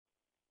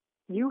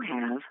You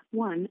have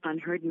one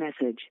unheard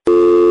message.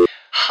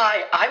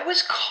 Hi, I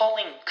was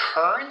calling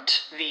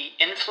Current, the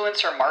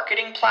influencer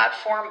marketing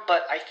platform,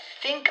 but I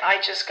think I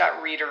just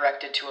got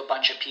redirected to a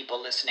bunch of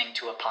people listening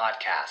to a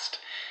podcast.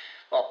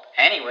 Well,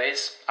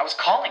 anyways, I was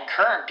calling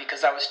Current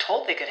because I was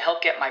told they could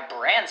help get my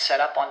brand set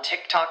up on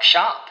TikTok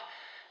Shop,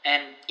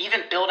 and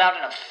even build out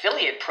an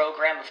affiliate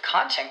program of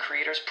content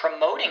creators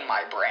promoting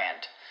my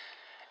brand,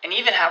 and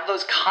even have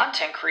those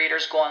content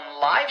creators go on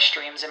live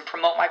streams and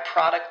promote my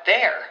product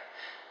there.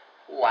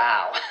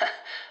 Wow,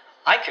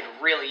 I could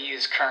really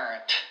use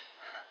Current.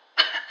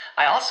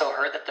 I also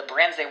heard that the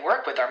brands they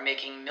work with are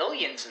making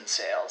millions in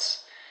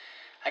sales.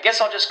 I guess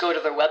I'll just go to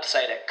their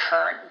website at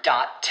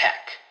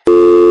current.tech.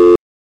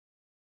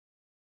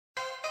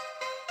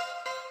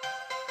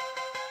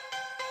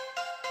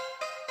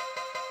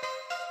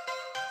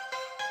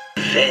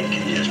 The Fed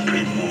can just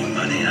print more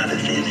money out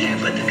of thin air,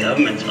 but the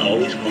government's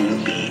always going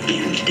to be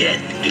in debt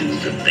to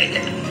the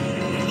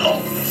Fed.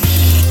 Always.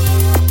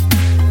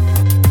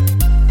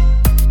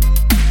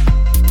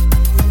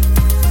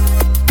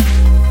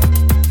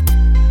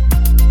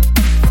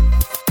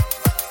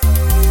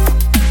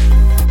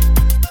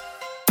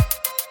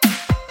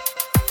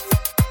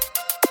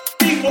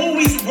 They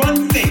always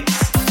run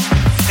things,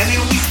 and they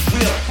always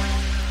will.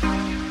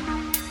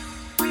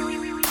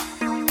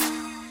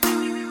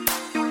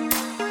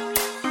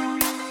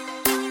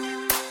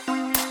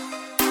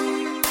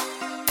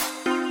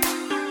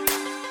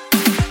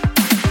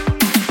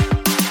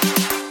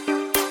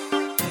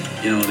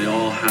 You know, they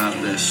all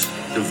have this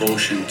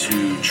devotion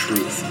to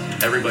truth.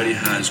 Everybody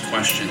has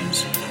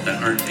questions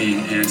that aren't being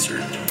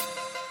answered.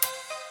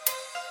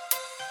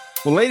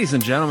 Well, ladies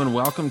and gentlemen,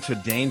 welcome to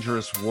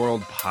Dangerous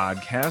World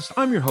Podcast.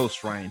 I'm your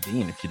host, Ryan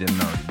Dean, if you didn't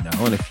already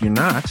know. And if you're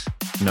not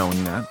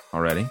knowing that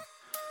already,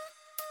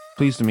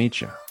 pleased to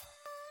meet you.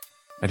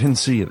 I didn't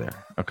see you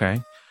there,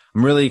 okay?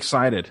 I'm really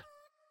excited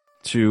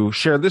to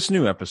share this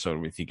new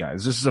episode with you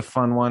guys. This is a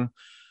fun one.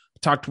 I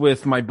talked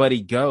with my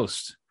buddy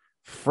Ghost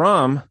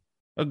from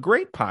a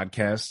great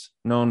podcast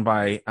known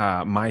by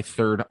My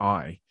Third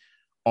Eye.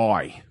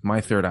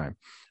 My Third Eye.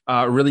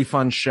 Really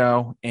fun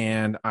show,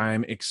 and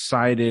I'm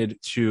excited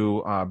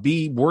to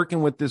be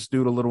working with this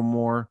dude a little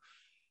more.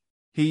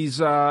 He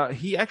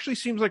actually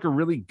seems like a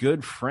really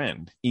good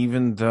friend,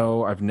 even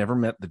though I've never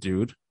met the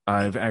dude.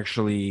 I've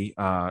actually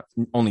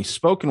only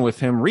spoken with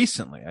him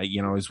recently.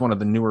 He's one of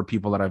the newer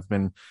people that I've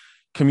been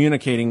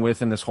communicating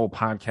with in this whole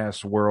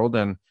podcast world,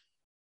 and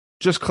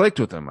just clicked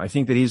with him. I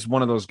think that he's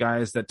one of those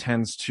guys that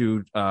tends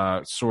to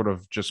sort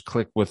of just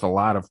click with a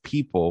lot of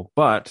people,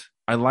 but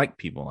I like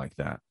people like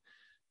that.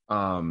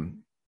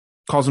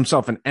 Calls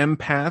himself an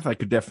empath. I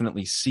could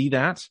definitely see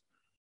that.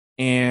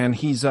 And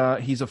he's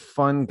a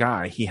fun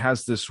guy. He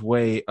has this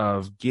way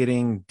of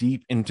getting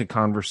deep into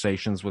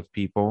conversations with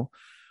people.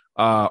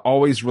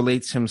 Always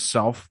relates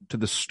himself to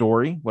the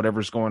story,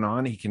 whatever's going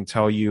on. He can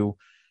tell you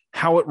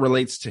how it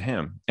relates to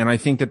him. And I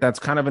think that that's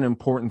kind of an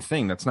important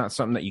thing. That's not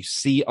something that you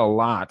see a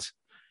lot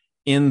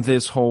in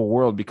this whole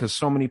world, because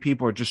so many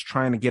people are just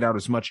trying to get out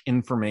as much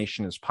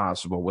information as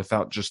possible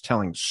without just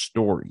telling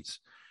stories.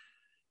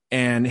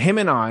 And him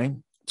and I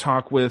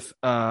talk with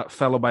a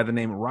fellow by the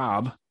name of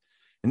Rob,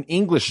 an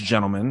English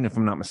gentleman, if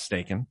I'm not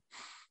mistaken,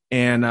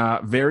 and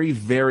very,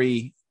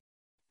 very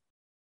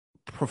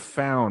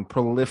profound,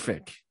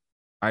 prolific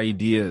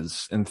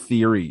ideas and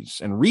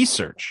theories and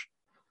research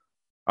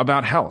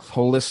about health,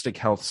 holistic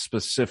health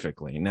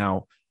specifically.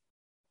 Now,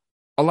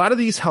 a lot of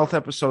these health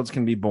episodes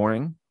can be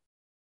boring.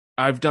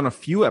 I've done a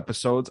few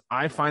episodes.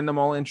 I find them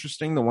all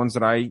interesting. The ones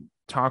that I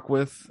talk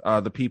with,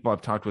 the people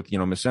I've talked with,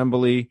 Miss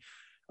Emily,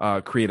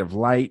 Creative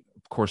Light,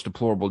 of course,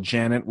 Deplorable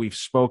Janet. We've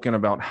spoken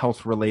about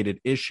health-related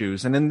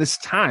issues. And in the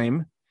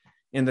time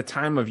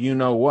of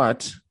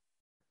what,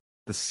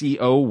 the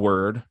CO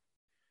word,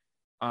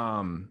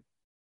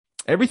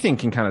 everything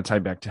can kind of tie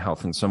back to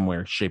health in some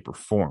way, shape, or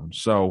form.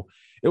 So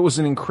it was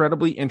an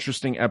incredibly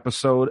interesting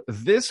episode.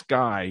 This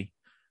guy,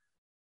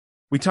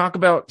 we talk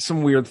about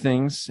some weird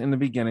things in the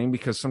beginning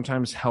because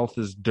sometimes health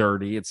is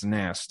dirty. It's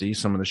nasty,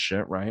 some of the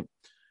shit, right?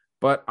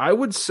 But I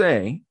would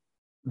say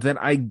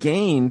that I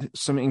gained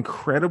some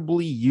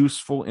incredibly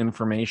useful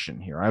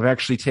information here. I've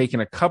actually taken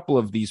a couple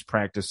of these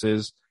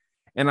practices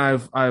and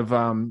I've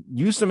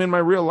used them in my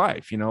real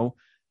life.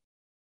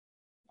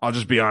 I'll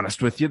just be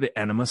honest with you. The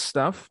enema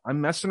stuff I'm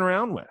messing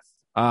around with.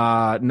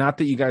 Not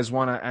that you guys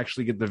want to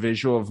actually get the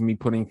visual of me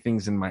putting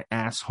things in my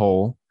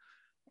asshole,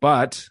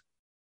 but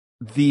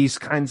these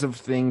kinds of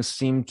things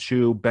seem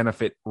to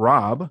benefit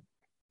Rob.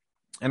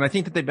 And I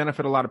think that they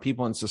benefit a lot of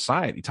people in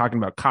society, talking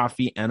about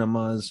coffee,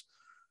 enemas,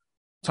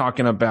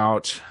 talking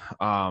about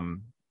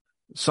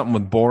something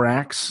with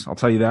borax. I'll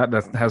tell you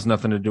that has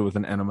nothing to do with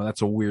an enema.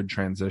 That's a weird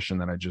transition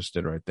that I just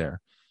did right there.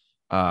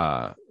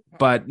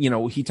 But,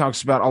 he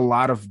talks about a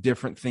lot of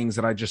different things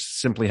that I just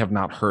simply have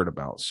not heard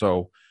about.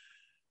 So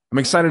I'm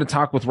excited to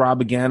talk with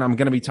Rob again. I'm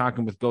going to be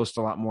talking with Ghost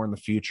a lot more in the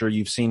future.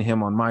 You've seen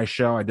him on my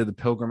show. I did the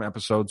Pilgrim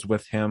episodes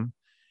with him.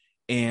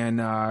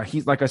 And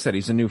he's, like I said,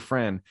 he's a new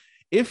friend.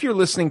 If you're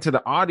listening to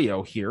the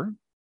audio here,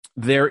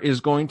 there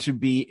is going to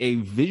be a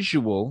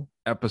visual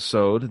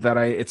episode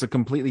it's a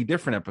completely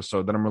different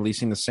episode that I'm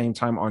releasing the same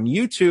time on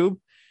YouTube.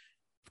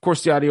 Of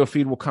course, the audio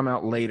feed will come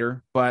out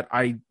later, but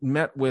I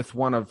met with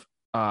one of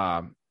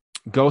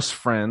Ghost's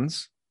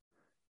friends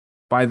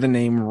by the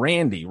name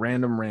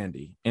Random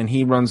Randy, and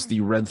he runs the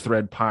Red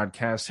Thread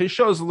podcast. His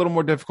show is a little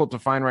more difficult to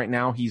find right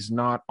now. He's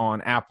not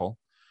on Apple,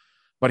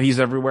 but he's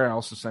everywhere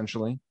else,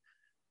 essentially.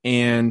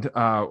 And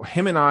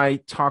him and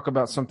I talk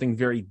about something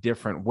very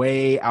different,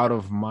 way out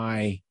of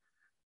my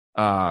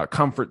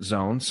comfort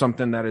zone,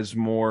 something that is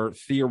more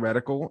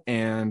theoretical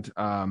and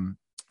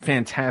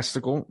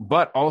fantastical,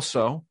 but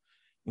also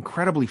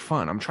incredibly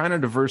fun. I'm trying to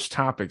diverse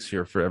topics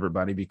here for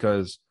everybody,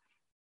 because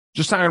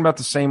just talking about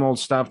the same old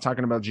stuff,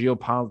 talking about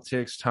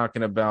geopolitics,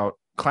 talking about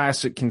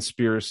classic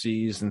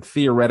conspiracies and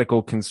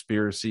theoretical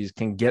conspiracies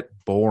can get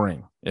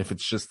boring if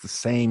it's just the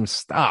same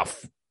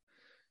stuff.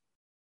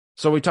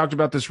 So we talked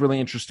about this really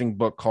interesting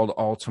book called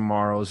All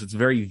Tomorrows. It's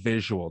very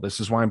visual. This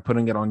is why I'm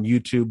putting it on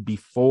YouTube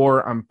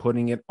before I'm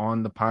putting it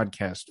on the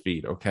podcast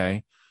feed,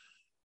 okay?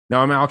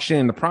 Now, I'm actually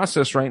in the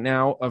process right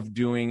now of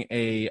doing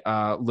a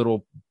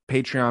little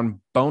Patreon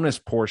bonus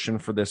portion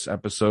for this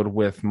episode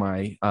with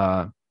my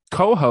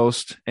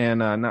co-host, and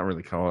not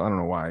really co-host. I don't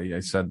know why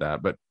I said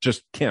that, but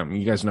just Kim.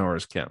 You guys know her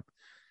as Kim.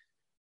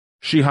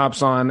 She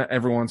hops on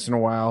every once in a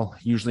while,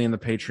 usually in the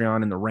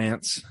Patreon and the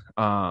rants.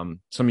 Some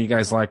of you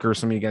guys like her.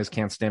 Some of you guys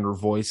can't stand her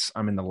voice.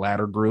 I'm in the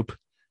latter group,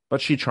 but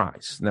she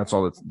tries, and that's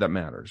all that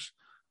matters.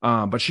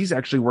 But she's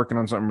actually working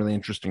on something really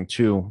interesting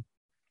too,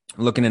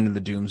 looking into the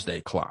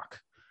doomsday clock.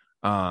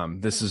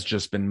 This has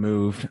just been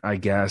moved, I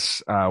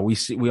guess.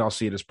 We all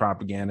see it as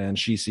propaganda, and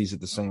she sees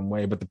it the same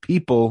way. But the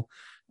people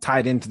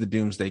tied into the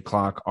doomsday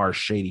clock are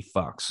shady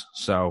fucks.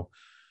 So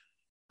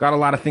got a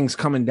lot of things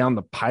coming down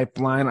the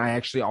pipeline. I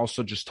actually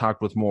also just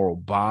talked with Moral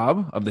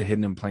Bob of the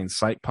Hidden in Plain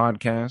Sight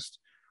podcast.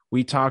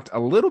 We talked a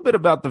little bit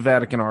about the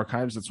Vatican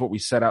archives. That's what we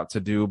set out to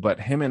do. But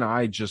him and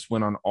I just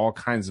went on all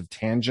kinds of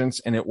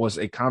tangents, and it was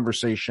a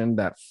conversation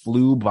that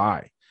flew by.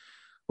 It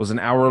was an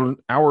hour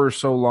or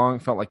so long.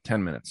 Felt like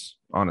 10 minutes,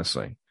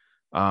 honestly.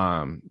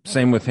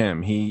 Same with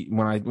him.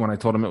 When I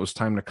told him it was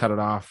time to cut it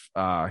off,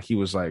 he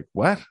was like,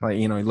 what? Like,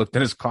 he looked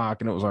at his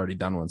clock and it was already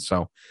done with.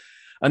 So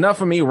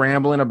enough of me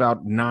rambling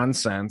about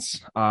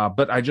nonsense.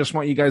 But I just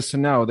want you guys to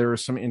know there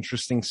is some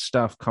interesting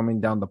stuff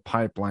coming down the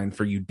pipeline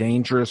for you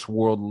Dangerous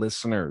World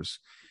listeners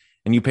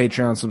and you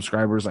Patreon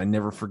subscribers. I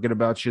never forget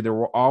about you. There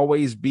will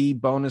always be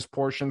bonus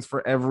portions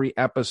for every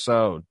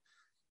episode.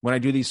 When I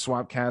do these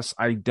swapcasts,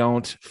 I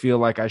don't feel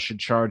like I should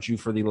charge you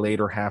for the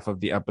later half of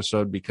the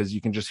episode, because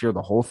you can just hear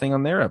the whole thing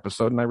on their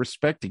episode, and I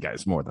respect you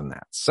guys more than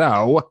that.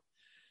 So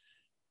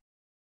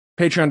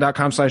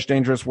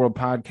patreon.com/Dangerous World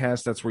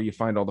Podcast. That's where you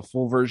find all the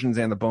full versions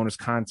and the bonus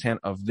content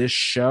of this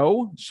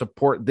show.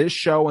 Support this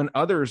show and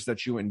others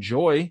that you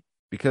enjoy,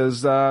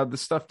 because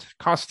this stuff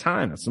costs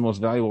time. It's the most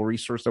valuable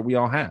resource that we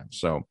all have.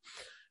 So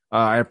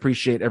I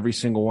appreciate every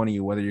single one of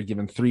you, whether you're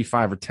giving $3,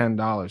 $5, or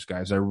 $10,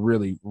 guys. I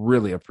really,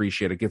 really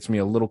appreciate it. It gets me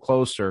a little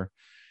closer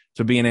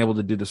to being able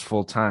to do this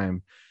full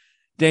time.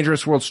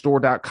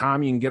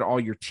 DangerousWorldStore.com. You can get all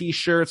your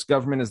t-shirts.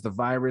 Government is the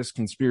Virus,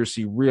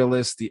 Conspiracy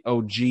Realist, the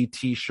OG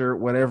t-shirt,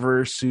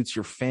 whatever suits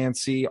your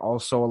fancy.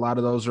 Also, a lot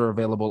of those are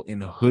available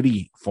in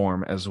hoodie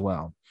form as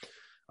well.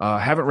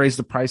 Haven't raised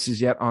the prices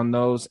yet on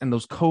those. And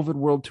those COVID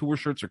World Tour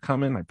shirts are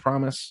coming, I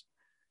promise.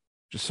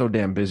 Just so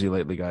damn busy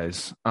lately,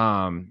 guys.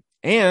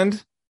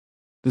 And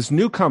this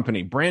new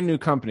company, brand new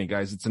company,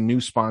 guys. It's a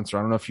new sponsor.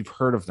 I don't know if you've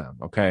heard of them.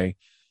 Okay.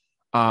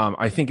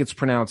 I think it's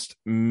pronounced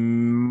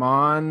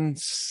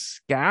Manscaped.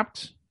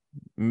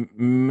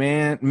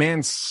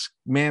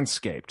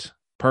 Manscaped.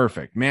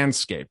 Perfect.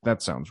 Manscaped.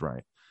 That sounds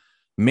right.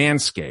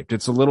 Manscaped.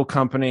 It's a little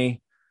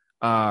company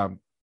coming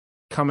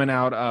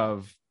out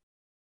of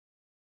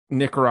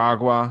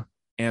Nicaragua,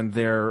 and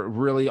they're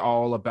really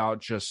all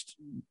about just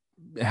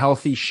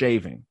healthy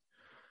shaving.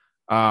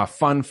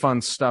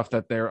 Fun stuff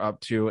that they're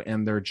up to,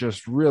 and they're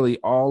just really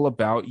all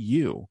about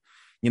you.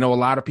 A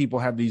lot of people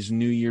have these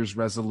New Year's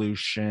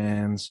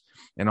resolutions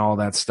and all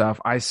that stuff.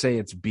 I say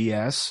it's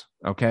BS,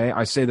 okay?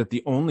 I say that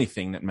the only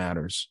thing that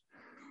matters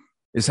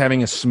is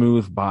having a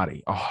smooth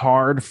body, a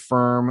hard,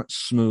 firm,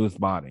 smooth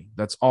body.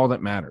 That's all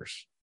that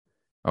matters,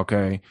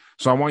 okay?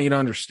 So I want you to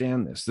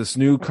understand this. This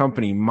new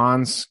company,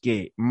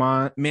 Manscaped,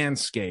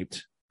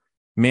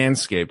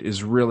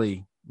 is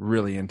really,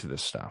 really into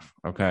this stuff,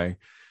 okay?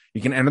 You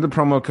can enter the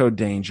promo code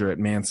DANGER at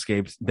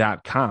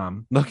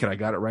manscaped.com. Look, I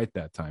got it right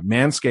that time.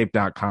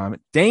 Manscaped.com.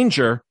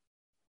 DANGER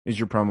is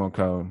your promo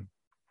code.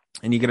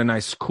 And you get a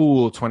nice,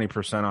 cool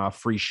 20% off,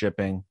 free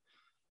shipping.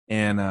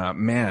 And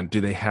man,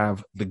 do they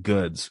have the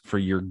goods for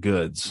your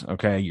goods.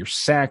 Okay. Your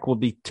sack will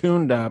be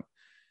tuned up.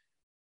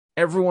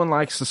 Everyone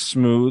likes a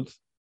smooth,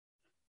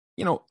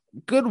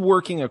 good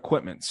working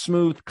equipment,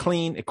 smooth,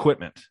 clean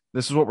equipment.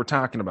 This is what we're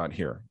talking about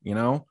here. I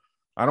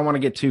don't want to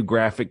get too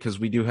graphic, because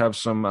we do have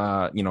some,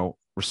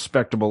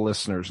 respectable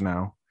listeners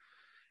now,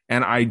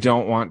 and I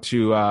don't want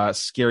to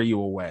scare you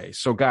away.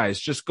 So guys,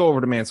 just go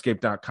over to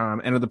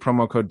manscaped.com, enter the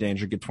promo code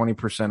DANGER, get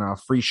 20%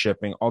 off, free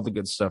shipping, all the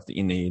good stuff that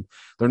you need.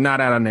 They're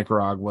not out of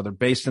Nicaragua. They're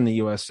based in the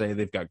USA.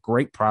 They've got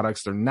great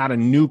products. They're not a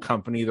new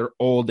company. They're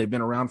old. They've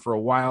been around for a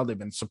while. They've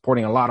been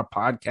supporting a lot of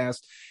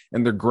podcasts,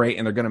 and they're great.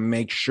 And they're going to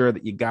make sure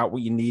that you got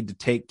what you need to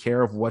take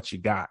care of what you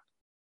got.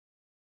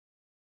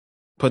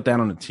 Put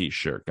that on a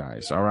t-shirt,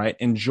 guys. All right.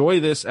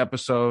 Enjoy this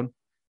episode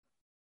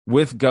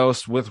with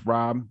Ghost, with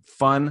Rob.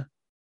 Fun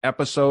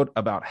episode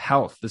about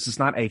health. This is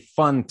not a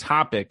fun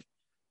topic,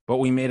 but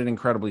we made it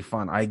incredibly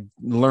fun. I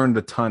learned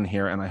a ton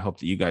here, and I hope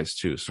that you guys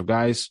too. So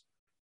guys,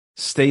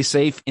 stay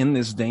safe in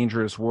this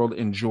dangerous world.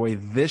 Enjoy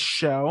this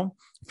show.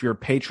 If you're a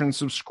Patreon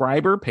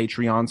subscriber,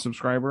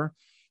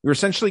 you're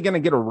essentially going to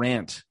get a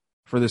rant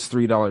for this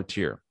 $3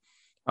 tier.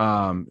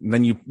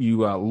 Then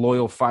you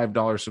loyal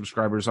 $5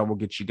 subscribers, I will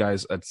get you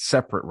guys a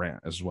separate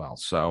rant as well.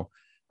 So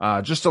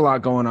just a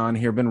lot going on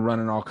here. Been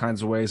running all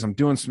kinds of ways. I'm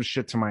doing some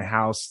shit to my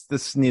house.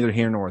 This is neither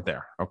here nor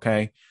there.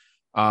 Okay.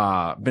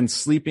 Been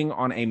sleeping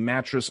on a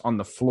mattress on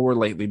the floor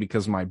lately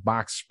because my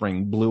box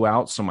spring blew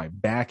out. So my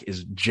back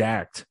is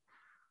jacked.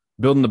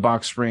 Building the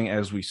box spring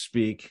as we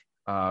speak.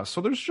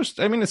 So there's just,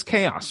 it's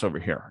chaos over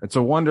here. It's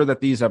a wonder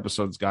that these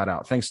episodes got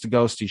out. Thanks to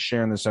Ghosty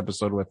sharing this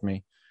episode with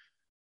me.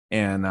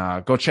 And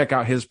go check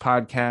out his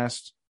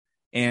podcast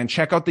and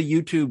check out the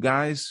YouTube,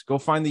 guys. Go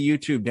find the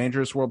YouTube,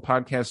 Dangerous World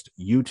Podcast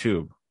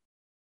YouTube.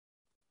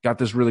 Got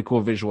this really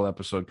cool visual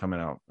episode coming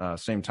out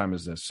same time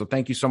as this. So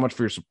thank you so much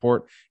for your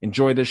support.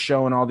 Enjoy this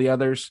show and all the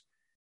others.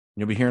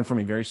 You'll be hearing from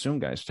me very soon,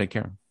 guys. Take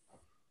care.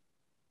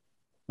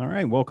 All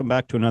right. Welcome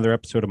back to another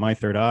episode of My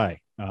Third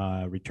Eye.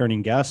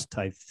 Returning guest.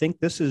 I think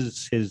this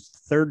is his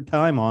third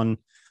time on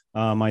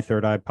My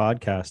Third Eye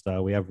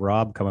podcast. We have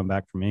Rob coming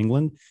back from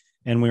England.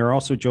 And we are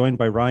also joined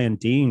by Ryan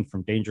Dean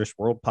from Dangerous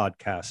World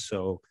Podcast.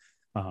 So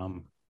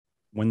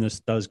when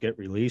this does get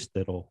released,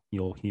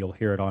 you'll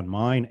hear it on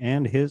mine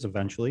and his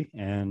eventually.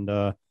 And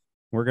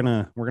we're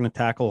gonna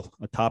tackle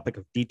a topic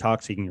of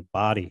detoxing your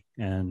body,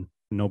 and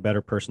no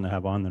better person to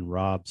have on than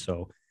Rob.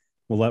 So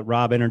we'll let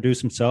Rob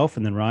introduce himself,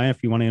 and then Ryan,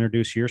 if you want to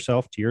introduce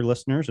yourself to your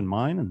listeners and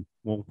mine, and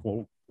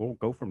we'll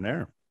go from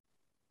there.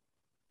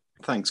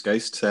 Thanks,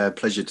 Ghost.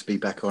 Pleasure to be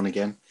back on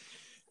again.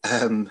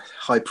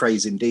 High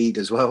praise indeed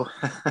as well.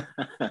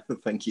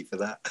 Thank you for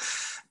that.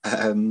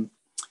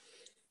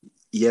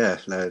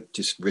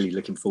 Just really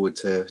looking forward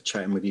to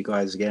chatting with you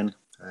guys again.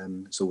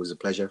 It's always a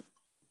pleasure.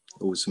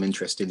 Always some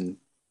interesting,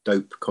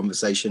 dope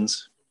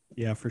conversations.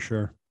 Yeah, for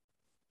sure.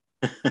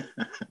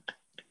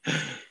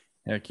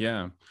 Heck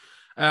yeah.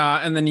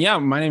 And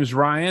then, my name is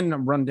Ryan. I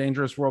run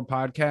Dangerous World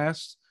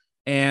Podcast.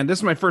 And this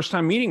is my first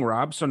time meeting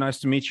Rob. So nice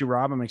to meet you,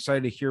 Rob. I'm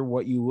excited to hear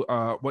what you're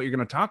going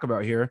to talk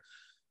about here.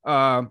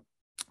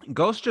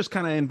 Ghost just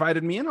kind of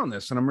invited me in on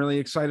this, and I'm really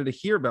excited to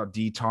hear about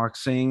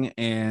detoxing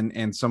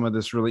and some of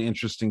this really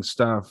interesting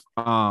stuff.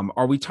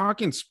 Are we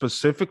talking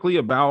specifically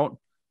about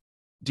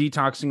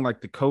detoxing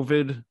like the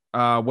COVID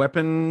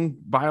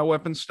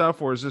bioweapon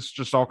stuff, or is this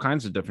just all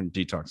kinds of different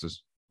detoxes?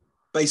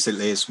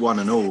 Basically, it's one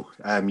and all.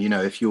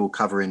 If you're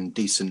covering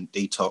decent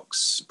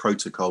detox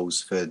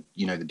protocols for,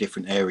 the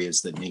different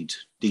areas that need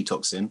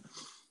detoxing,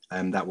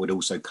 that would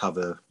also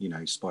cover,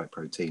 spike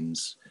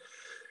proteins,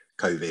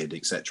 COVID,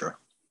 etc.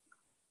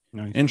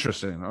 Nice.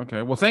 Interesting.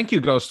 Okay. Well, thank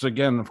you, Ghost,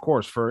 again, of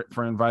course, for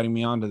inviting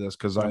me onto this,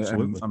 because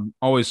I'm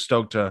always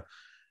stoked to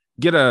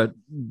get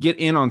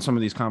in on some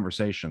of these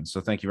conversations.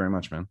 So thank you very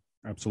much, man.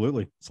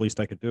 Absolutely. It's the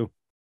least I could do.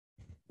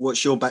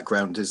 What's your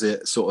background? Is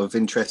it sort of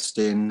interest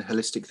in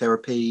holistic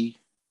therapy,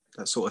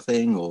 that sort of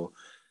thing, or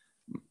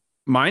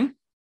mine?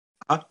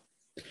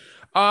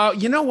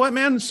 You know what,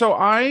 man? So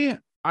I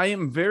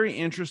am very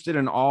interested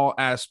in all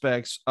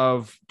aspects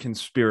of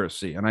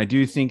conspiracy. And I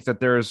do think that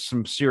there is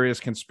some serious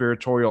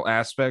conspiratorial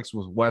aspects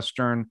with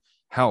Western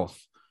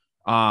health.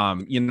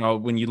 When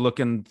you look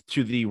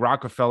into the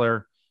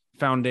Rockefeller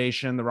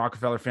Foundation, the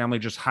Rockefeller family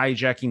just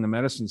hijacking the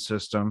medicine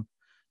system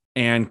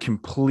and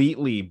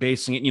completely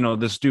basing it,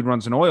 this dude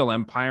runs an oil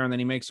empire, and then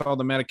he makes all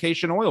the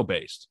medication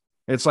oil-based.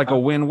 It's like a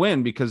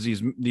win-win, because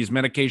these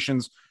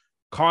medications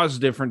cause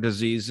different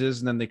diseases,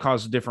 and then they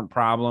cause different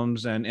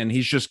problems, and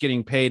he's just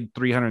getting paid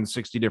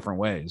 360 different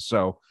ways.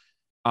 So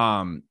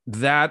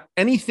that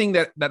anything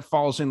that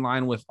falls in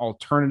line with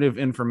alternative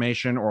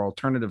information or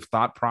alternative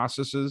thought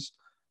processes,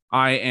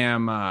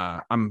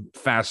 I'm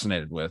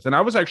fascinated with. And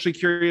I was actually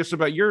curious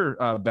about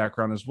your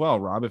background as well,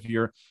 Rob, if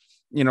you're,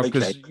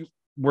 because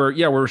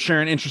we're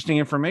sharing interesting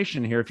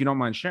information here. If you don't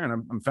mind sharing,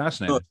 I'm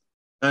fascinated.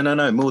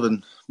 No, more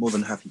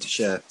than happy to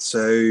share.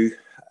 So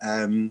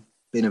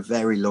been a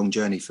very long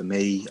journey for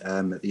me.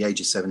 At the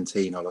age of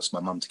 17, I lost my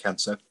mum to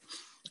cancer.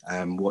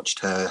 Watched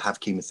her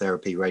have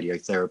chemotherapy,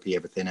 radiotherapy,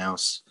 everything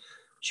else.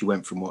 She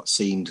went from what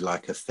seemed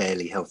like a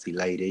fairly healthy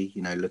lady,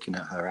 looking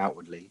at her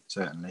outwardly,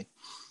 certainly,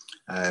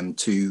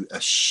 to a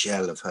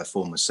shell of her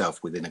former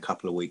self within a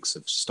couple of weeks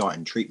of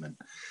starting treatment.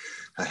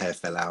 Her hair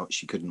fell out.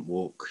 She couldn't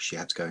walk. She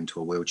had to go into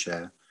a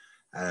wheelchair.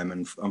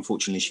 And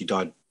unfortunately, she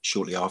died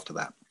shortly after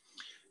that.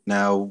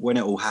 Now, when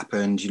it all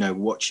happened,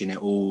 watching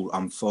it all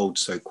unfold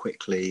so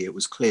quickly, it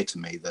was clear to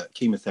me that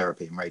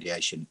chemotherapy and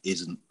radiation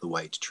isn't the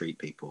way to treat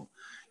people.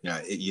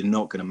 You're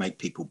not going to make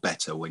people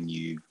better when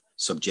you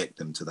subject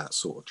them to that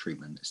sort of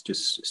treatment. It's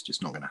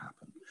just not going to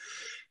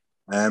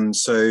happen.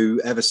 So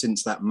ever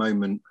since that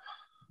moment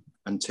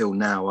until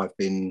now, I've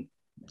been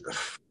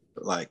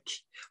like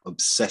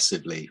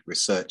obsessively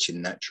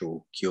researching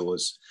natural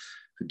cures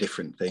for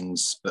different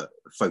things, but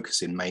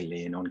focusing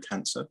mainly in on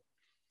cancer.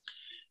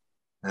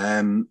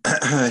 So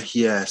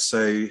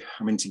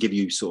to give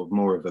you sort of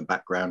more of a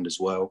background as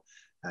well,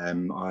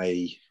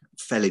 I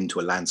fell into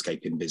a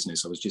landscaping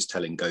business. I was just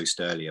telling Ghost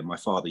earlier, my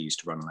father used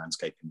to run a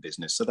landscaping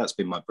business, so that's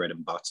been my bread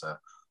and butter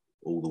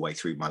all the way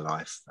through my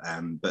life.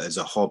 But as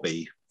a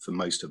hobby for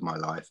most of my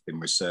life, been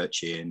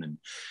researching, and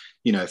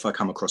if I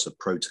come across a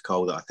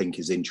protocol that I think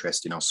is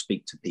interesting, I'll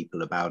speak to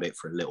people about it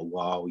for a little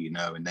while,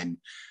 and then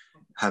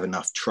have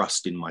enough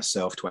trust in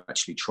myself to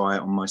actually try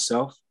it on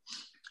myself.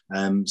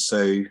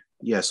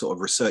 Sort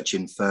of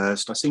researching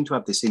first. I seem to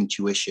have this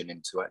intuition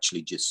into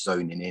actually just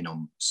zoning in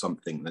on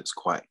something that's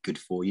quite good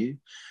for you.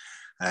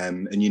 I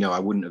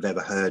wouldn't have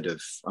ever heard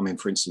of,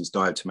 for instance,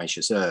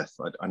 diatomaceous earth.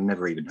 I'd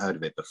never even heard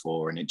of it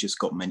before, and it just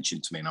got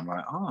mentioned to me, and I'm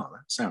like, oh,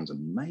 that sounds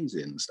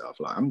amazing and stuff.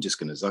 Like, I'm just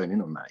going to zone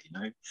in on that,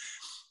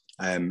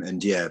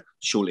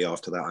 shortly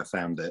after that, I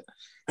found that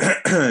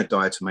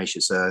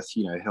diatomaceous earth,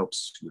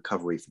 helps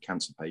recovery for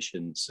cancer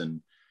patients.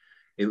 And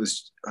it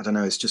was, I don't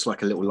know, it's just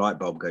like a little light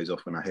bulb goes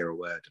off when I hear a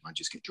word, and I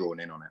just get drawn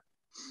in on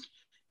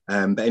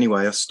it. But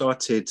anyway, I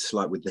started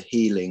with the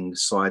healing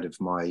side of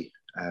my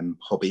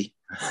hobby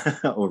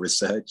or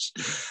research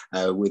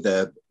with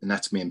a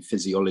anatomy and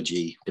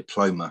physiology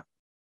diploma,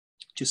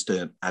 just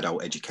an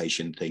adult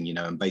education thing,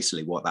 and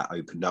basically what that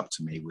opened up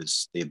to me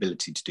was the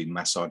ability to do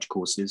massage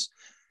courses,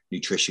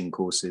 nutrition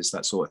courses,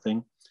 that sort of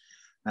thing,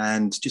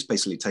 and just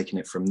basically taking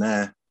it from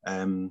there.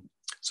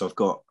 So I've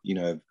got,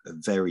 a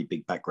very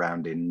big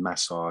background in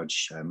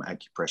massage,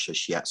 acupressure,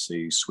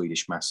 shiatsu,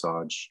 Swedish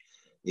massage,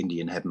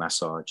 Indian head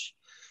massage,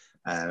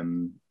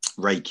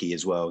 Reiki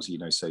as well,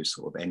 so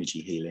sort of energy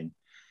healing.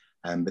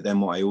 But then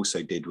what I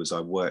also did was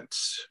I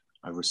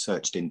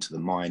researched into the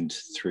mind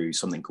through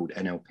something called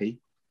NLP.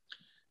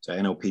 So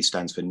NLP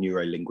stands for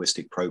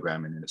Neuro-Linguistic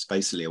Programming, and it's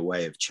basically a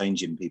way of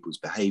changing people's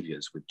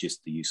behaviors with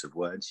just the use of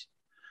words.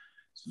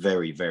 It's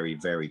very, very,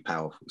 very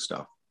powerful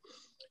stuff.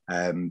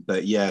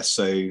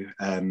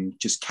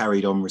 Just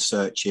carried on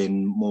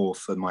researching more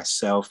for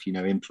myself,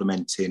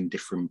 implementing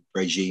different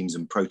regimes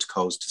and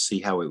protocols to see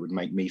how it would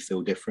make me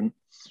feel different.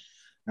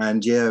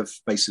 And I've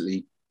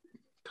basically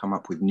come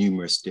up with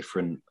numerous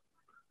different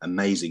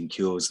amazing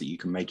cures that you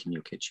can make in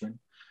your kitchen.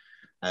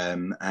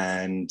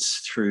 And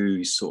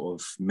through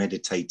sort of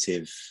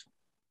meditative,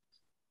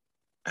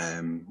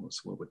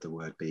 what would the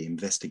word be?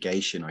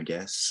 Investigation, I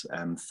guess,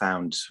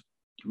 found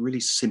really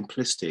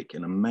simplistic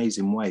and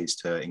amazing ways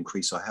to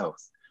increase our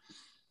health.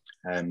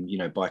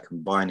 By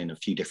combining a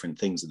few different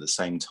things at the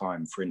same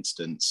time. For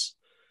instance,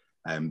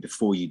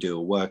 before you do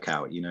a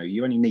workout,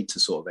 you only need to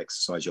sort of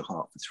exercise your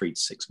heart for 3 to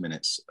 6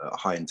 minutes at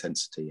high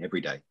intensity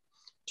every day.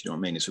 Do you know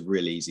what I mean? It's a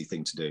really easy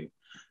thing to do.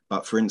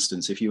 But for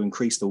instance, if you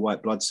increase the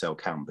white blood cell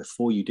count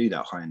before you do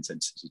that high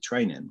intensity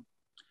training,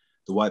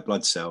 the white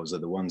blood cells are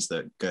the ones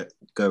that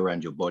go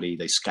around your body.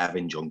 They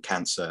scavenge on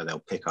cancer. They'll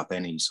pick up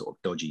any sort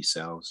of dodgy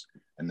cells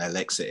and they'll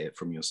exit it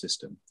from your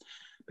system.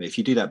 But if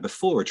you do that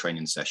before a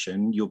training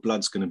session, your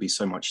blood's going to be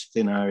so much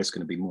thinner. It's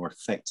going to be more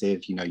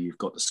effective. You've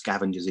got the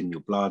scavengers in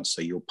your blood.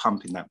 So you're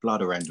pumping that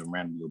blood around and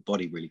around your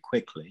body really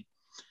quickly.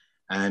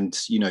 And,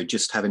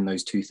 just having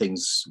those two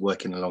things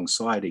working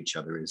alongside each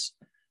other is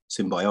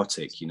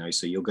symbiotic,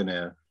 so you're going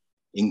to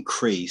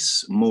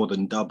increase more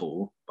than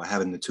double by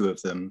having the two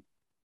of them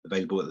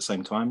available at the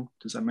same time.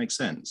 Does that make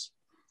sense?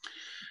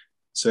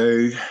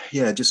 So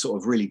just sort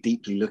of really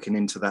deeply looking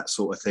into that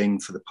sort of thing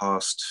for the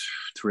past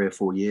 3 or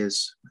 4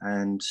 years.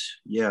 And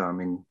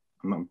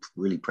I'm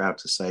really proud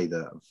to say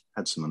that I've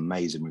had some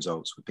amazing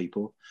results with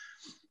people.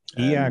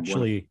 He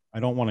actually, I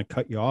don't want to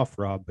cut you off,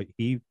 Rob,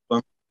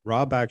 but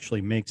Rob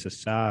actually makes a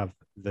salve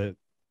that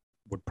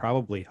would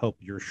probably help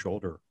your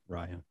shoulder,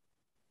 Ryan.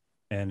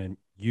 And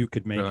you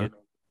could make it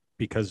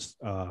because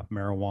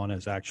marijuana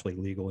is actually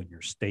legal in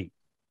your state.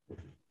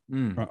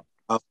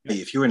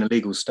 If you're in a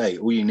legal state,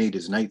 all you need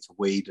is an eighth of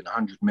weed and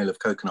 100 ml of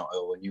coconut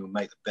oil, and you will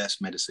make the best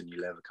medicine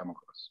you'll ever come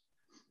across.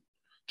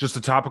 Just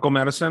a topical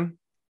medicine?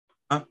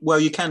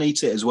 Well, you can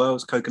eat it as well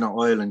as coconut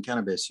oil and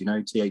cannabis.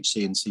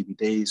 THC and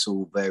CBD is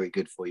all very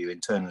good for you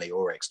internally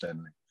or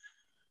externally.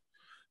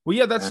 Well,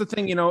 yeah, that's the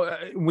thing.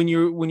 When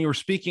you were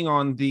speaking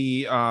on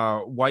the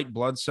white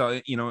blood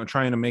cell, and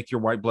trying to make your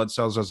white blood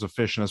cells as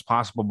efficient as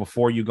possible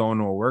before you go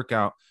into a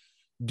workout,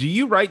 do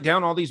you write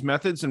down all these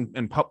methods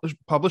and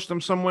publish them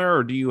somewhere,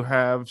 or do you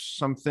have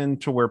something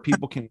to where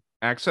people can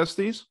access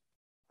these?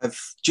 I've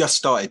just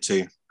started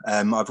to.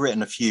 I've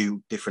written a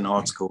few different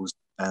articles,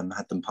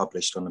 had them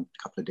published on a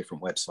couple of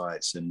different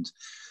websites, and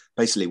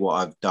basically what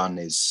I've done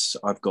is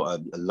I've got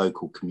a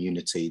local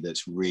community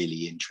that's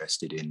really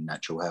interested in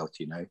natural health,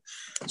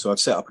 So I've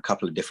set up a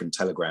couple of different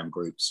Telegram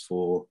groups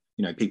for,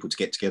 people to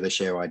get together,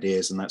 share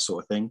ideas and that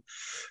sort of thing.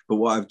 But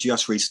what I've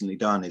just recently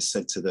done is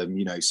said to them,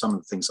 some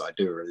of the things that I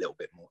do are a little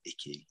bit more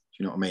icky. Do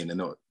you know what I mean? They're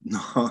not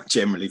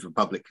generally for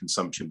public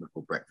consumption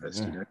before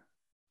breakfast,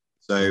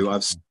 So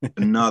I've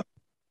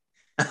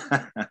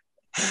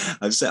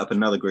set up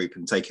another group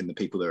and taken the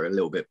people that are a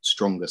little bit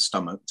stronger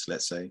stomached,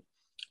 let's say,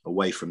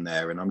 away from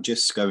there. And I'm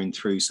just going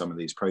through some of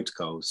these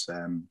protocols.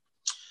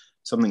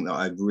 Something that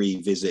I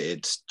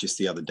revisited just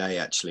the other day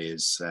actually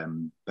is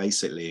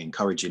basically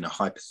encouraging a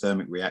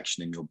hypothermic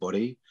reaction in your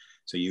body.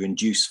 So you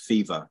induce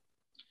fever.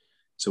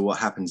 So what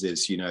happens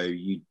is,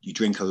 you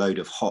drink a load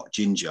of hot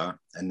ginger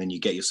and then you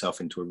get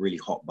yourself into a really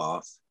hot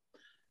bath.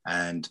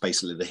 And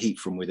basically the heat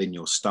from within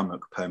your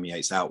stomach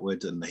permeates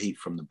outward and the heat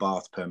from the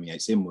bath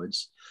permeates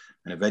inwards.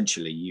 And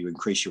eventually you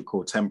increase your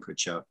core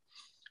temperature.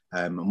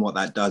 And what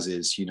that does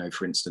is,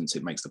 for instance,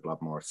 it makes the blood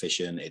more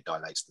efficient. It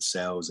dilates the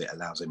cells. It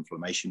allows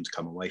inflammation to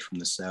come away from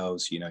the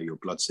cells. Your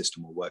blood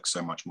system will work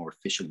so much more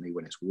efficiently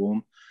when it's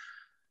warm.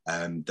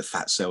 The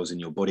fat cells in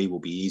your body will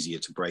be easier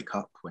to break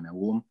up when they're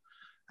warm,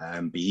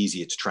 be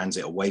easier to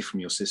transit away from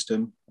your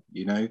system,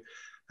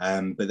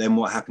 But then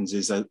what happens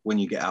is that when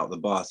you get out of the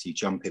bath, you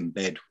jump in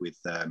bed with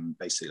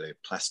basically a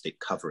plastic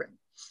covering.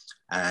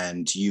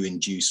 And you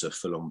induce a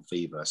full-on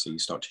fever. So you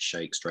start to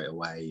shake straight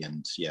away.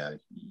 And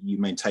you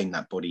maintain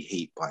that body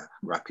heat by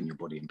wrapping your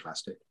body in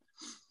plastic.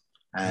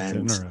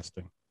 And that's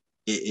interesting.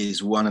 It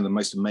is one of the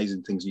most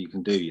amazing things you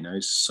can do.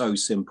 It's so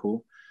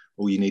simple.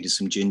 All you need is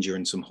some ginger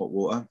and some hot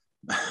water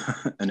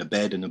and a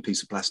bed and a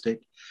piece of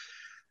plastic.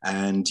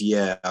 And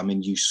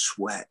you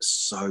sweat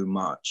so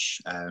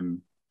much. Like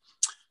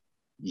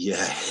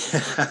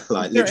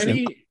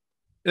literally.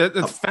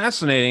 It's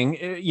fascinating.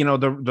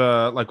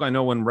 The like, I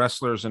know when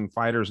wrestlers and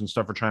fighters and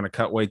stuff are trying to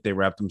cut weight, they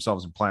wrap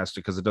themselves in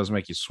plastic because it does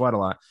make you sweat a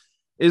lot.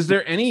 Is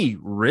there any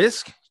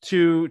risk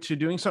to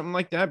doing something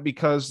like that?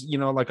 Because,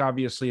 like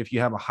obviously if you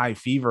have a high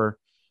fever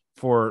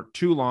for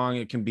too long,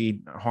 it can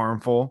be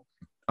harmful.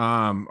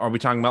 Are we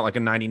talking about like a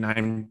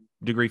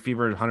 99-degree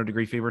fever,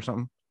 100-degree fever or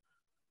something?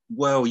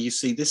 Well, you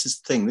see, this is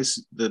the thing.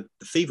 The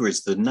fever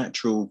is the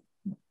natural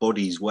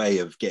body's way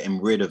of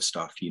getting rid of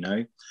stuff,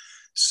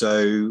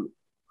 So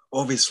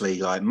obviously,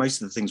 like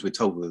most of the things we're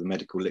told with the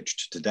medical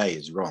literature today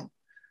is wrong.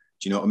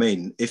 Do you know what I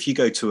mean? If you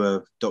go to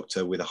a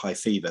doctor with a high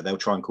fever, they'll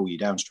try and cool you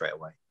down straight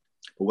away.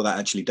 But what that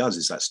actually does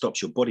is that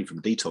stops your body from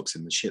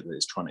detoxing the shit that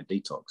it's trying to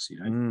detox,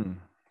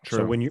 True.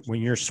 So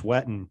when you're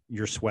sweating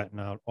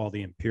out all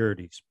the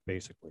impurities,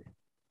 basically.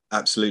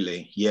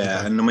 Absolutely.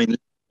 Yeah. And I mean,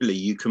 literally,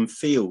 you can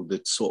feel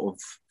the sort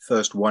of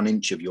first 1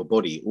 inch of your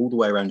body all the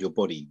way around your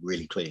body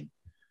really clean.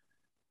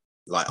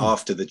 Like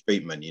after the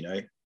treatment,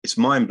 it's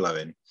mind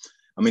blowing.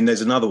 I mean,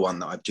 there's another one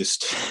that I've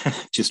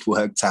just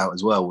worked out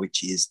as well,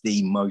 which is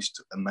the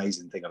most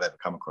amazing thing I've ever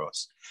come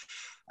across.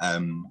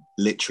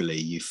 Literally,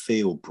 you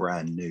feel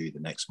brand new the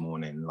next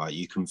morning. Like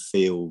you can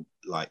feel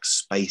like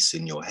space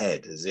in your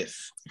head as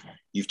if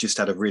you've just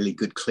had a really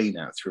good clean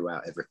out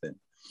throughout everything.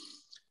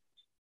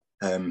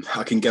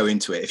 I can go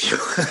into it if you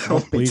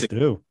want. Please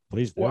do.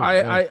 Well,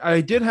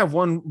 I did have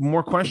one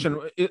more question.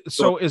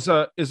 So is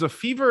a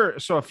fever?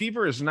 So a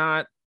fever is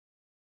not.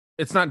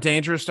 It's not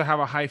dangerous to have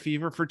a high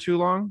fever for too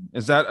long?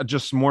 Is that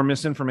just more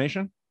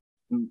misinformation?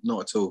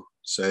 Not at all.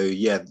 So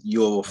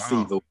your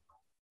fever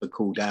will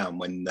cool down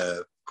when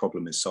the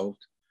problem is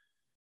solved.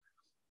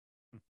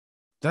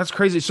 That's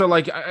crazy. So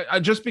like,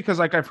 I just because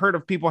like I've heard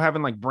of people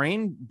having like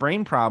brain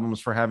problems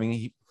for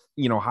having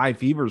high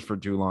fevers for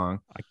too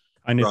long. I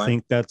kind of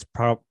think that's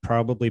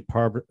probably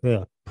part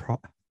of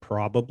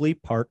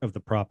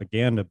the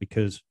propaganda,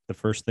 because the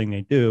first thing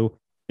they do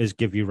is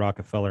give you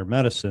Rockefeller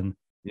medicine.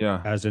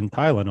 Yeah. As in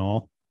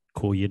Tylenol,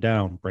 cool you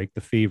down, break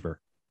the fever.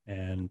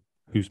 And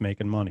who's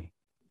making money?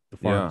 The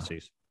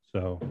pharmacies.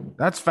 So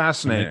that's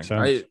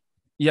fascinating.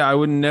 I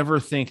would never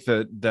think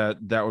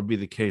that would be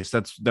the case.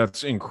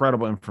 That's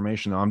incredible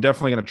information, though. I'm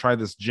definitely going to try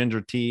this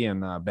ginger tea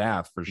and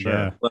bath for sure.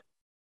 Yeah. Well,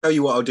 I'll tell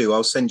you what I'll do.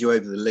 I'll send you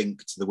over the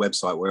link to the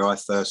website where I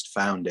first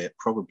found it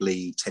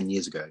probably 10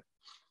 years ago.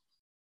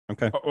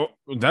 Okay. Oh,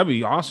 that'd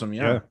be awesome.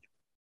 Yeah.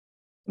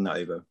 Not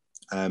over.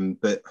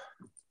 But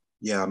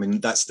yeah, I mean,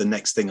 that's the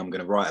next thing I'm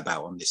going to write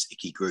about on this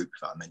icky group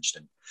that I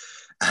mentioned.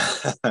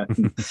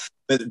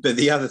 But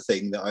the other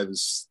thing that I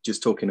was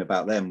just talking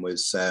about then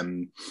was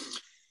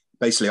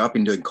basically I've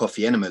been doing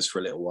coffee enemas for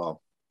a little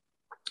while,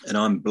 and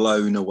I'm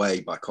blown away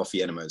by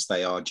coffee enemas.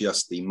 They are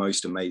just the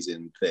most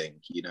amazing thing.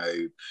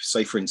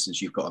 Say for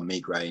instance, you've got a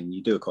migraine,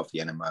 you do a coffee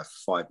enema,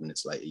 5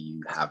 minutes later,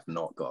 you have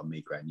not got a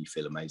migraine, you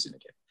feel amazing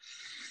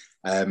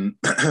again.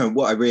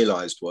 What I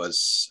realized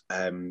was,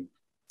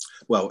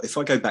 well, if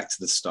I go back to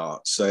the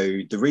start, so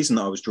the reason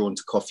that I was drawn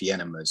to coffee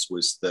enemas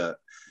was that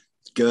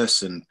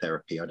Gerson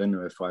therapy. I don't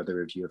know if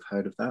either of you have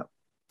heard of that.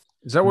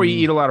 Is that where you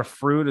eat a lot of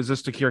fruit? Is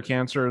this to cure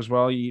cancer as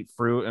well? You eat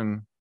fruit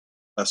and...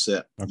 That's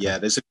it. Okay. Yeah,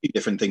 there's a few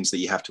different things that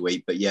you have to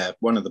eat, but yeah,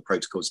 one of the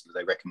protocols that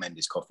they recommend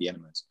is coffee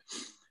enemas.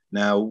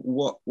 Now,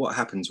 what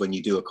happens when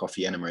you do a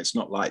coffee enema? It's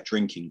not like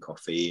drinking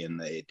coffee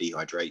and it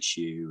dehydrates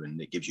you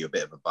and it gives you a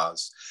bit of a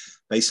buzz.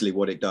 Basically,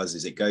 what it does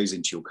is it goes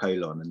into your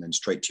colon and then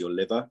straight to your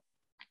liver.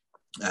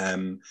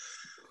 There's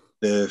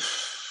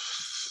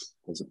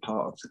a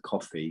part of the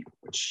coffee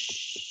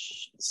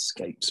which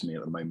escapes me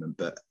at the moment,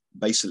 but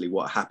basically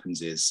what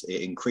happens is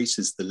it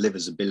increases the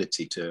liver's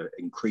ability to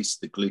increase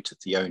the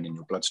glutathione in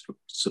your blood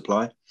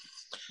supply.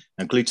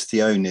 And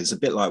glutathione is a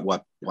bit like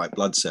white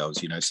blood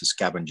cells, it's a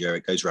scavenger.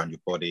 It goes around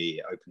your body,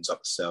 it opens up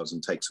the cells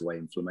and takes away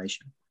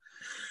inflammation.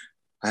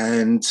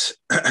 And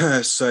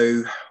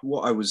so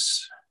what I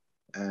was,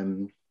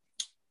 where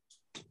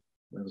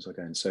was I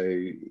going?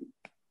 So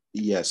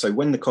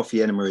when the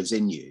coffee enema is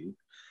in you,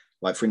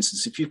 like for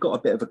instance, if you've got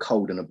a bit of a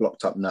cold and a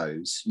blocked up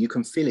nose, you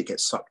can feel it get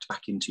sucked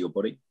back into your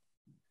body.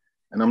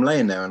 And I'm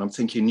laying there and I'm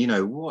thinking,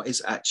 what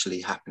is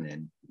actually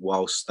happening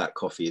whilst that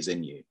coffee is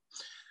in you?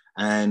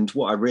 And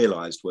what I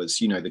realized was,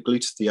 the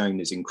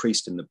glutathione is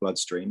increased in the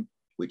bloodstream,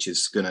 which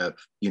is going to,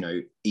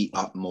 eat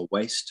up more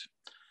waste.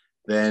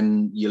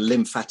 Then your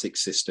lymphatic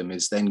system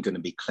is then going to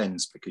be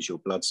cleansed because your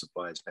blood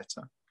supply is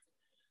better.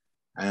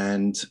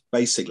 And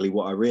basically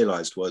what I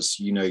realized was,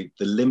 the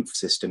lymph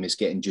system is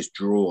getting just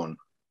drawn,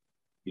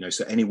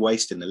 so any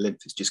waste in the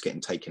lymph is just getting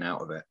taken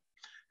out of it.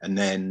 And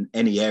then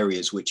any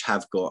areas which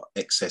have got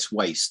excess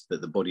waste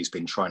that the body's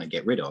been trying to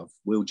get rid of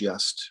will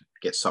just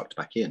get sucked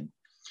back in.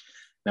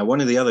 Now,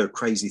 one of the other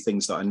crazy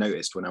things that I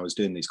noticed when I was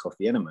doing these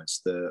coffee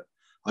enemas, that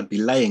I'd be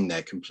laying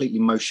there completely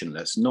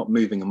motionless, not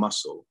moving a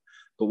muscle,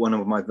 but one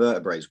of my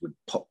vertebrae would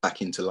pop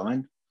back into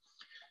line.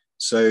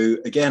 So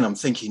again, I'm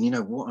thinking,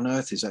 what on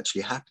earth is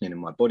actually happening in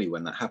my body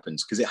when that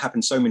happens? Because it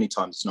happens so many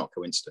times, it's not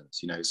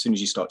coincidence. As soon as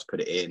you start to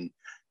put it in,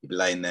 you'll be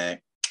laying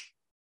there,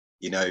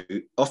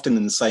 often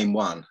in the same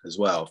one as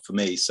well for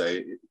me. So,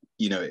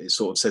 it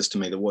sort of says to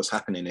me that what's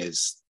happening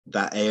is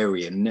that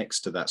area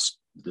next to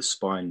the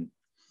spine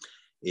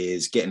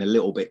is getting a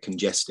little bit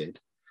congested.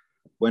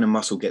 When a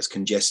muscle gets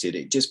congested,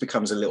 it just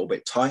becomes a little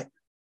bit tight.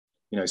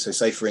 So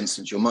say for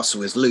instance, your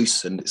muscle is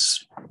loose and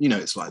it's,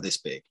 it's like this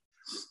big.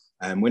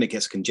 And when it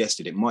gets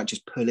congested, it might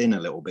just pull in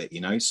a little bit,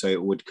 so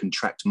it would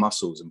contract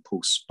muscles and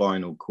pull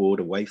spinal cord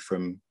away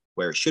from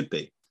where it should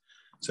be.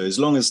 So as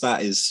long as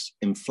that is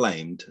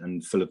inflamed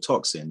and full of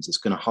toxins, it's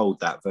going to hold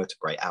that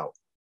vertebrae out,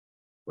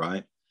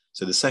 right?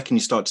 So the second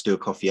you start to do a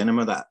coffee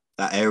enema, that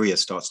area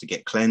starts to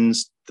get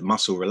cleansed, the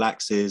muscle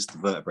relaxes, the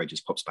vertebrae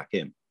just pops back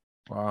in.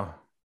 Wow.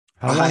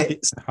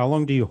 How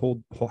long do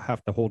you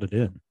have to hold it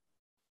in?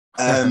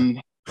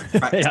 I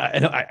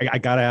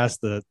gotta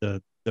ask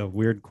the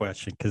weird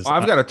question, because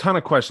I've got a ton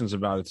of questions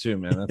about it too,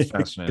 man. That's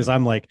fascinating. Because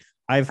I'm like,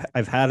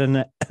 I've had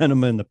an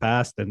enema in the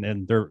past,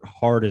 and they're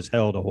hard as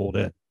hell to hold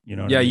in.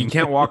 Yeah, I mean? You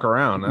can't walk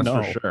around. That's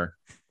for sure.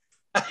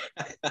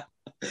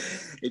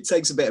 It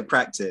takes a bit of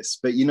practice,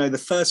 but the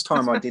first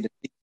time I did it.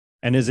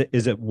 And is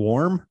it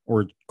warm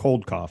or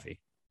cold coffee?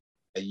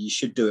 You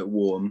should do it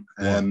warm.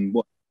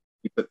 What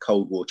you put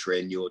cold water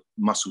in, your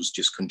muscles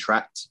just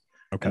contract.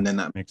 Okay, and then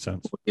that makes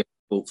sense.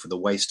 Difficult for the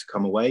waste to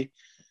come away.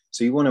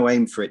 So you want to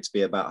aim for it to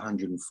be about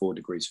 104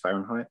 degrees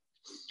Fahrenheit.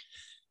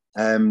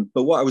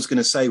 But what I was going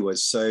to say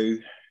was,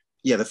 the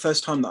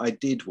first time that I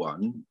did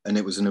one, and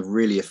it was a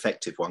really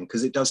effective one,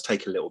 because it does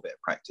take a little bit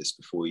of practice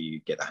before you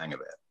get the hang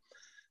of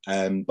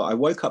it. But I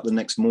woke up the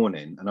next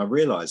morning and I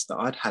realized that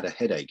I'd had a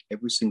headache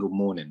every single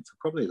morning for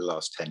probably the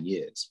last 10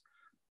 years.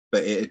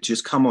 But it had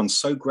just come on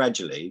so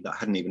gradually that I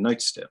hadn't even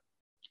noticed it.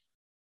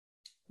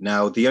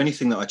 Now, the only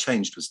thing that I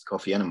changed was the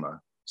coffee enema.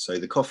 So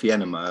the coffee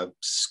enema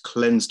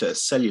cleansed at a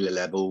cellular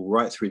level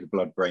right through the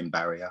blood-brain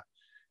barrier,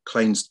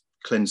 cleansed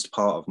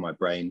part of my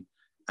brain,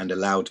 and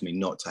allowed me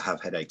not to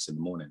have headaches in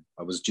the morning.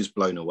 I was just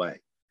blown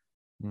away.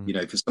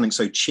 For something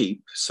so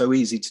cheap, so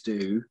easy to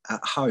do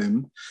at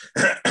home,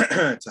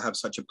 to have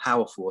such a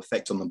powerful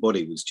effect on the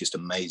body was just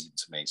amazing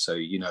to me. So,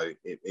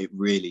 it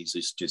really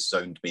just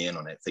zoned me in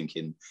on it,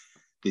 thinking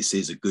this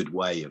is a good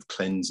way of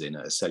cleansing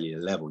at a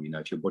cellular level.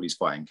 If your body's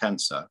fighting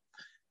cancer,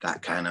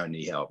 that can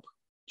only help.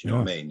 Do you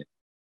know what I mean?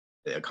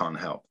 It can't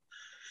help.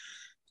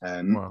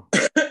 Wow.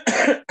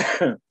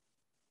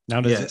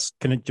 Now,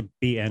 can it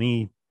be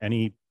any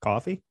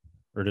coffee,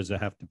 or does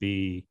it have to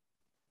be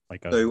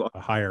like a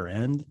higher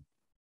end?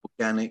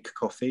 Organic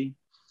coffee,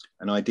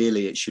 and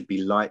ideally it should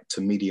be light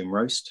to medium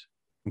roast.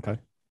 Okay.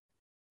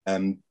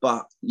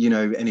 But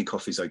any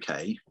coffee's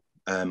okay.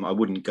 I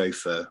would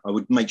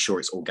make sure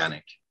it's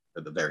organic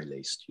at the very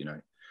least. You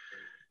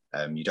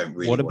don't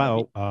really. What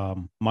about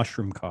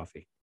mushroom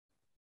coffee?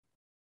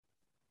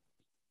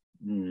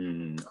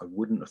 I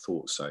wouldn't have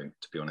thought so,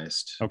 to be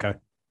honest. Okay.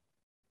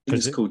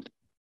 Because it's called.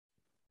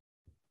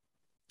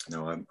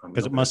 No,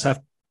 because it must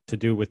have to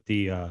do with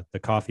the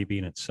coffee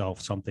bean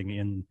itself,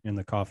 something in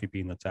the coffee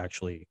bean that's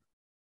actually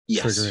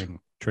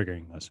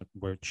triggering this,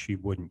 which you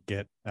wouldn't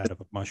get out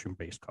of a mushroom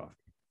based coffee.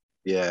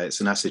 Yeah,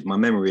 it's an acid. My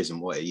memory isn't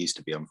what it used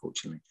to be,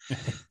 unfortunately.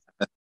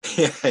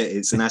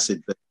 It's an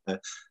acid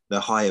that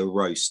the higher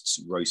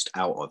roasts roast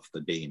out of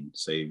the bean.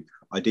 So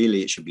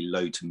ideally it should be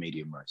low to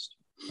medium roast.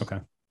 Okay.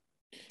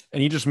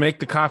 And you just make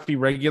the coffee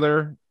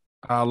regular,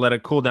 let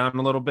it cool down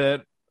a little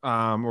bit.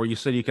 Or you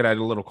said you could add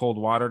a little cold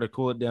water to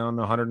cool it down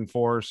to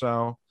 104 or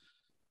so.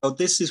 Oh,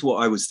 this is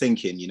what I was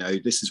thinking.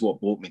 This is what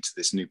brought me to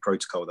this new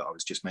protocol that I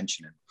was just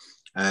mentioning.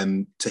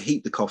 To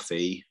heat the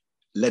coffee,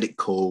 let it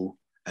cool,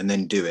 and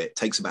then do it. It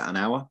takes about an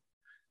hour.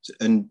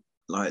 And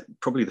like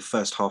probably the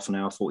first half an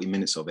hour, 40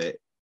 minutes of it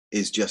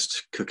is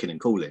just cooking and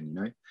cooling, you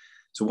know?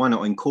 So why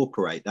not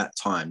incorporate that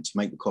time to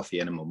make the coffee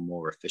enema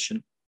more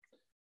efficient,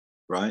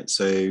 right?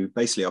 So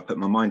basically I put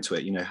my mind to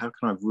it, you know, how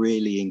can I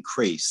really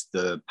increase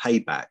the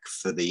payback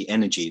for the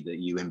energy that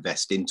you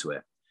invest into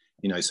it?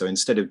 You know, so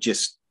instead of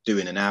just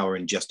doing an hour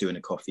and just doing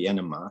a coffee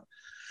enema,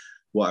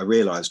 what I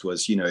realized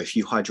was, you know, if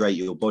you hydrate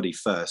your body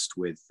first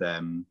with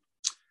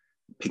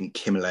pink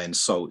Himalayan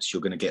salts,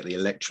 you're going to get the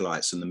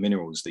electrolytes and the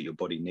minerals that your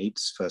body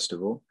needs, first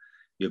of all.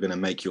 You're going to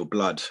make your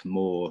blood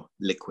more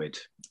liquid,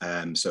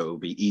 so it will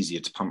be easier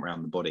to pump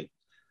around the body.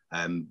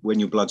 When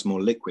your blood's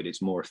more liquid,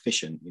 it's more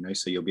efficient, you know,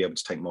 so you'll be able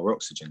to take more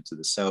oxygen to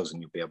the cells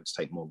and you'll be able to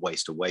take more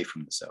waste away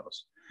from the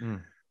cells.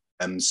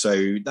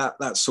 So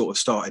that sort of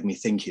started me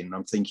thinking.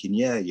 I'm thinking,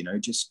 yeah, you know,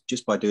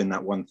 just by doing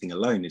that one thing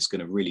alone is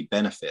going to really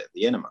benefit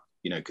the enema,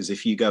 you know, because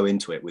if you go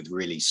into it with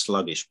really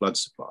sluggish blood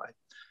supply,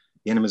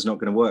 the enema is not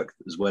going to work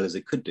as well as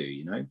it could do,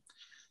 you know.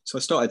 So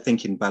I started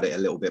thinking about it a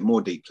little bit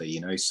more deeply,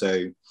 you know.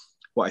 So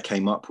what I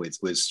came up with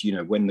was, you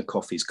know, when the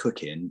coffee's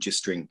cooking,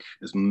 just drink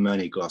as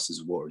many glasses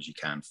of water as you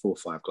can, 4 or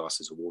 5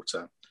 glasses of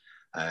water.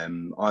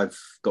 I've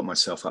got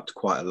myself up to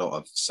quite a lot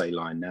of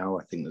saline now.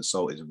 I think that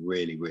salt is a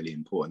really, really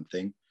important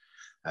thing.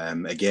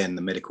 Again,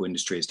 the medical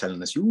industry is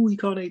telling us, you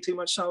can't eat too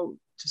much salt,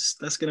 just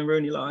that's going to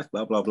ruin your life,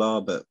 blah, blah, blah.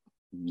 But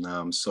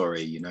no, I'm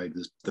sorry, you know,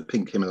 the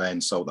pink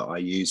Himalayan salt that I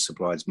use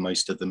supplies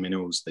most of the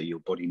minerals that your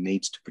body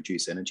needs to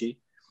produce energy.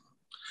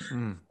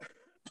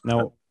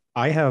 Now,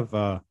 I have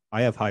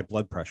high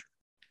blood pressure.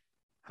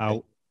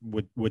 How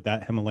would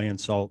that Himalayan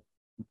salt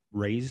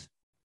raise?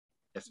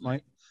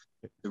 Definitely.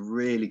 A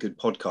really good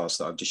podcast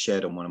that I've just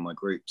shared on one of my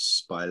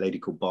groups by a lady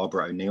called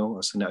Barbara O'Neill.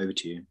 I'll send it over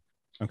to you.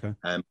 Okay.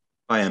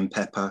 Cayenne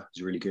pepper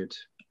is really good.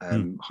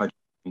 Hydrating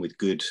with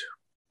good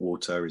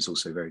water is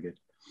also very good.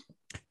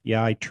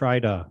 Yeah, I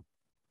tried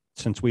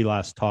since we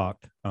last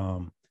talked,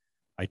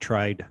 I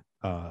tried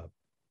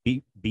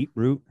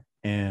beetroot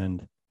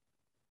and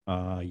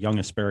young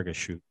asparagus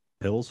shoot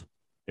pills.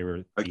 They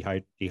were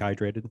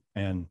dehydrated,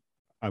 and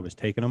I was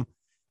taking them.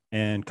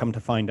 And come to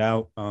find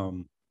out,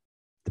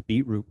 the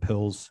beetroot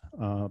pills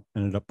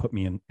ended up putting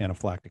me in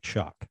anaphylactic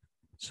shock.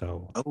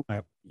 So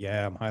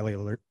I'm highly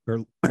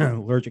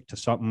allergic to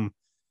something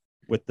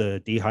with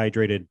the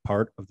dehydrated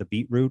part of the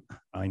beetroot.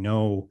 I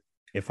know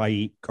if I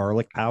eat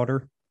garlic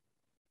powder,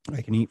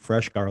 I can eat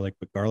fresh garlic,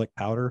 but garlic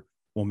powder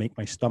will make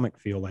my stomach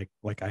feel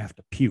like I have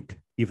to puke,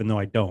 even though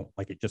I don't.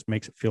 Like, it just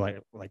makes it feel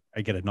like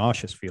I get a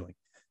nauseous feeling.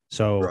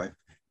 So, right.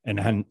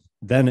 And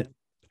then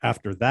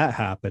after that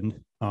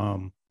happened,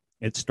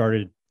 it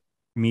started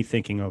me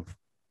thinking of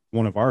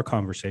one of our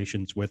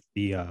conversations with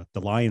the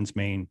lion's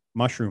mane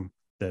mushroom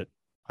that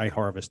I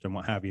harvest and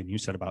what have you. And you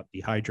said about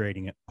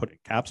dehydrating it, put it in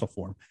capsule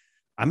form.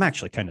 I'm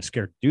actually kind of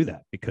scared to do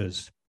that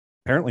because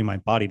apparently my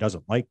body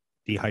doesn't like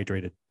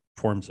dehydrated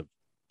forms of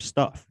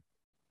stuff.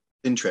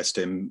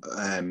 Interesting.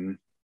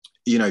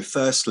 You know,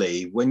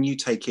 firstly, when you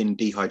take in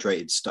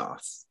dehydrated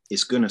stuff,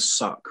 it's going to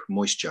suck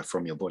moisture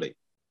from your body.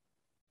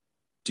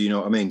 Do you know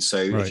what I mean? So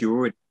right. If you're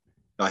already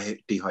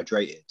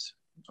dehydrated,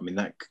 I mean,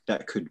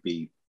 that could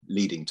be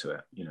leading to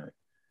it, you know.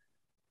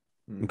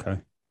 Okay.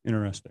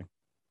 Interesting.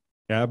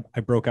 Yeah, I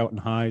broke out in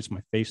hives.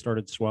 My face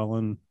started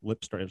swelling,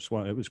 lips started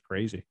swelling. It was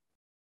crazy.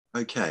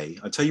 Okay.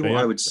 I'll tell you what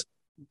I would say.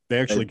 They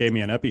actually gave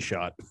me an epi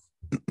shot.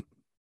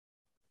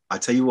 I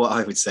tell you what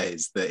I would say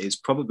is that it's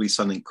probably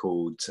something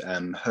called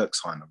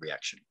Herxheimer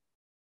reaction.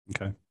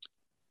 Okay.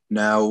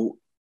 Now,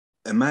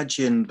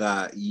 imagine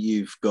that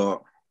you've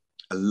got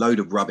a load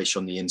of rubbish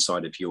on the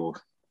inside of your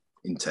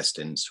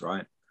intestines,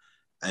 right?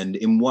 And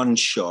in one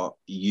shot,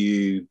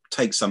 you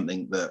take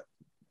something that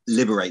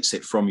liberates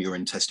it from your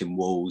intestine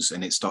walls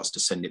and it starts to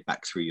send it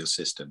back through your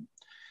system.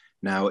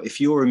 Now, if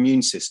your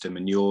immune system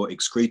and your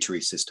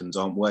excretory systems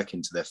aren't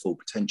working to their full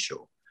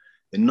potential,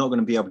 they're not going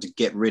to be able to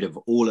get rid of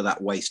all of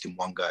that waste in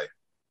one go.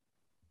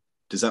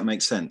 Does that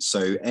make sense?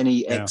 So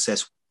any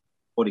excess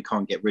body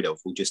can't get rid of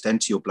will just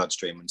enter your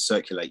bloodstream and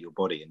circulate your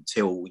body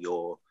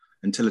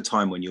until a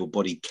time when your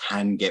body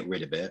can get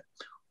rid of it,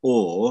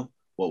 or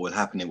what will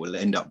happen, it will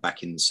end up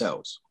back in the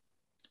cells.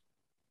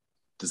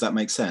 Does that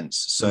make sense?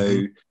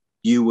 So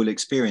you will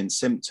experience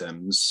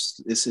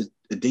symptoms. This is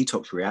a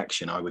detox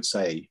reaction, I would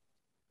say,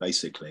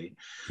 basically.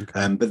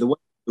 Okay. But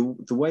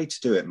the way to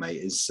do it,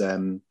 mate, is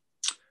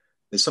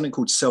there's something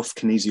called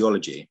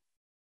self-kinesiology.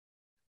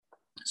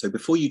 So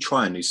before you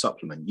try a new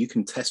supplement, you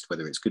can test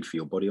whether it's good for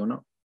your body or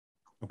not.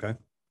 Okay.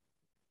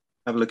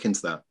 Have a look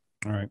into that.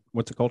 All right.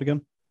 What's it called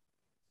again?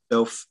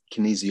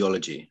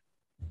 Self-kinesiology.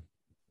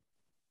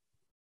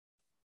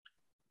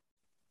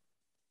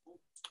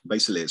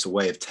 Basically, it's a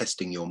way of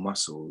testing your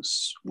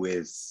muscles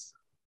with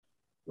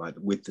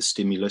the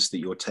stimulus that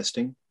you're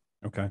testing.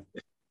 Okay.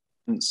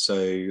 And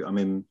so, I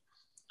mean,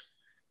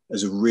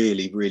 as a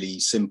really, really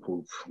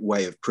simple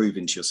way of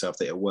proving to yourself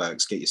that it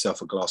works, get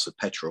yourself a glass of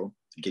petrol,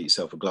 get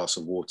yourself a glass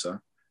of water,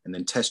 and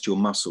then test your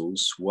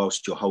muscles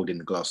whilst you're holding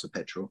the glass of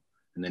petrol,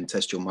 and then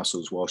test your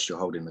muscles whilst you're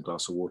holding the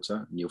glass of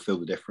water, and you'll feel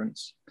the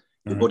difference.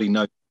 Your body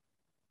knows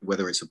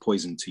whether it's a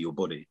poison to your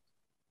body,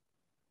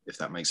 if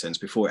that makes sense,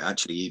 before it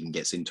actually even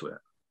gets into it.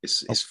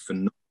 It's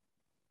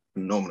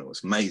phenomenal.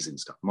 It's amazing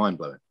stuff, mind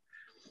blowing.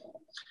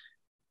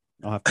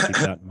 I'll have to keep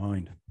that in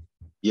mind.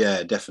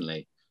 Yeah,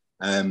 definitely.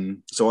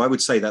 So I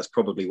would say that's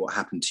probably what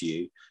happened to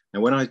you. Now,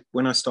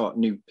 when I start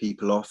new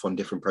people off on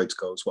different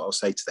protocols, what I'll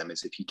say to them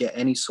is, if you get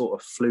any sort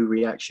of flu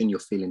reaction, you're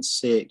feeling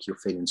sick, you're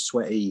feeling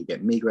sweaty, you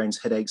get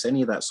migraines, headaches,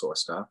 any of that sort of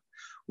stuff,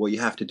 what you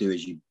have to do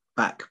is you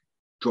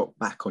drop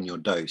back on your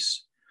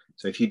dose.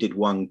 So if you did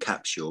 1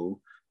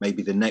 capsule,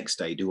 maybe the next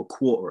day do a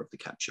quarter of the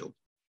capsule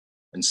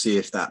and see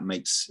if that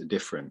makes a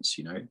difference,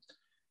 you know.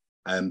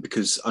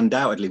 Because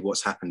undoubtedly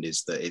what's happened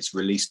is that it's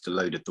released a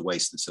load of the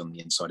waste that's on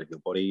the inside of your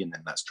body, and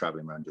then that's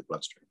traveling around your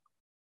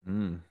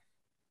bloodstream.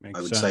 Makes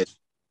I would sense. say,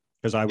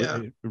 because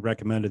I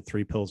recommended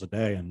 3 pills a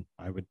day, and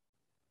I would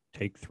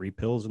take 3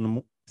 pills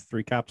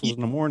 3 capsules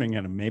in the morning,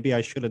 and maybe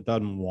I should have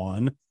done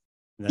 1,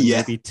 then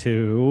maybe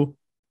 2,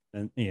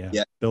 and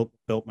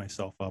built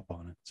myself up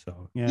on it.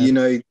 So you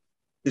know,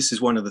 this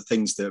is one of the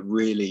things that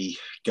really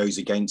goes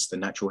against the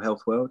natural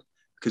health world,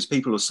 because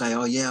people will say,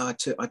 oh yeah, I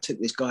took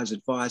this guy's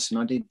advice and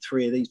I did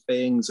 3 of these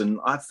things and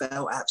I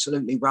felt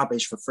absolutely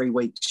rubbish for 3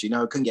 weeks, you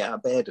know, I couldn't get out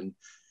of bed. And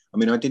I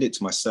mean, I did it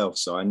to myself,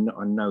 so I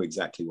know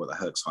exactly what the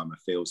Herxheimer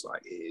feels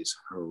like. It is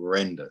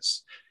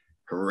horrendous,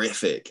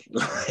 horrific.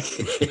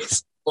 Like,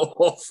 it's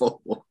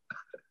awful.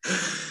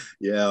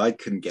 Yeah, I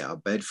couldn't get out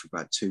of bed for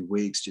about 2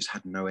 weeks, just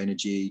had no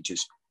energy,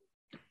 just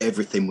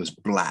everything was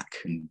black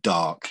and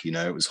dark, you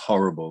know, it was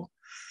horrible.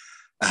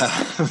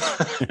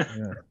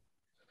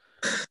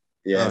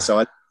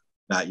 So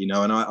you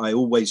know, and I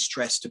always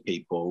stress to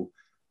people,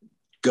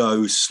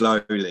 go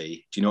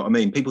slowly. Do you know what I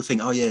mean? People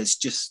think, oh yeah, it's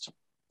just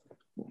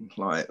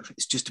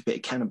a bit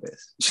of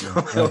cannabis, you know?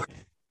 A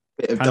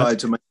bit of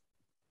diatomaceous,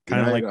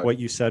 kind of like what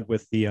you said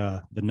with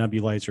the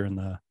nebulizer and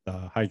the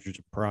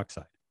hydrogen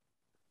peroxide.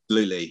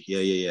 Absolutely,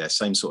 yeah,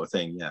 same sort of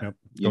thing. Yeah,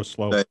 go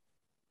slow.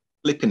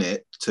 Flipping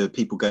it to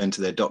people going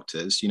to their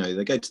doctors, you know,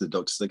 they go to the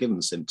doctors, they give them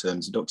the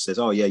symptoms. The doctor says,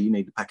 oh yeah, you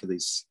need a pack of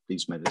these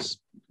medicines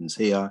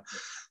here.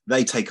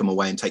 They take them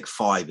away and take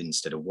 5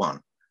 instead of 1.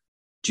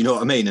 Do you know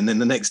what I mean? And then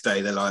the next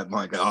day they're like,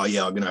 my God, oh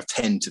yeah, I'm going to have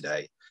 10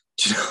 today.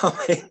 Do you know what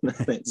I mean?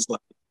 And it's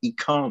like, you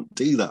can't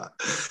do that.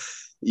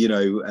 You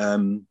know,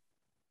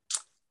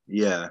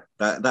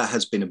 that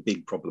has been a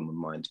big problem of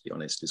mine, to be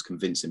honest, is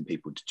convincing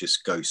people to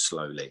just go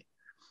slowly,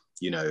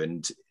 you know,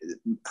 and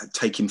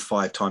taking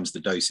 5 times the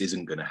dose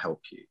isn't going to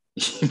help you.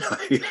 You know?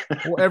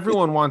 Well,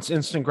 everyone wants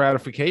instant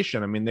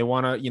gratification. I mean, they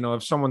want to, you know,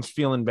 if someone's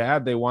feeling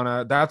bad, they want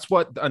to, that's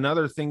what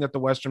another thing that the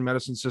Western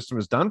medicine system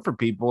has done for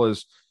people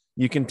is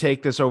you can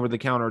take this over the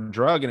counter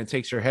drug and it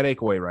takes your headache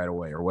away right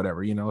away or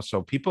whatever, you know?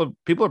 So people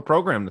are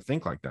programmed to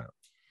think like that.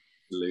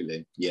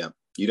 Absolutely. Yeah.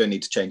 You don't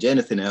need to change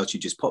anything else. You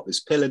just pop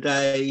this pill a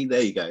day.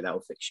 There you go.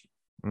 That'll fix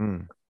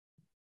you.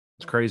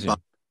 It's crazy.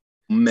 But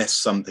mess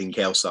something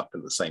else up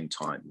at the same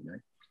time, you know?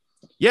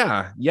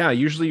 Yeah.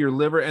 Usually your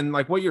liver, and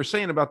like what you're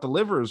saying about the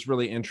liver is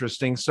really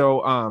interesting.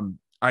 So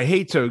I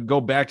hate to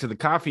go back to the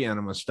coffee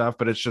enema stuff,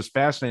 but it's just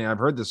fascinating. I've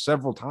heard this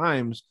several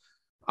times.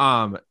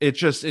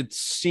 It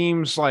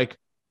seems like,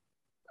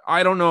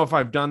 I don't know if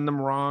I've done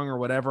them wrong or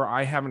whatever.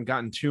 I haven't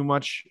gotten too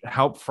much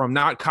help from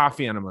not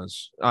coffee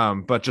enemas,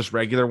 but just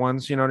regular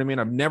ones. You know what I mean?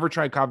 I've never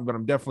tried coffee, but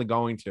I'm definitely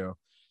going to.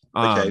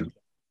 Okay.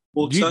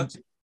 Water?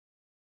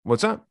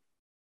 What's up?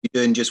 You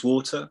doing just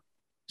water?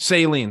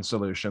 Saline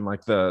solution,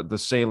 like the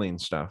saline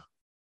stuff.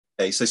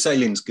 Okay, so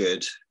saline's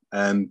good.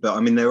 But I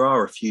mean, there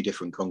are a few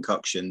different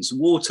concoctions.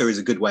 Water is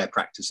a good way of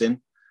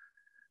practicing.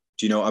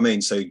 Do you know what I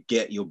mean? So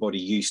get your body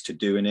used to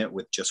doing it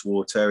with just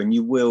water, and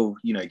you will,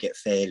 you know, get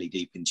fairly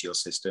deep into your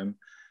system.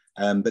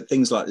 But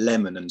things like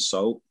lemon and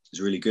salt is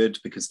really good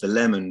because the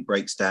lemon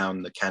breaks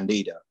down the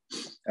candida.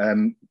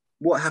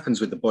 What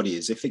happens with the body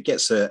is if it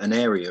gets an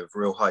area of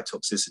real high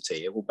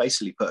toxicity, it will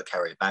basically put a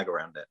carrier bag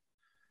around it.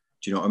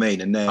 Do you know what I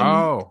mean? And then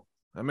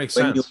that makes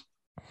sense.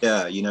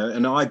 Yeah, you know,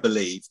 and I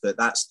believe that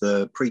that's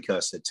the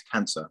precursor to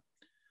cancer.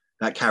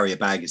 That carrier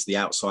bag is the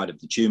outside of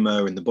the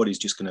tumor, and the body's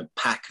just going to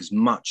pack as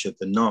much of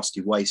the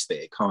nasty waste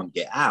that it can't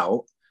get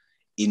out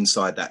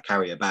inside that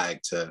carrier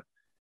bag to,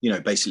 you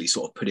know, basically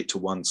sort of put it to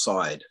one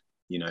side,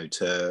 you know,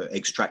 to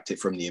extract it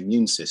from the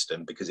immune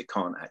system because it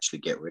can't actually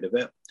get rid of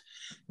it.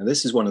 Now,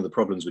 this is one of the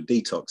problems with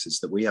detox, is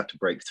that we have to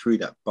break through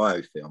that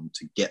biofilm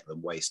to get the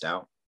waste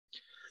out.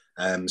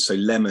 So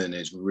lemon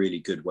is a really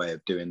good way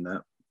of doing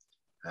that.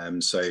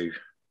 So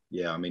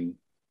yeah, I mean,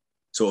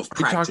 sort of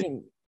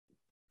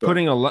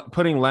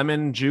putting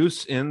lemon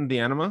juice in the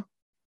enema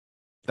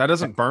that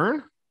doesn't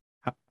burn.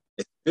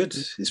 It's good.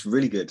 It's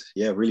really good.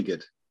 Yeah, really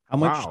good. How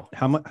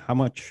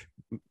much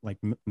like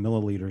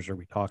milliliters are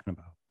we talking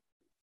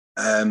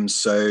about?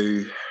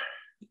 So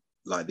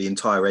like the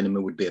entire enema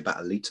would be about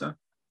 1 liter.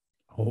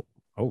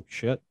 Oh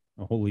shit,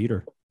 a whole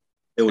liter.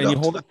 And you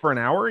hold it for an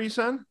hour, you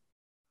said?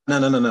 No,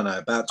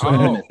 about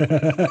 20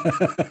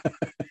 minutes.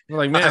 You're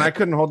like, man, I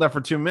couldn't hold that for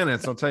 2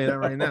 minutes. I'll tell you that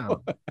right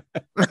now.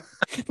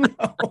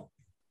 No.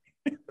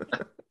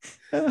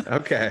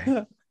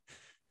 Okay.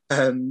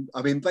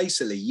 I mean,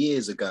 basically,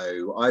 years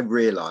ago, I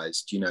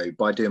realized,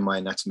 by doing my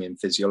anatomy and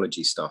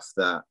physiology stuff,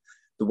 that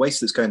the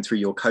waste that's going through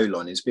your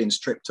colon is being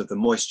stripped of the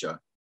moisture,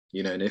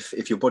 and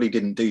if your body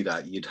didn't do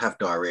that, you'd have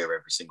diarrhea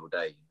every single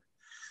day.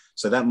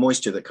 So that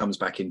moisture that comes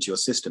back into your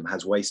system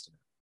has waste in it.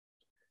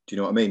 Do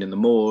you know what I mean? And the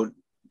more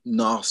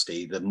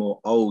nasty, the more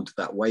old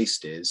that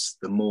waste is,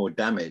 the more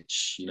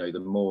damage, the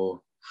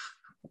more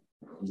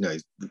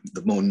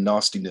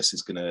nastiness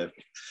is going to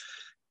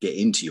get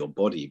into your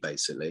body,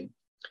 basically.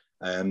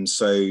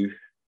 So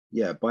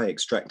yeah, by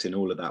extracting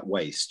all of that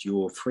waste,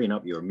 you're freeing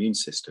up your immune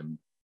system,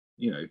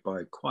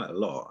 by quite a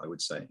lot, I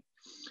would say.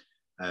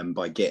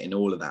 By getting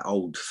all of that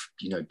old,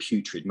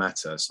 putrid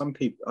matter. Some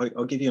people,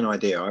 I'll give you an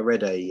idea. I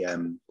read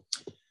an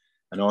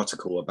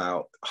article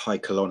about high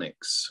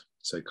colonics.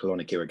 So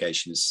colonic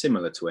irrigation is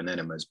similar to an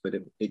enemas, but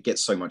it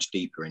gets so much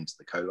deeper into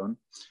the colon.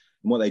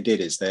 And what they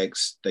did is they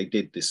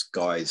did this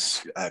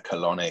guy's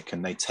colonic,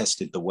 and they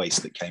tested the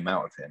waste that came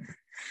out of him.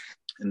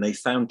 And they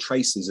found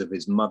traces of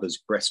his mother's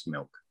breast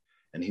milk,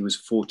 and he was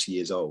 40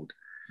 years old.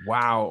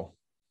 Wow.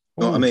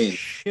 You know what I mean?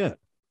 Shit.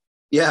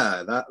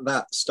 Yeah,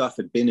 that stuff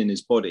had been in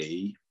his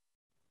body,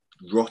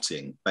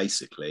 rotting,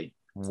 basically.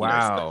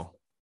 Wow.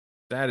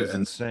 That is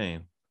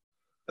insane.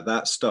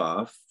 That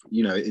stuff,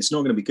 it's not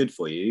going to be good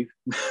for you.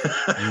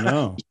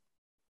 No.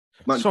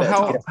 So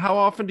how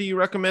often do you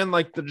recommend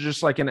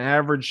just like an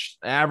average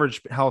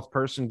health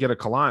person get a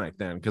colonic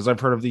then? Because I've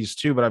heard of these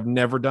too, but I've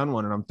never done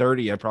one, and I'm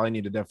 30. I probably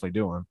need to definitely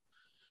do one.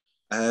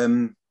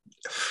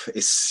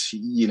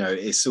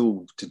 It's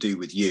all to do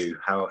with you,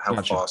 how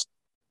Gotcha. fast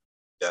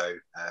you go.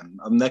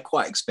 They're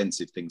quite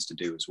expensive things to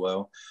do as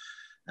well.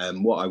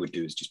 What I would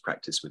do is just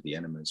practice with the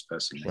enemas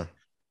personally. Sure.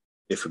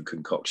 Different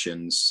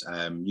concoctions.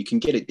 You can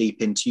get it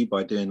deep into you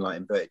by doing like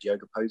inverted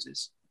yoga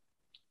poses.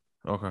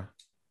 Okay.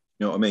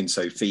 You know what I mean?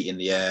 So feet in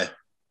the air,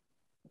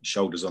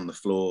 shoulders on the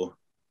floor,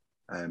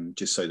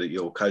 just so that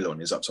your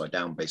colon is upside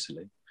down,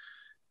 basically.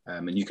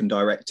 And you can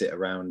direct it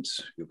around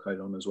your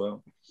colon as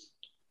well.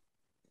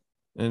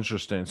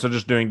 Interesting. So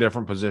just doing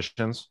different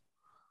positions.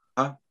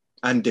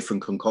 And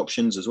different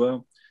concoctions as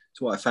well.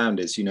 So what I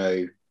found is,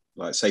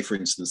 like say for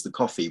instance, the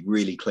coffee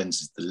really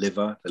cleanses the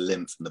liver, the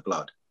lymph, and the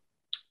blood.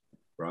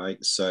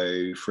 Right.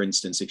 So for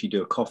instance, if you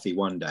do a coffee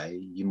one day,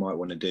 you might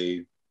want to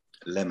do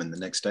a lemon the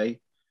next day,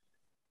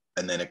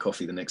 and then a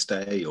coffee the next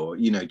day, or,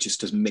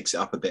 just to mix it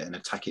up a bit and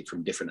attack it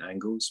from different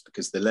angles,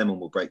 because the lemon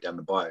will break down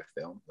the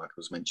biofilm, like I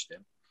was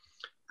mentioning.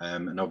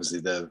 And obviously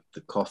the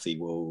coffee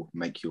will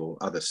make your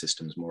other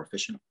systems more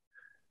efficient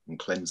and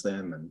cleanse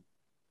them.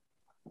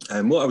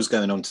 And what I was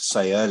going on to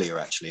say earlier,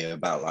 actually,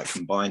 about like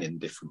combining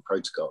different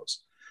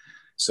protocols.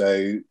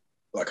 So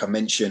like I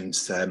mentioned,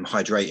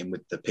 hydrating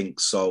with the pink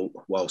salt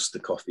whilst the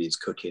coffee is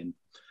cooking.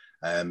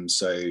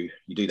 So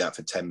you do that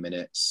for 10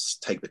 minutes,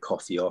 take the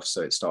coffee off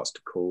so it starts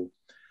to cool.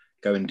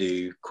 Go and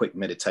do quick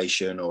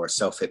meditation or a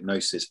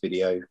self-hypnosis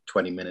video,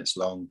 20 minutes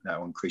long. That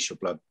will increase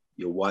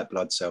your white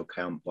blood cell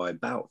count by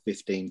about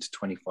 15 to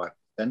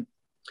 25%.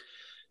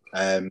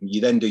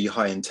 You then do your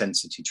high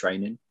intensity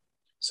training.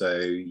 So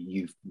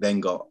you've then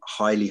got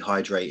highly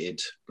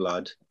hydrated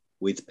blood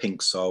with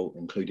pink salt,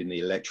 including the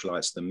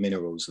electrolytes, the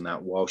minerals, and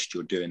that whilst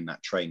you're doing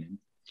that training.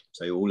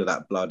 So all of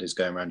that blood is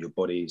going around your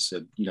body.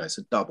 So, it's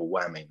a double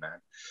whammy,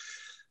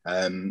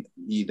 man.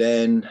 You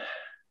then,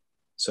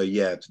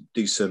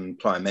 do some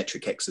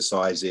plyometric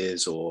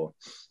exercises, or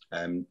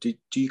do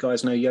you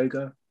guys know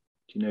yoga?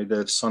 Do you know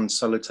the sun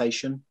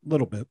salutation? A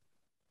little bit.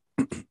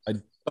 I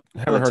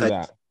haven't heard of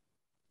that.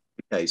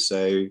 Okay,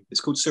 so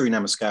it's called Surya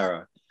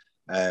Namaskara.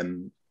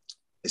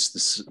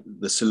 It's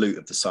the salute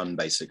of the sun,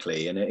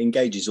 basically, and it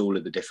engages all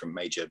of the different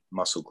major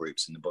muscle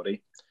groups in the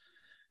body.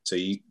 So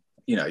you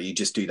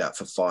just do that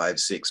for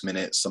 5-6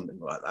 minutes, something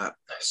like that,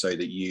 so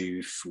that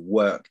you've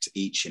worked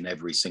each and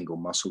every single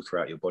muscle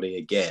throughout your body.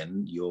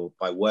 Again,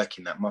 by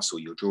working that muscle,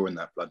 you're drawing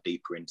that blood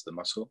deeper into the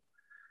muscle.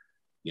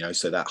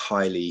 So that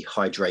highly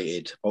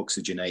hydrated,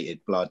 oxygenated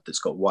blood that's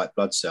got white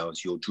blood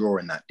cells, you're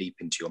drawing that deep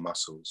into your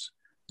muscles.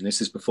 And this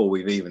is before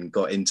we've even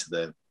got into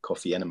the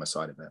coffee enema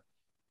side of it.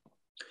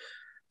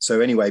 So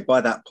anyway,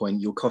 by that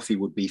point, your coffee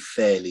would be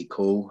fairly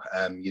cool.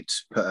 You'd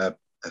put a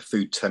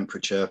food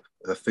temperature,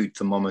 a food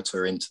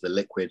thermometer into the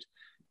liquid,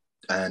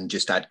 and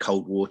just add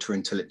cold water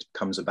until it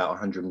becomes about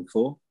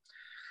 104.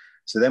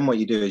 So then what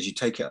you do is you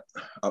take it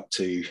up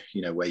to,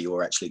 where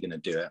you're actually going to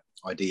do it,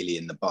 ideally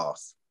in the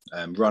bath.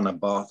 Run a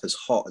bath as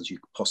hot as you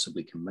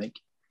possibly can make,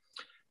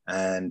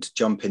 and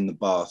jump in the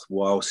bath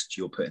whilst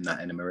you're putting that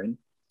enema in.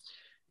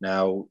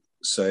 Now,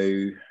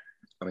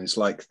 it's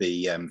like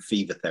the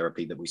fever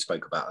therapy that we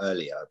spoke about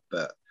earlier,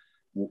 but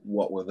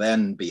what will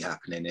then be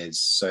happening is,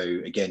 so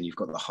again, you've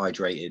got the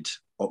hydrated,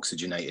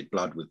 oxygenated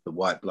blood with the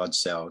white blood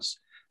cells.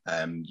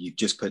 You've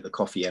just put the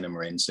coffee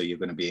enema in, so you're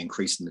going to be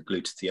increasing the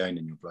glutathione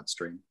in your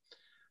bloodstream.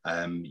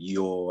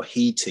 You're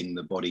heating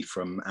the body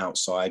from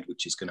outside,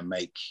 which is going to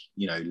make,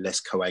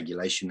 less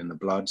coagulation in the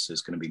blood. So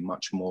it's going to be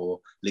much more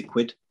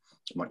liquid,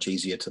 much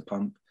easier to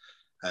pump.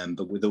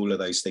 But with all of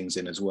those things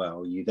in as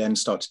well, you then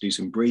start to do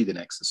some breathing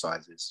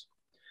exercises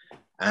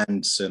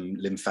and some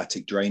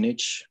lymphatic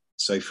drainage.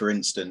 So for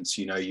instance,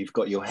 you've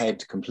got your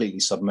head completely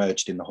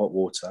submerged in the hot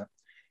water.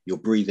 Your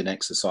breathing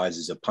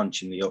exercises are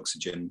punching the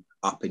oxygen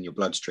up in your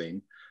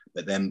bloodstream.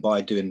 But then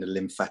by doing the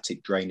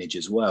lymphatic drainage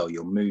as well,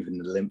 you're moving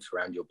the lymph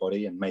around your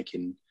body and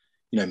making,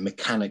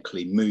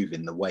 mechanically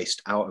moving the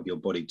waste out of your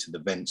body to the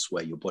vents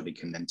where your body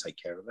can then take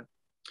care of it.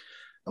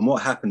 And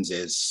what happens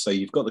is, so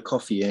you've got the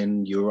coffee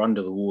in, you're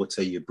under the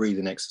water, you're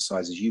breathing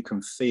exercises, you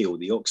can feel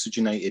the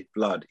oxygenated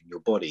blood in your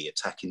body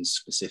attacking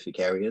specific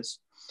areas.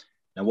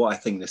 Now, what I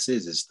think this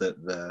is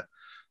that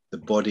the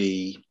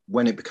body,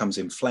 when it becomes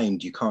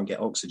inflamed, you can't get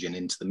oxygen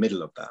into the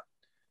middle of that.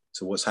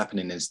 So what's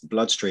happening is the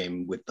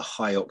bloodstream with the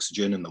high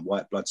oxygen and the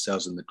white blood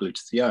cells and the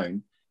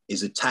glutathione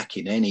is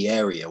attacking any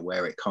area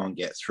where it can't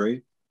get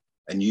through.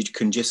 And you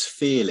can just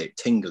feel it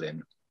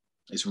tingling.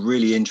 It's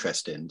really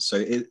interesting.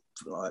 So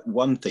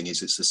one thing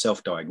is it's a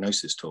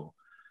self-diagnosis tool.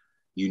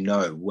 You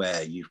know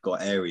where you've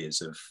got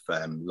areas of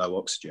low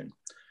oxygen.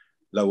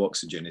 Low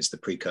oxygen is the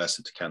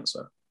precursor to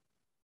cancer.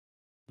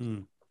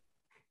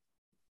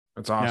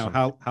 That's awesome.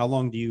 Now, how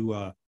long do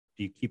you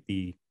keep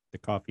the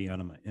coffee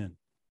enema in?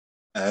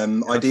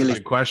 Ideally, a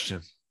good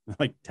question.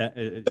 Like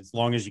as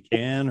long as you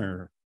can,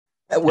 or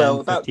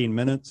 15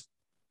 minutes.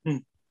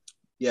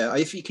 Yeah,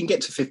 if you can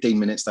get to 15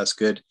 minutes, that's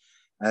good.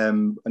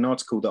 An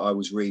article that I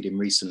was reading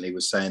recently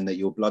was saying that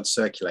your blood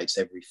circulates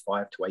every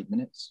 5 to 8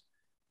 minutes.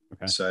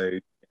 Okay. So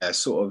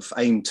sort of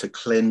aim to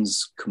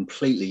cleanse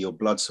completely your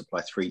blood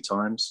supply 3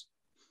 times.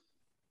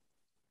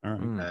 All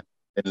right.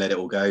 And let it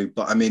all go.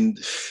 But I mean,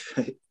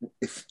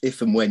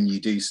 if and when you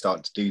do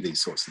start to do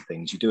these sorts of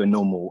things, you do a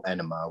normal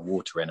enema, a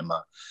water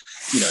enema,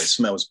 it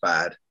smells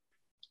bad.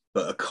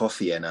 But a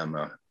coffee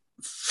enema,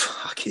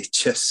 fuck, it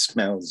just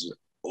smells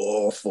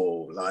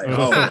awful. Like,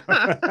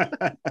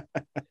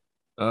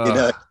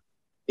 it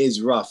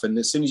is rough. And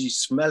as soon as you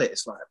smell it,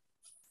 it's like,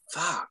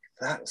 fuck,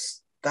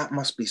 that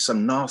must be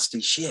some nasty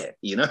shit,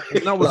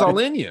 That was all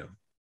in you.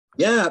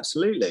 Yeah,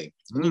 absolutely.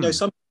 And,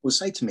 some people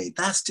say to me,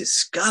 that's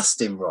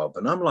disgusting, Rob.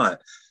 And I'm like,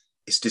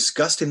 it's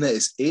disgusting that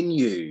it's in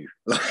you.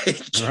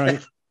 Like, right.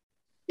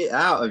 Get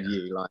out of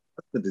you. Like,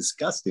 that's the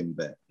disgusting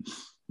bit.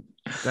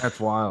 That's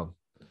wild.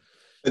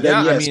 But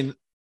then, I mean,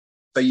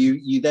 so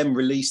you then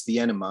release the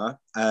enema.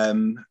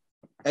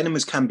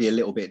 Enemas can be a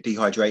little bit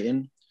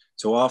dehydrating.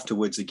 So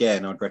afterwards,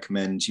 again, I'd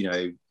recommend,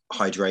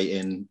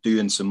 hydrating,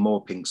 doing some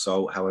more pink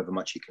salt, however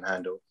much you can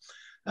handle.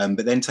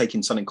 But then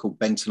taking something called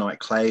bentonite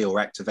clay or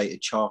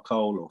activated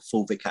charcoal or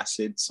fulvic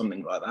acid,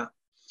 something like that.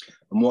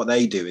 And what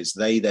they do is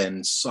they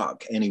then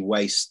suck any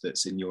waste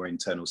that's in your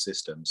internal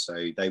system.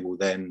 So they will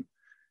then,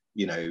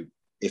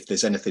 if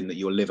there's anything that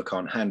your liver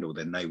can't handle,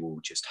 then they will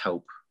just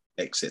help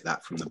exit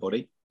that from the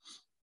body.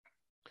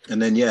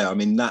 And then,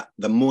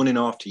 the morning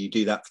after you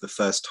do that for the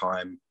first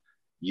time,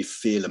 you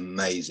feel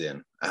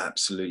amazing,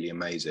 absolutely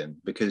amazing,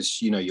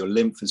 because, your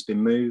lymph has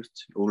been moved,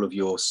 all of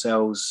your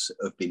cells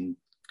have been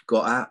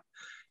got at,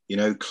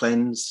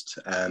 cleansed,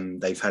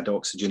 they've had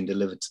oxygen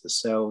delivered to the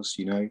cells,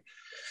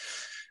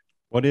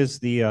 What is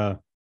the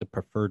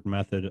preferred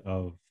method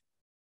of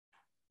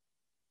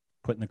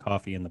putting the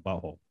coffee in the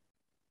butthole?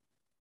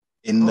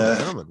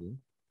 Do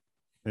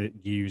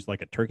you use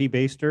like a turkey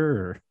baster,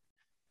 or?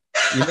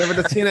 You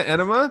never seen an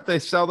enema? They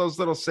sell those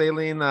little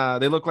saline,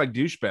 they look like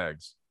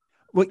douchebags.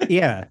 Well,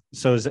 yeah.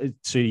 So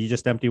you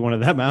just empty one of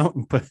them out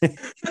and put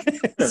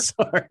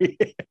sorry.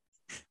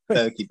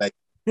 Turkey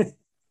bacon.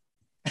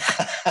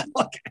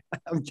 Look,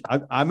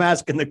 I'm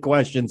asking the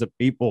questions that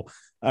people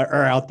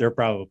are out there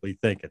probably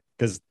thinking,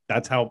 because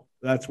that's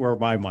where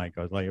my mind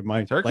goes. Like,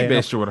 my turkey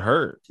baster would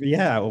hurt.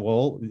 Yeah.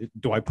 Well,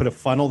 do I put a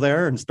funnel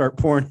there and start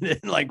pouring it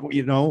in, like,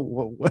 laying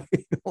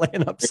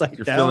upside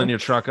You're down? filling your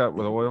truck up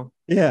with oil?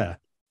 Yeah.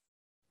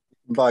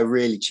 Buy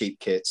really cheap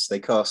kits. They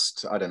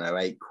cost, I don't know,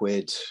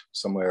 £8,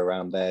 somewhere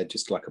around there,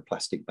 just like a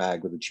plastic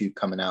bag with a tube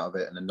coming out of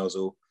it and a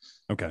nozzle.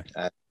 Okay.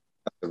 That's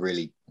a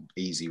really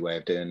easy way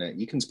of doing it.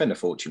 You can spend a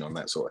fortune on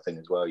that sort of thing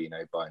as well,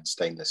 buying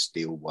stainless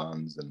steel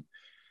ones and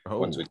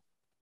ones with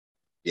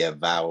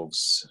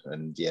valves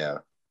and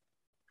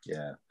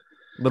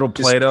little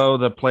Play-Doh,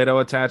 the Play-Doh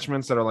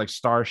attachments that are like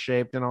star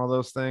shaped and all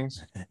those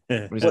things.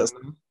 What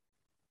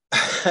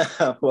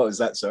was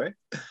that? Sorry.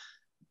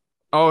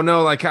 Oh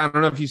no, like, I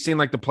don't know if you've seen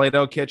like the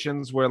Play-Doh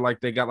kitchens where like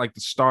they got like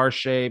the star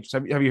shapes.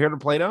 Have you heard of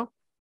Play-Doh?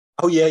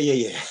 Oh yeah.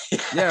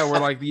 Yeah, where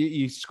like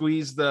you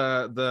squeeze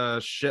the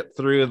shit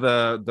through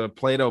the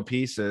Play-Doh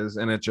pieces,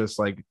 and it just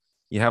like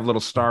you have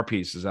little star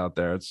pieces out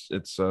there.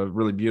 It's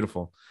really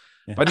beautiful.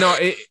 Yeah. But no,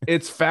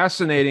 it's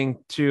fascinating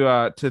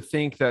to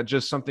think that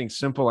just something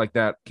simple like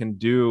that can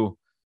do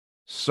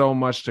so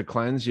much to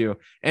cleanse you.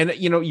 And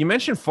you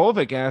mentioned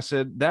fulvic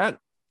acid. That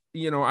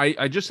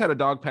I just had a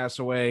dog pass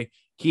away.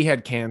 He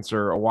had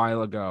cancer a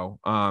while ago.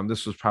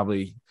 This was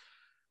probably,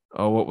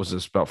 what was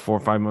this, about 4 or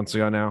 5 months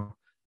ago now.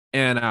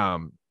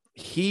 And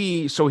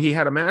he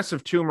had a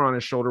massive tumor on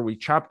his shoulder. We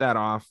chopped that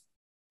off.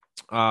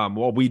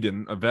 Well, we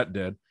didn't, a vet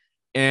did.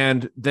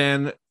 And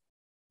then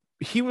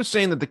he was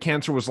saying that the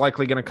cancer was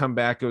likely going to come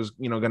back. It was,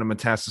 going to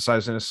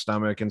metastasize in his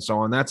stomach and so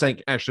on. That's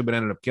actually what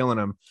ended up killing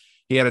him.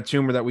 He had a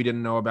tumor that we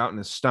didn't know about in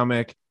his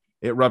stomach.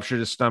 it ruptured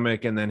his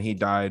stomach and then he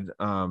died.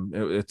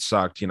 It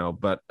sucked,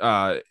 but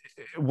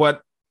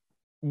what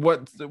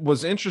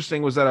was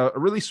interesting was that a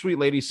really sweet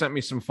lady sent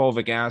me some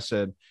fulvic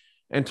acid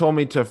and told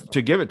me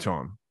to give it to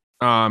him.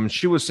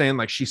 She was saying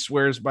like she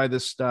swears by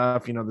this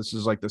stuff. This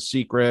is like the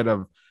secret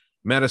of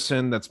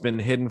medicine that's been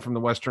hidden from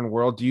the Western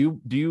world. Do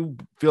you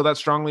feel that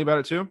strongly about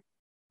it too?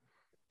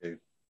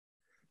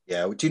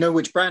 Yeah. Do you know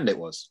which brand it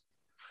was?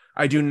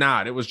 I do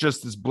not. It was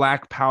just this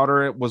black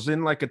powder. It was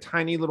in like a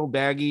tiny little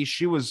baggie.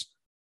 She was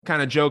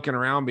kind of joking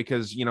around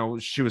because,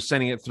 she was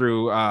sending it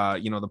through,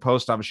 the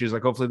post office. She was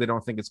like, hopefully they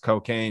don't think it's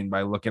cocaine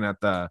by looking at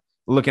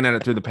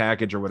it through the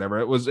package or whatever.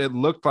 It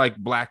looked like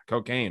black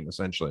cocaine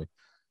essentially.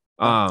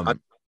 I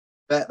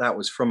bet that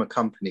was from a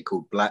company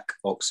called Black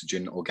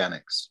Oxygen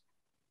Organics.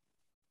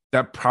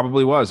 That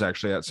probably was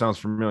actually. That sounds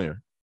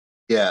familiar.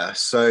 Yeah.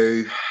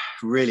 So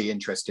really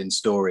interesting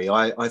story.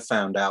 I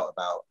found out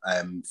about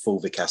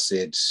fulvic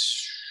acid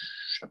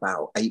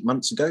about 8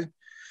 months ago.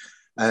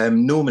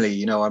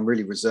 Normally, I'm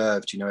really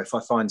reserved. If I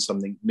find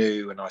something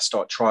new and I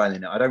start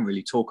trialing it, I don't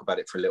really talk about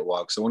it for a little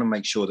while because I want to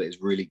make sure that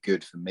it's really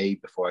good for me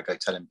before I go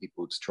telling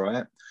people to try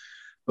it.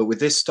 But with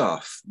this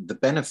stuff, the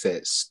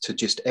benefits to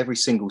just every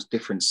single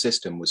different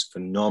system was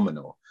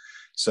phenomenal.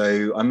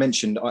 So I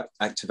mentioned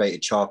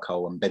activated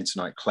charcoal and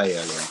bentonite clay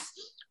earlier.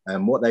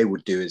 And what they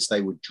would do is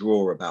they would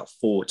draw about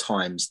 4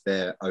 times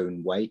their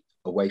own weight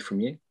away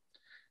from you.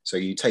 So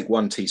you take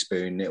 1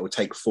 teaspoon, it will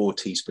take 4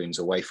 teaspoons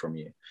away from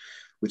you.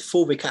 With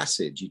fulvic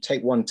acid, you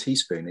take 1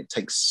 teaspoon, it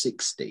takes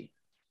 60.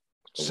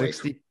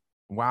 60?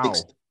 Wow.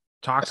 60.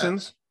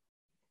 Toxins?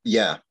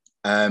 Yeah.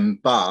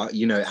 But,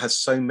 it has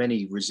so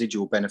many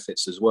residual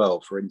benefits as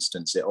well. For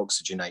instance, it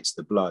oxygenates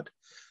the blood.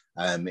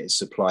 It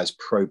supplies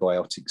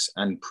probiotics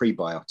and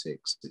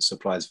prebiotics. It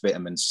supplies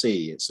vitamin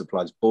C. It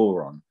supplies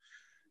boron.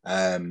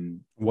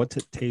 What's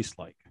it taste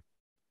like?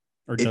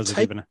 Or does it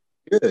even?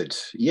 Good.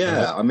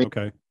 Yeah. I mean,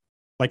 okay.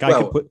 Like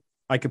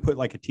I could put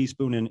like a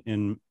teaspoon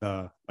in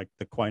like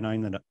the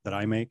quinine that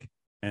I make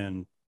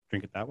and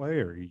drink it that way,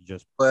 or you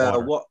just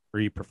or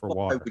you prefer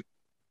water?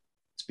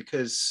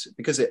 It's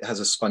because it has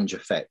a sponge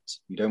effect.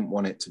 You don't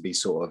want it to be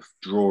sort of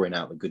drawing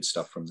out the good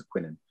stuff from the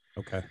quinine.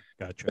 Okay,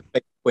 gotcha.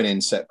 Take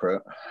quinine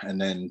separate, and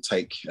then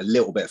take a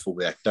little bit of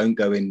fulvic. Don't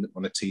go in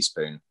on a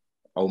teaspoon.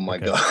 Oh my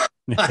god!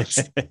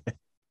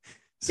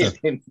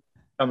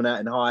 Coming out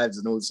in hives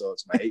and all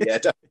sorts, mate. Yeah.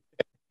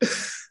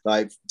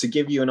 Like, to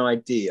give you an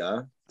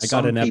idea, I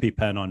got an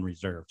EpiPen on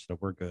reserve, so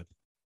we're good.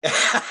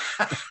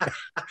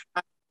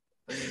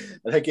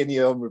 They're giving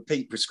you a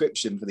repeat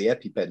prescription for the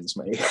EpiPens,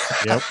 mate.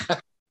 Yep.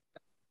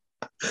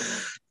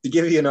 To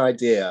give you an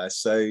idea,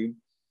 so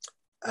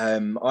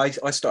I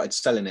started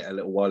selling it a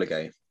little while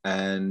ago,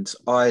 and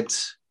I'd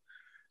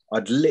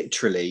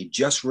literally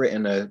just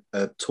written a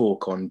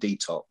talk on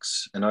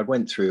detox, and I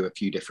went through a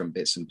few different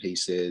bits and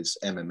pieces,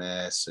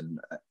 MMS and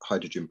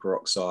hydrogen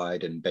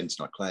peroxide and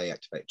bentonite clay,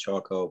 activated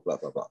charcoal, blah,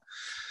 blah, blah.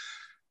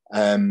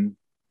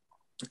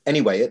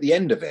 Anyway, at the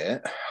end of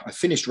it, I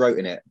finished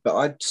writing it, but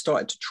I'd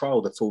started to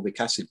trial the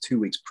fulvic acid 2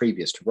 weeks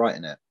previous to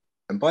writing it.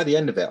 And by the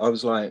end of it, I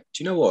was like,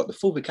 do you know what? The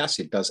fulvic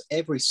acid does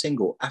every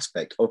single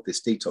aspect of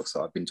this detox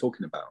that I've been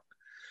talking about.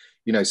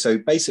 So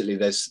basically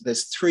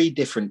there's 3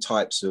 different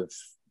types of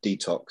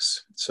detox.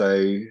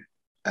 So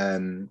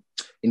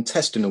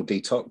intestinal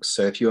detox.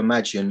 So if you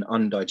imagine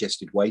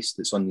undigested waste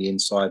that's on the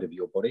inside of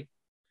your body,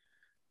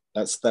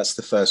 that's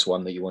the first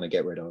one that you want to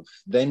get rid of.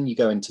 Then you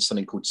go into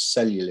something called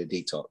cellular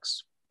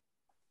detox.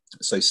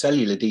 So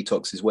cellular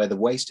detox is where the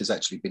waste has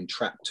actually been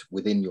trapped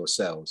within your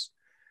cells.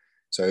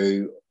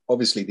 So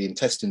obviously the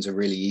intestines are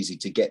really easy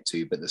to get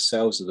to, but the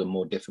cells are the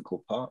more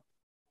difficult part.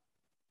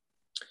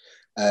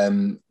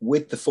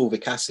 With the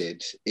fulvic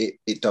acid,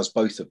 it does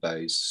both of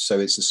those. So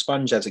it's a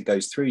sponge as it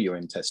goes through your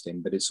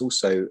intestine, but it's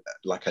also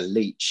like a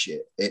leech.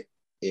 It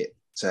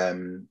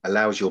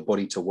allows your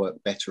body to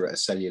work better at a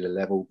cellular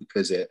level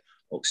because it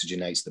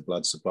oxygenates the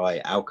blood supply,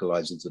 it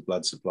alkalizes the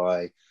blood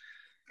supply.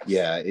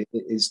 Yeah,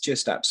 it's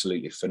just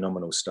absolutely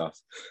phenomenal stuff.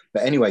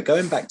 But anyway,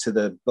 going back to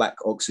the Black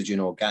Oxygen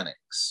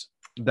Organics.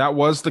 That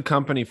was the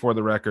company, for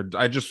the record.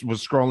 I just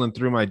was scrolling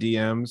through my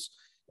DMs,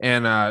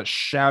 and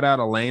shout out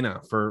Elena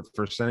for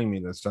sending me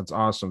this. That's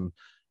awesome.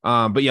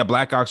 But yeah,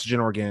 Black Oxygen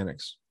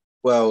Organics.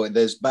 Well,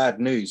 there's bad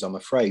news, I'm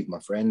afraid, my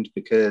friend,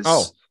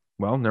 because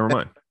well, never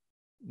mind.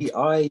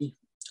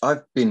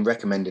 I've been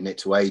recommending it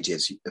to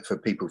ages for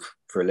people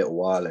for a little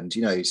while, and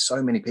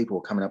so many people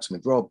are coming up to me,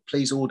 Rob,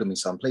 please order me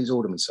some, please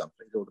order me some,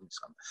 please order me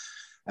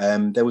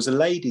some. There was a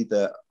lady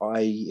that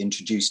I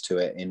introduced to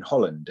it in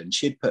Holland, and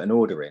she'd put an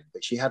order in,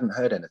 but she hadn't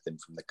heard anything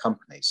from the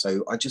company.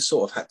 So I just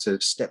sort of had to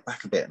step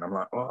back a bit, and I'm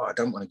like, I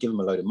don't want to give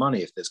them a load of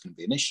money if there's going to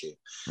be an issue.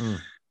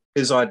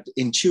 Because I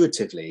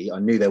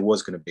knew there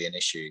was going to be an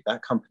issue.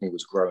 That company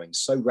was growing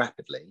so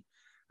rapidly.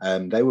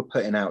 They were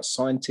putting out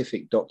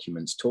scientific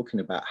documents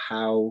talking about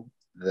how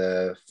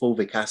the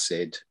fulvic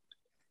acid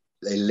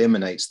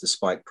eliminates the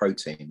spike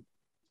protein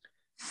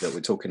that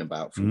we're talking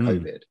about from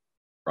COVID,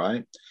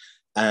 right?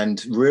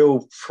 and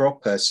real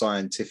proper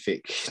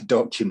scientific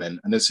document.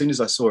 And as soon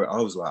as I saw it,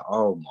 I was like,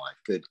 oh my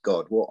good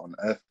God, what on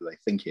earth are they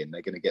thinking?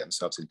 They're going to get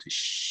themselves into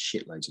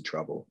shitloads of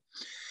trouble.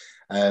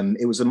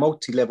 It was a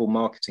multi-level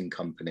marketing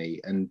company,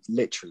 and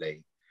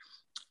literally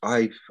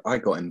I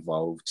got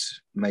involved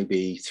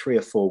maybe 3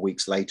 or 4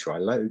 weeks later.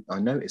 I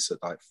noticed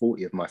that like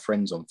 40 of my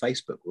friends on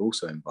Facebook were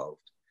also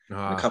involved.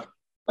 And a couple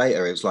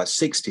later, it was like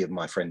 60 of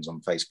my friends on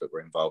Facebook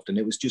were involved, and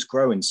it was just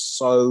growing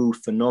so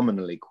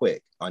phenomenally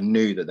quick. I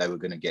knew that they were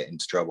going to get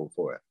into trouble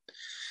for it.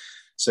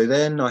 So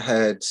then I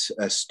heard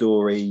a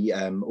story,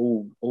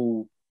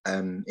 all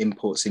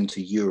imports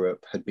into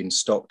Europe had been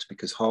stopped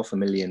because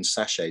 500,000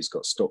 sachets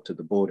got stopped at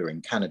the border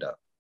in Canada.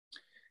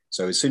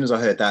 So as soon as I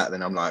heard that,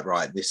 then I'm like,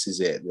 right, this is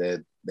it.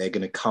 They're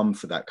going to come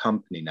for that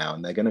company now,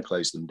 and they're going to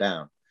close them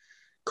down.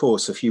 Of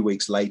course, a few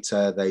weeks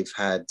later, they've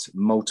had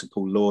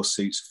multiple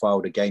lawsuits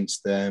filed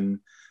against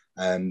them,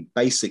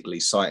 basically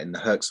citing the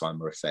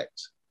Herxheimer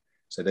effect.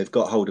 So they've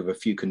got hold of a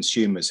few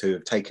consumers who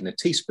have taken a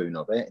teaspoon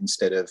of it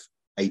instead of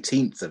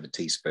 1/18 of a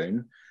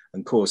teaspoon.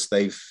 And of course,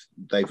 they've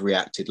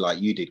reacted like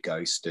you did,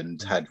 Ghost,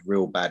 and had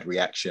real bad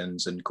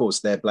reactions. And of course,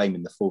 they're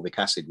blaming the fulvic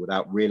acid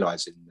without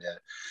realizing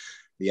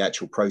the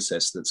actual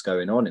process that's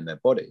going on in their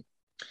body.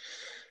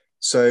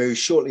 So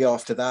shortly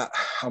after that,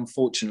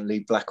 unfortunately,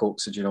 Black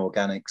Oxygen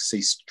Organics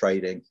ceased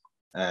trading,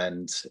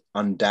 and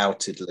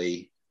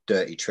undoubtedly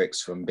dirty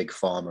tricks from Big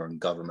Pharma and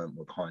government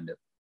were behind it.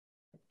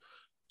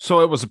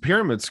 So it was a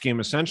pyramid scheme,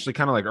 essentially,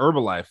 kind of like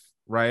Herbalife,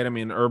 right? I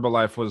mean,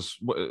 Herbalife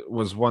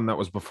was one that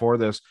was before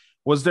this.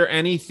 Was there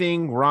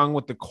anything wrong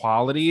with the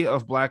quality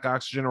of Black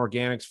Oxygen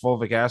Organics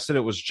fulvic acid? It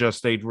was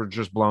just, they were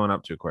just blowing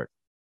up too quick.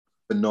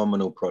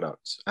 Phenomenal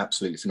product,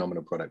 absolutely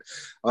phenomenal product.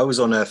 I was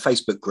on a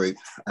Facebook group,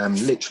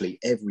 literally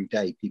every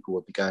day people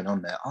would be going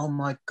on there, oh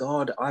my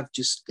God, I've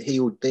just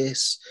healed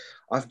this,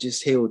 I've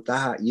just healed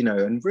that,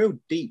 and real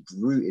deep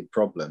rooted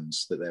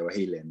problems that they were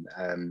healing.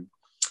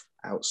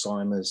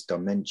 Alzheimer's,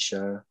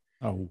 dementia.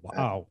 Oh,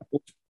 wow.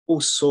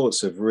 All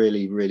sorts of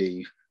really,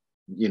 really,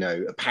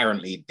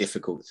 apparently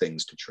difficult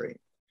things to treat.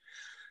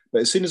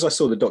 But as soon as I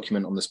saw the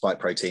document on the spike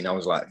protein, I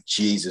was like,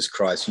 Jesus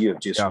Christ, you have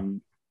just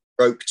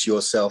roped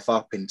yourself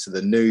up into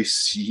the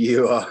noose.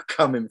 You are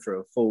coming for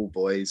a fall,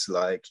 boys.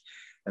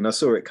 And I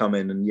saw it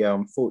coming, and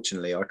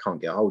unfortunately, I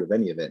can't get hold of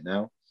any of it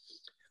now.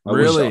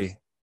 Really?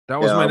 That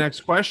was my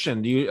next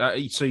question. Do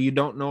you? So you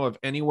don't know of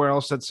anywhere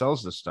else that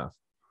sells this stuff?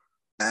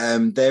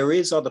 There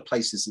is other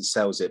places that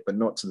sells it, but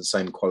not to the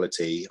same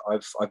quality.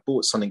 I've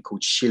bought something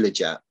called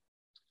Shilajit,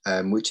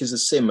 which is a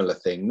similar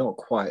thing, not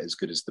quite as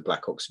good as the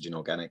Black Oxygen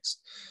Organics.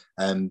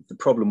 The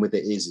problem with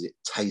it is it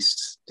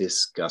tastes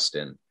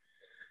disgusting.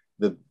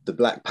 The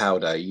black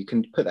powder, you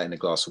can put that in a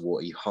glass of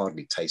water, you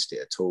hardly taste it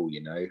at all,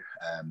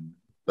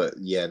 but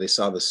yeah, this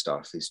other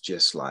stuff is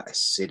just like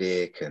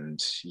acidic,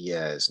 and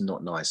it's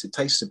not nice. It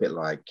tastes a bit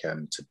like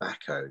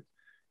tobacco.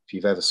 If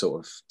you've ever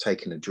sort of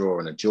taken a draw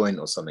on a joint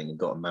or something and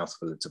got a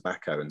mouthful of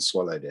tobacco and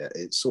swallowed it,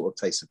 it sort of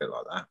tastes a bit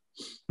like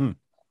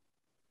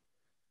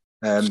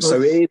that.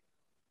 So it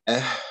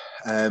is,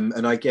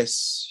 and I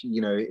guess,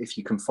 if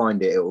you can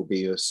find it, it will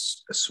be a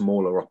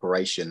smaller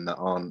operation that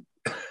aren't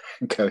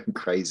going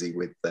crazy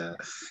with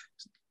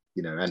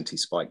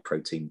anti-spike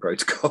protein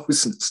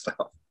protocols and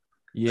stuff.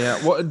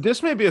 Yeah, well,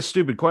 this may be a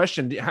stupid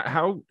question.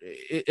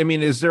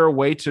 Is there a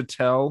way to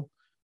tell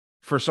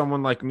for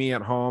someone like me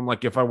at home,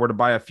 like if I were to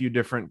buy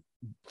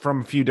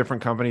from a few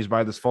different companies,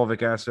 buy this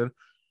fulvic acid,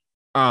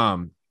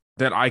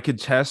 that I could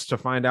test to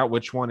find out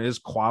which one is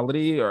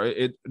quality, or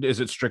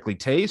is it strictly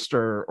taste,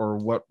 or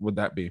what would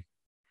that be?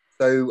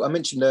 So I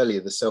mentioned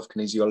earlier the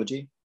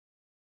self-kinesiology.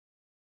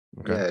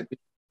 Okay.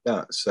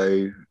 Yeah.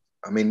 So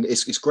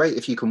it's great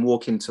if you can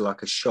walk into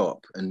like a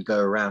shop and go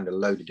around a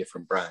load of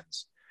different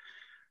brands,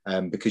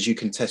 because you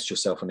can test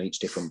yourself on each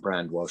different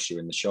brand whilst you're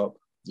in the shop.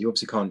 You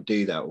obviously can't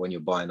do that when you're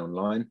buying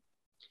online.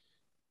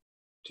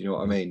 Do you know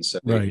what I mean? So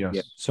right.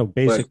 Yeah. So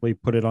basically,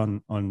 put it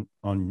on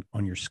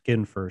your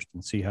skin first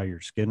and see how your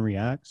skin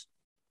reacts.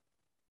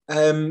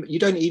 You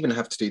don't even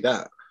have to do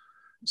that.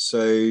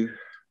 So,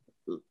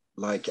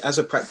 like as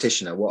a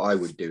practitioner, what I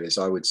would do is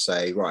I would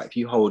say, right, if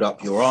you hold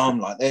up your arm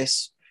like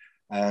this,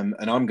 and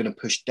I'm going to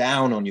push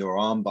down on your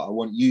arm, but I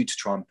want you to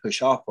try and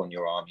push up on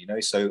your arm.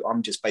 So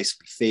I'm just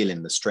basically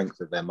feeling the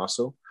strength of their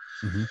muscle.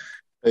 Mm-hmm.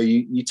 So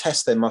you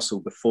test their muscle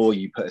before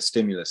you put a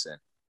stimulus in.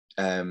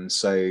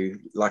 So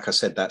like I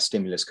said, that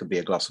stimulus could be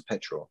a glass of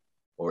petrol,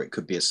 or it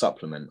could be a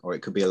supplement, or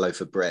it could be a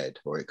loaf of bread,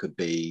 or it could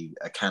be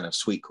a can of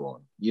sweet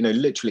corn,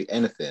 literally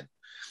anything.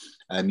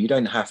 You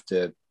don't have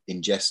to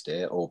ingest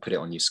it or put it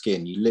on your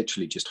skin. You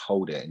literally just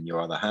hold it in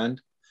your other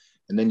hand,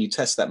 and then you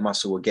test that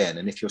muscle again.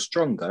 And if you're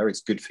stronger,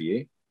 it's good for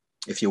you.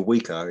 If you're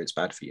weaker, it's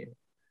bad for you.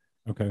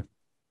 Okay.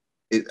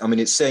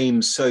 It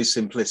seems so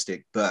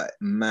simplistic, but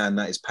man,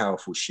 that is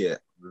powerful shit.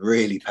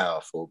 Really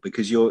powerful,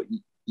 because your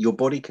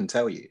body can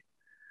tell you.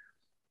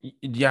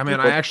 Yeah,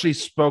 man, I actually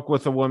spoke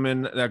with a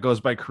woman that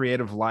goes by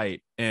Creative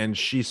Light, and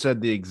she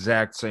said the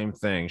exact same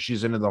thing.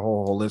 She's into the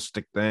whole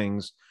holistic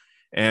things,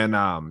 And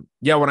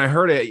yeah, when I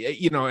heard it,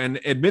 you know,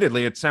 and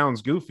admittedly, it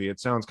sounds goofy. It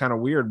sounds kind of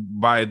weird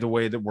by the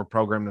way that we're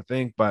programmed to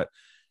think, but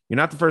you're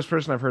not the first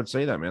person I've heard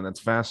say that, man. That's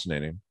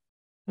fascinating.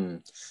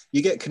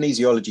 You get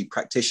kinesiology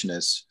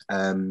practitioners,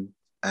 and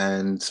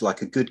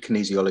like a good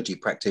kinesiology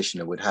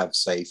practitioner would have,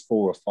 say, 4,000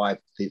 or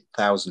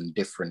 5,000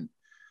 different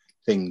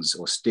things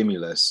or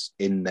stimulus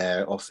in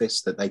their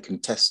office that they can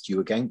test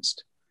you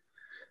against.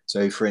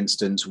 So, for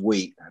instance,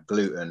 wheat,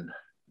 gluten,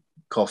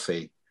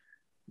 coffee,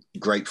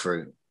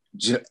 grapefruit,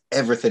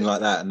 everything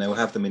like that. And they'll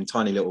have them in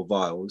tiny little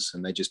vials,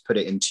 and they just put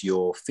it into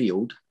your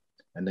field,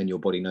 and then your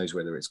body knows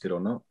whether it's good or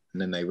not.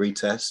 And then they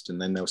retest,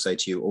 and then they'll say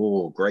to you,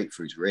 oh,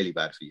 grapefruit's really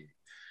bad for you.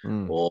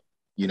 Or,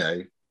 you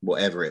know,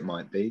 whatever it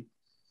might be.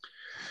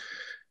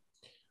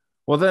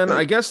 Well, then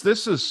I guess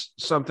this is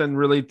something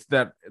really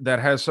that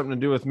has something to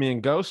do with me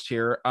and Ghost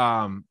here.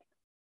 How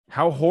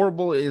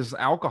horrible is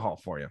alcohol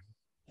for you?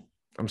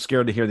 I'm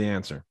scared to hear the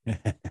answer.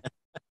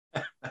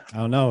 I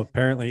don't know.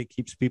 Apparently, it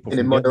keeps people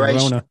in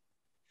moderation.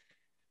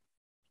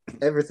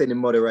 Everything in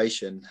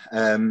moderation.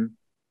 I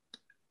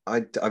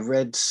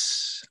read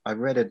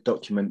a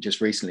document just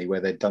recently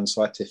where they'd done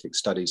scientific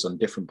studies on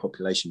different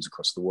populations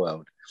across the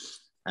world.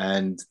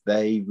 And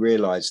they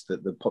realized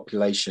that the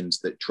populations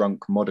that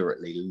drunk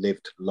moderately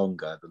lived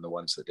longer than the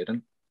ones that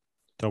didn't.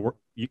 So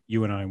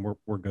you and I,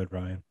 we're good,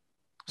 Ryan.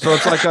 So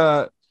it's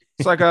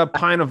like a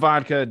pint of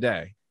vodka a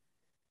day.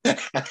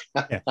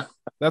 Yeah.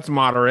 That's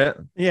moderate.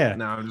 Yeah.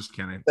 No, I'm just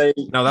kidding.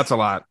 No, that's a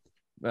lot.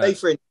 Say,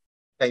 for instance,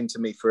 came to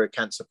me for a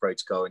cancer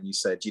protocol and you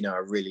said, you know, I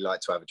really like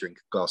to have a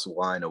glass of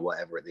wine or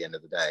whatever at the end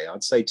of the day.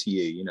 I'd say to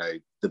you, you know,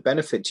 the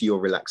benefit to your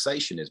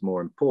relaxation is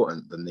more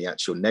important than the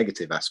actual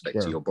negative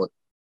aspect to your body.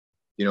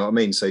 You know what I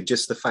mean? So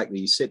just the fact that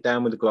you sit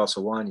down with a glass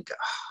of wine, you go,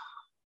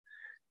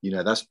 you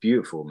know, that's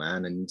beautiful,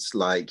 man. And it's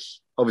like,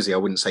 obviously I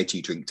wouldn't say to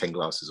you drink 10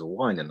 glasses of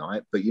wine a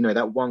night, but you know,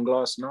 that one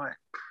glass a night,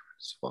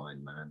 it's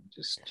fine, man.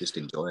 Just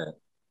enjoy it.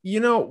 You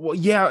know, well,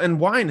 yeah, and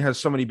wine has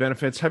so many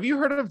benefits. Have you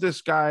heard of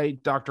this guy,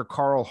 Dr.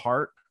 Carl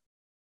Hart?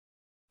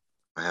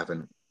 I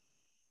haven't.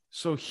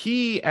 So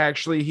he's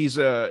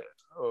a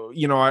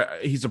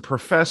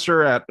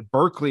professor at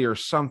Berkeley or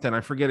something.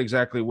 I forget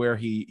exactly where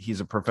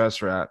he's a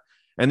professor at.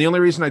 And the only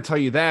reason I tell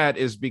you that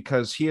is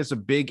because he is a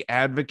big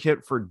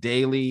advocate for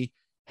daily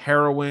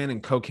heroin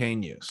and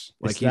cocaine use.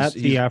 Like he's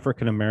the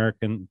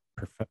African-American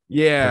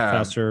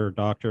professor or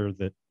doctor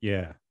that,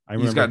 yeah.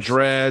 He's got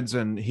dreads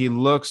and he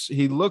looks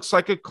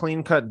like a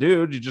clean cut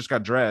dude. He just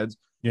got dreads.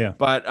 Yeah.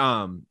 But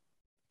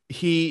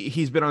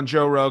he's been on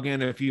Joe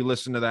Rogan. If you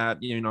listen to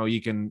that, you know,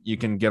 you can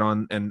get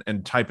on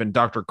and type in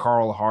Dr.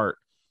 Carl Hart.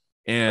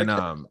 And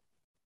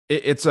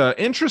it's a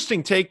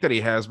interesting take that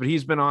he has, but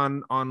he's been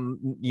on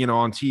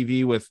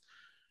TV with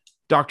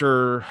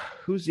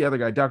who's the other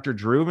guy? Dr.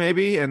 Drew,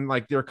 maybe. And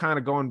like, they're kind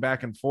of going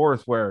back and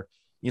forth where,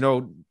 you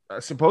know,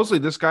 supposedly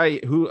this guy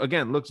who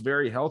again looks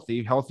very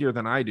healthy, healthier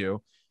than I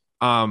do.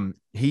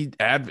 He's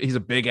a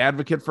big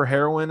advocate for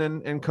heroin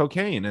and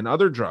cocaine and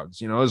other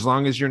drugs, you know, as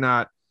long as you're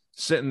not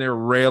sitting there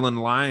railing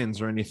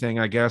lines or anything,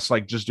 I guess,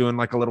 like just doing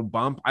like a little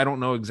bump. I don't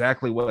know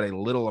exactly what a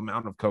little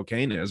amount of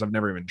cocaine is. I've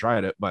never even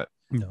tried it, but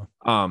no.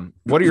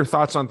 What are your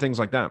thoughts on things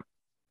like that?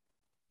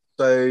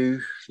 So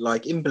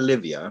like in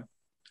Bolivia,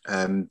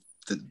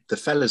 the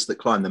fellas that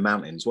climb the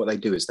mountains, what they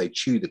do is they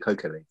chew the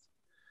coca leaf.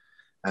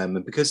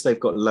 And because they've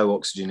got low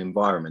oxygen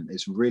environment,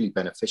 it's really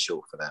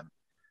beneficial for them.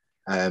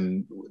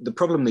 The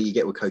problem that you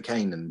get with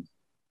cocaine and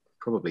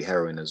probably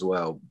heroin as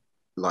well,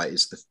 like,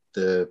 is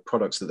the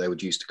products that they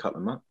would use to cut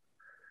them up.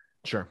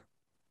 Sure.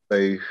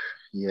 So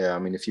yeah, I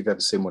mean, if you've ever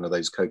seen one of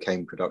those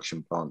cocaine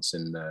production plants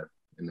in the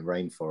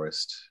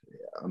rainforest,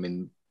 I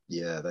mean,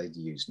 yeah, they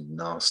use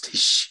nasty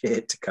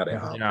shit to cut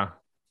it up. Yeah,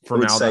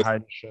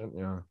 formaldehyde shit.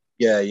 Yeah.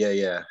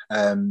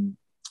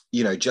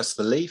 You know, just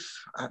the leaf,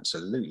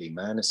 absolutely,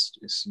 man.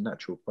 It's a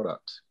natural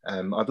product.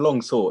 I've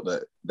long thought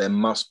that there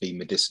must be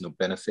medicinal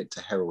benefit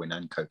to heroin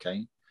and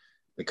cocaine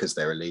because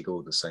they're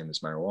illegal, the same as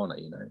marijuana,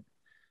 you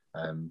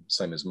know,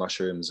 same as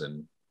mushrooms,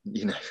 and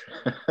you know,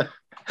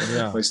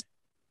 yeah, you're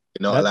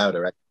not allowed,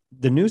 right?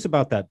 The news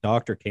about that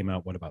doctor came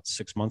out about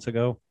 6 months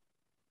ago,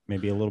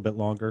 maybe a little bit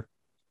longer.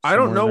 I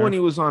don't know when he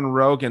was on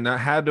Rogan. That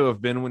had to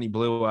have been when he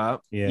blew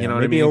up. Yeah, you know maybe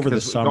what I mean? over the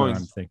summer.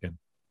 I'm thinking.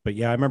 But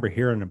yeah, I remember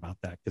hearing about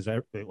that because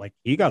like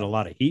he got a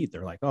lot of heat.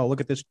 They're like, "Oh, look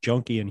at this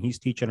junkie, and he's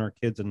teaching our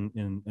kids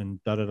and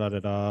da da da da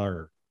da,"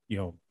 or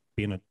you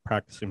know,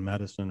 practicing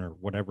medicine or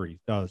whatever he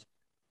does.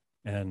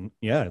 And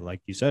yeah, like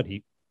you said,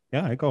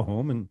 I go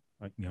home and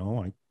I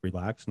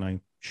relax and I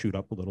shoot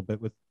up a little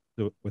bit with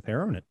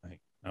heroin at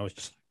night. I was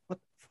just like, what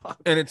the fuck?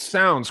 And it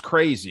sounds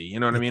crazy, you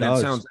know what I mean? Does.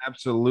 It sounds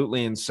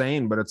absolutely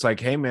insane, but it's like,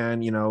 hey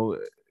man, you know,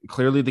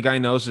 clearly the guy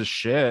knows his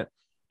shit.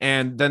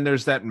 And then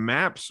there's that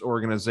MAPS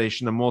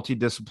organization, the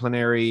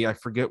multidisciplinary, I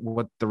forget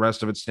what the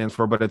rest of it stands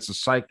for, but it's a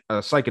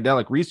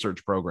psychedelic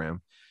research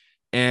program.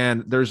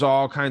 And there's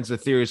all kinds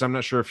of theories. I'm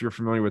not sure if you're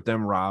familiar with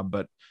them, Rob,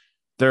 but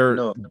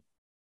they're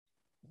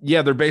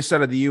based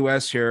out of the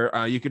US here.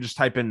 You could just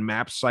type in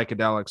MAPS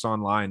psychedelics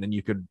online and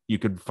you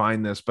could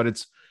find this, but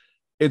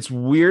it's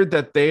weird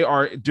that they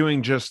are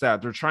doing just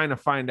that. They're trying to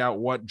find out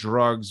what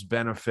drugs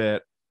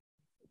benefit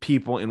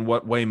people in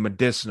what way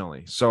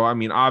medicinally. So, I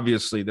mean,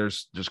 obviously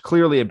there's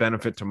clearly a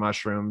benefit to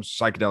mushrooms,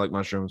 psychedelic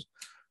mushrooms.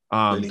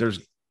 Really? There's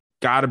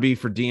got to be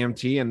for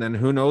DMT, and then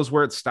who knows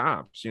where it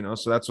stops, you know?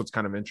 So that's what's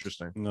kind of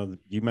interesting.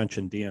 You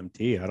mentioned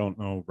DMT. I don't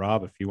know,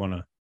 Rob, if you want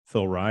to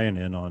fill Ryan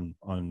in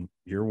on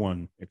your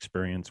one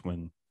experience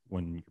when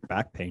your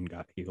back pain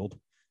got healed.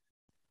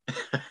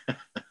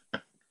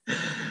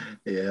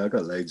 Yeah, I've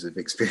got loads of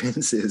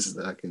experiences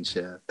that I can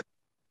share.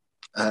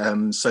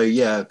 So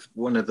yeah,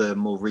 one of the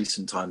more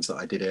recent times that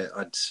I did it,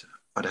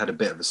 I'd had a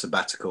bit of a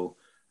sabbatical.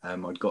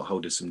 I'd got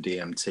hold of some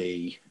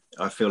DMT.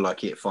 I feel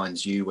like it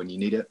finds you when you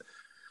need it.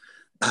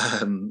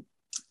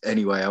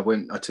 Anyway,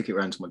 I took it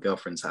around to my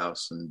girlfriend's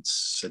house and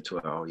said to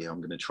her, oh yeah,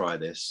 I'm going to try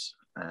this.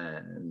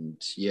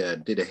 And yeah,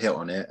 did a hit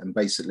on it. And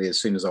basically as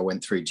soon as I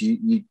went through, do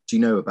you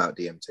know about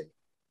DMT?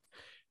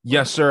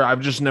 Yes, sir.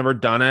 I've just never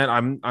done it.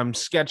 I'm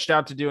sketched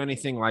out to do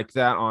anything like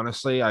that.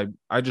 Honestly, I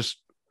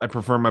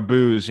prefer my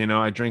booze. You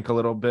know, I drink a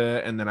little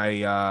bit and then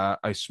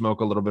I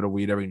smoke a little bit of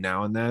weed every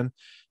now and then.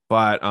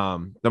 But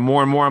the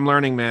more and more I'm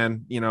learning,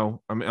 man, you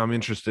know, I'm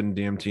interested in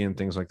DMT and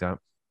things like that.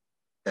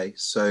 Okay,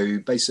 so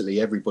basically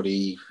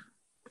everybody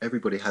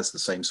has the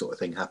same sort of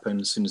thing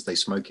happen. As soon as they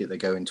smoke it, they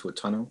go into a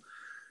tunnel.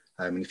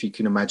 And if you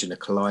can imagine a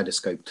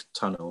kaleidoscope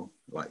tunnel,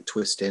 like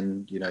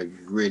twisting, you know,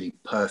 really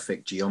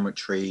perfect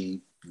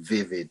geometry,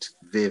 vivid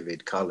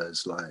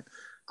colors like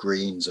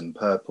greens and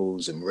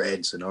purples and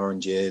reds and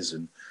oranges,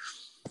 and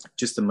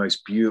just the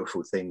most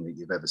beautiful thing that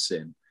you've ever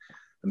seen.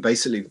 And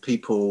basically the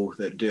people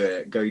that do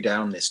it go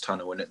down this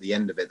tunnel, and at the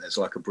end of it there's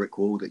like a brick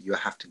wall that you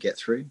have to get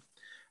through.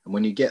 And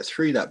when you get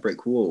through that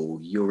brick wall,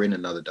 you're in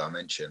another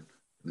dimension,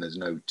 and there's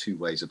no two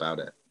ways about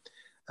it.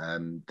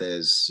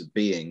 There's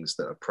beings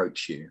that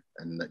approach you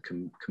and that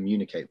can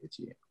communicate with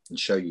you and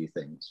show you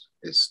things.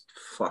 It's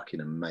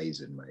fucking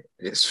amazing, mate.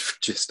 It's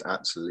just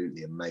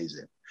absolutely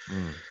amazing.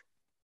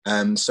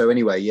 So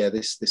anyway, yeah,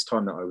 this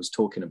time that I was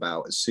talking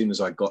about, as soon as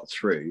I got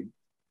through,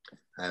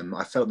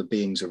 I felt the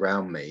beings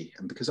around me,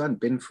 and because I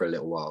hadn't been for a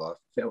little while,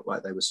 I felt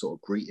like they were sort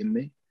of greeting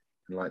me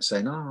and like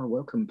saying, oh,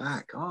 welcome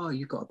back. Oh,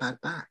 you got a bad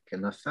back.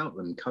 And I felt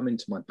them come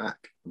into my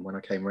back. And when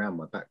I came around,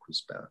 my back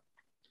was better.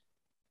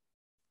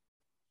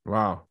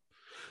 Wow.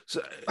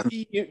 So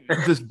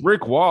this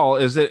brick wall,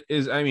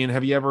 I mean,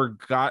 have you ever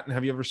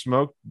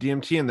smoked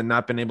DMT and then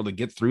not been able to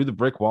get through the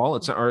brick wall?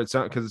 It's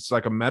not because it's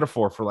like a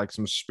metaphor for like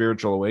some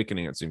spiritual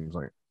awakening, it seems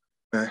like.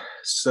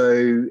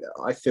 So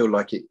I feel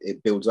like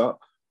it builds up.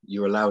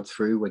 You're allowed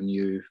through when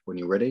you're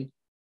ready.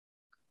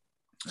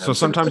 So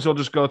sometimes you'll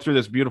just go through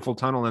this beautiful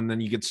tunnel and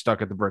then you get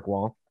stuck at the brick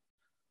wall.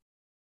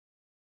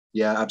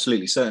 Yeah,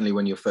 absolutely. Certainly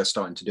when you're first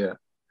starting to do it.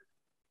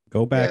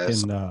 Go back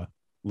and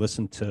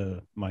listen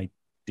to my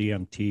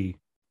DMT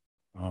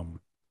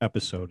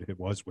episode. It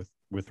was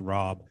with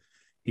Rob.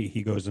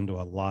 He goes into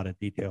a lot of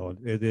detail.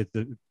 It's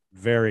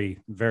very,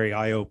 very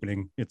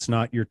eye-opening. It's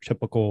not your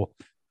typical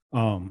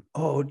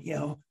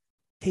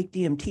take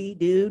DMT,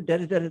 dude. Da,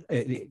 da, da, da.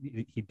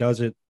 He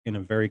does it in a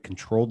very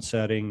controlled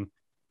setting.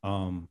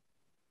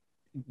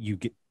 You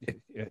get,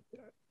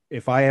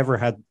 if I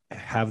ever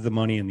have the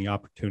money and the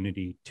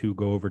opportunity to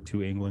go over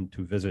to England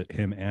to visit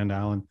him and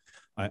Alan,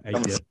 I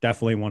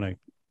definitely want to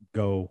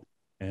go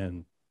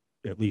and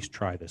at least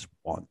try this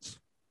once.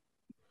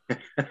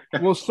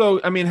 Well,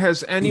 so I mean,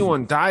 has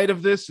anyone died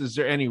of this? Is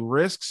there any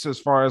risks as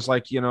far as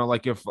like, you know,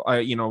 like if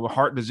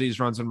heart disease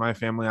runs in my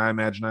family, I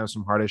imagine I have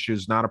some heart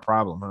issues. Not a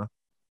problem, huh?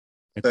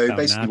 It's so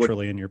basically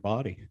naturally in your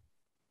body.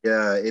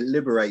 Yeah, it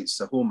liberates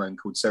a hormone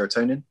called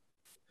serotonin.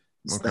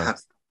 Okay.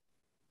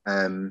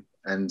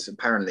 And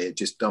apparently it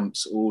just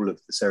dumps all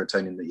of the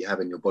serotonin that you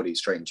have in your body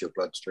straight into your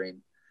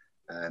bloodstream.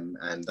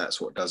 And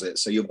that's what does it.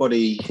 So your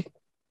body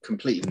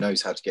completely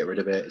knows how to get rid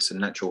of it. It's a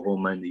natural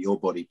hormone that your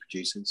body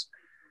produces.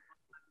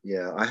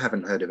 Yeah, I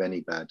haven't heard of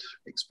any bad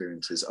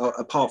experiences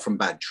apart from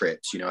bad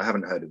trips. You know, I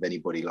haven't heard of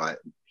anybody like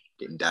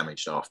getting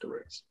damaged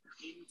afterwards.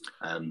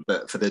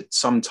 But for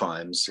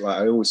sometimes, like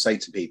I always say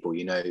to people,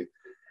 you know,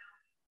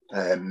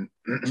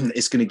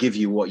 it's going to give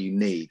you what you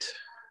need.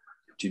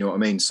 Do you know what I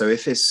mean? So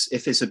if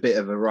it's a bit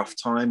of a rough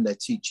time, they're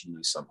teaching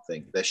you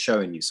something, they're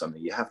showing you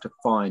something. You have to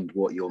find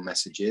what your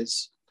message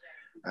is.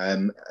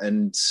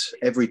 And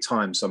every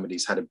time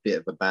somebody's had a bit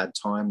of a bad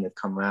time, they've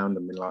come around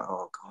and been like,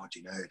 oh God,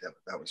 you know,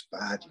 that was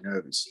bad. You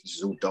know, this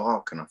is all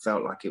dark and I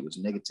felt like it was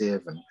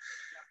negative. And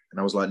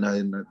I was like,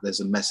 no, there's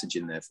a message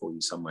in there for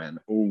you somewhere. And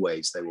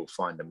always they will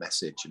find a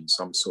message and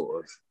some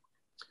sort of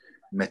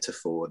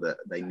metaphor that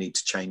they need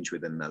to change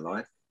within their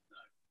life.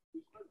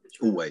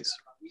 Always.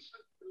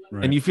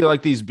 Right. And you feel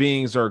like these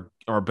beings are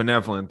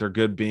benevolent, they're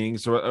good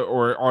beings,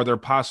 or are there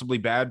possibly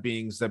bad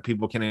beings that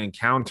people can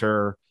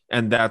encounter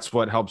and that's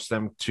what helps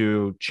them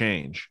to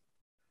change?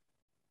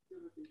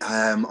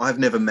 I've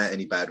never met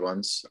any bad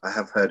ones. I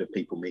have heard of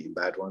people meeting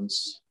bad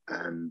ones.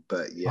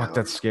 But yeah. Oh,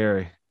 that's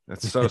scary.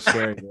 That's so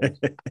scary.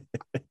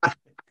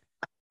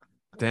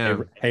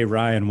 Damn. Hey,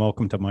 Ryan,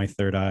 welcome to My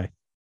Third Eye.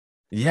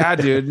 Yeah,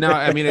 dude. No,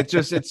 I mean,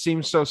 it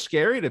seems so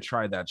scary to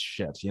try that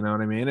shit. You know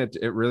what I mean? It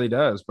really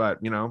does. But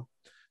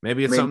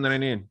maybe it's something that I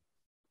need.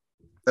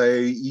 So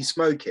you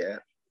smoke it,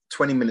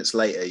 20 minutes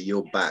later,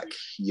 you're back,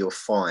 you're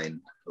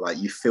fine. Like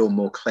you feel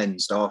more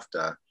cleansed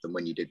after than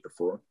when you did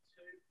before.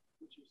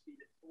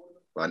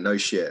 Like no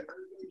shit.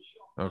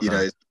 Okay.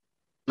 It's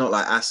not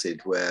like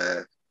acid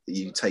where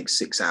you take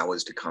 6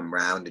 hours to come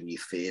round and you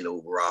feel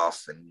all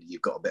rough and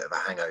you've got a bit of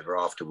a hangover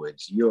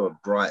afterwards. You're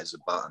bright as a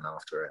button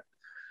after it.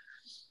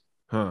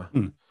 Huh.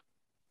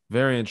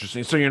 Very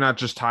interesting. So you're not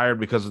just tired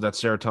because of that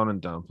serotonin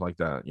dump like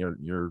that.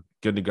 You're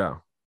good to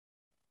go.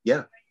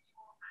 Yeah.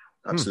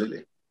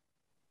 Absolutely.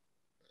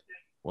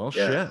 Well,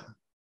 Yeah. shit.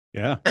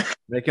 Yeah.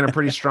 Making a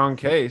pretty strong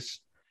case.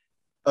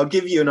 I'll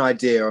give you an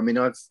idea. I mean,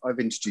 I've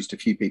introduced a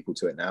few people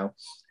to it now.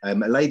 A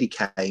lady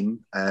came.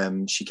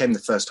 She came the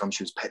first time.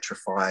 She was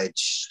petrified,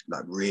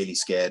 like really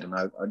scared. And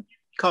I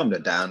calmed her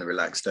down and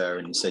relaxed her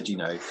and said, you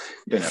don't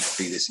have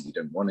to do this if you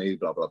don't want to,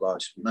 blah, blah, blah.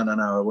 She said, no,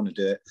 I want to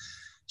do it.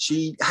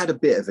 She had a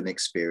bit of an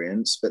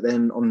experience, but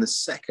then on the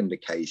second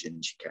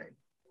occasion she came,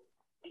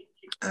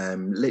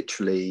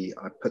 literally,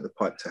 I put the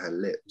pipe to her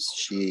lips.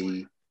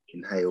 She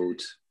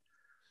inhaled.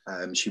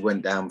 She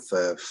went down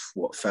for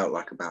what felt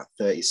like about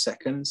 30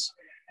 seconds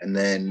and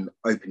then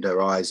opened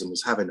her eyes and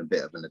was having a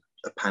bit of a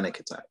panic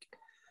attack.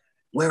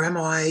 Where am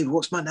I?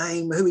 What's my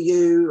name? Who are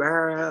you?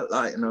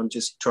 And I'm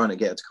just trying to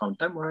get her to calm.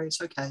 Don't worry,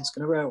 it's okay. It's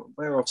going to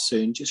wear off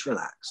soon. Just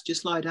relax.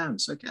 Just lie down.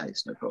 It's okay.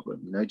 It's no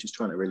problem. Just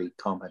trying to really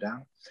calm her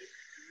down.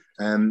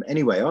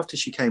 Anyway, after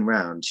she came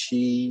round,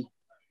 she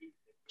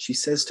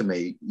says to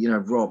me,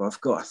 Rob,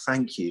 I've got to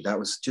thank you. That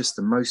was just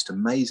the most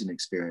amazing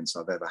experience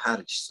I've ever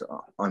had. She said,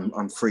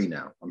 I'm free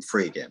now. I'm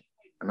free again.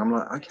 And I'm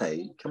like,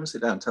 okay, come and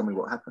sit down. Tell me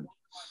what happened.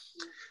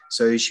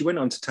 So she went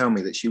on to tell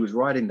me that she was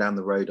riding down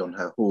the road on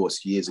her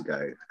horse years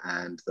ago,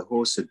 and the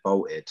horse had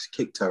bolted,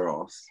 kicked her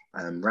off,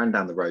 ran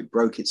down the road,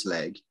 broke its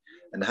leg,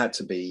 and had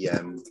to be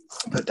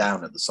put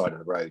down at the side of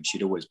the road.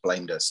 She'd always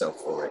blamed herself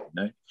for it,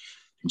 and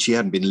she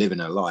hadn't been living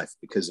her life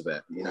because of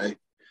it,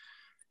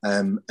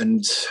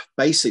 and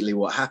basically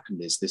what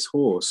happened is this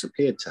horse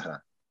appeared to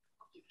her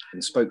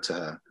and spoke to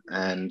her,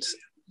 and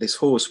this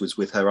horse was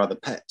with her other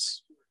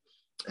pets.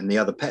 And the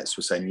other pets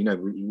were saying, we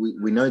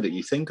know that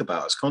you think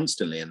about us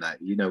constantly and that,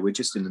 we're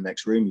just in the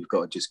next room. You've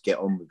got to just get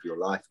on with your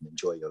life and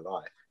enjoy your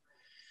life.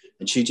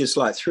 And she just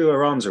like threw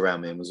her arms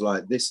around me and was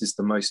like, this is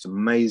the most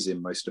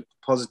amazing, most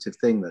positive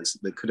thing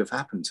that could have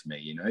happened to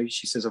me.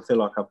 She says, I feel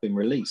like I've been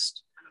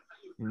released,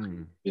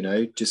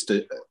 just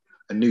a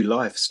new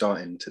life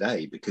starting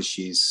today because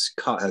she's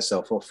cut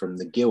herself off from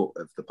the guilt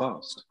of the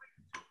past.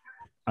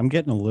 I'm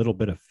getting a little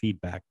bit of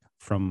feedback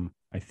from,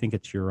 I think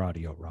it's your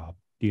audio, Rob.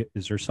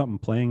 Is there something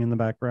playing in the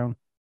background?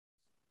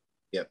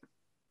 Yep.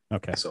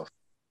 Okay. That's off.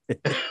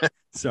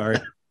 Sorry.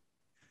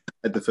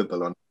 Had the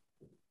football on.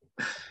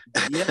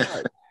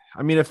 Yeah.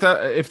 I mean, if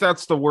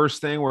that's the worst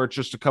thing where it's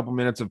just a couple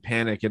minutes of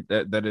panic,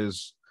 that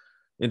is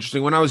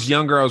interesting. When I was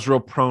younger, I was real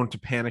prone to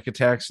panic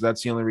attacks. So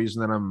that's the only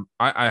reason that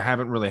I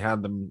haven't really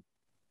had them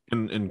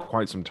in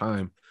quite some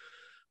time.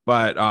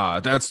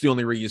 But that's the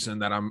only reason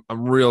that I'm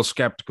real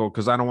skeptical,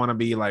 because I don't want to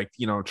be like,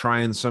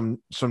 trying some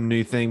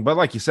new thing. But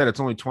like you said,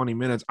 it's only 20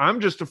 minutes. I'm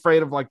just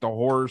afraid of like the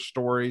horror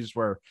stories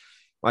where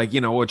like,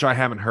 which I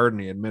haven't heard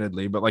any,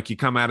 admittedly, but like you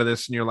come out of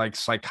this and you're like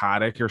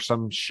psychotic or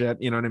some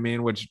shit, you know what I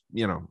mean? Which,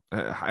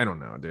 I don't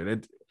know,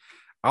 dude.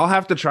 I'll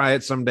have to try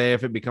it someday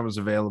if it becomes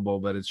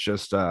available, but it's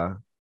just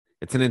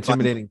it's an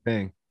intimidating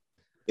thing.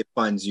 It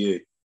finds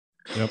you.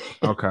 Yep.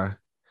 Okay.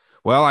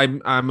 Well,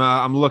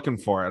 I'm looking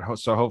for it,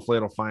 so hopefully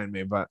it'll find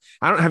me. But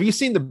have you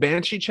seen the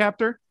Banshee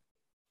chapter?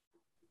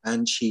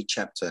 Banshee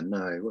chapter?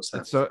 No, what's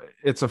that?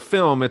 It's a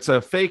film. It's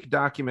a fake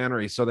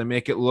documentary, so they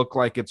make it look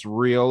like it's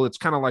real. It's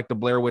kind of like the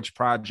Blair Witch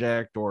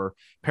Project or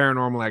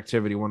Paranormal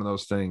Activity, one of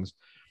those things.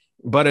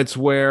 But it's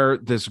where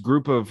this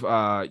group of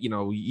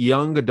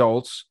young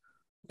adults,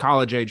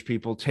 college age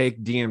people,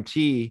 take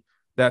DMT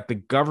that the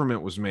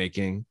government was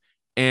making,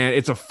 and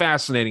it's a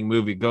fascinating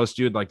movie. Ghost,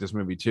 you'd like this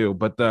movie too,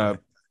 but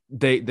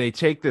They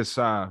take this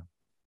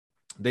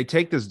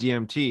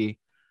DMT,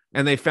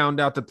 and they found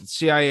out that the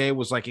CIA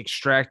was like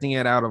extracting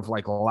it out of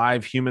like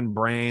live human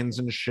brains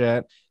and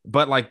shit.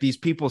 But like these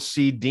people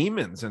see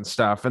demons and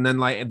stuff, and then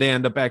like they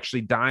end up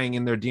actually dying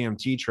in their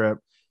DMT trip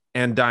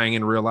and dying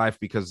in real life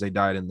because they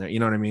died in there. You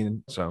know what I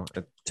mean? So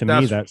to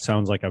me, that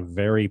sounds like a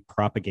very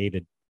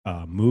propagated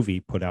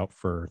movie put out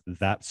for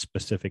that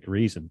specific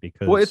reason,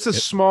 because it's a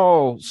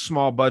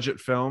small budget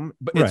film,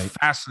 but it's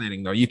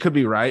fascinating though. You could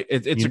be right.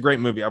 It's a great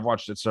movie. I've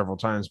watched it several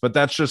times, but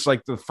that's just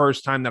like the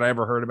first time that I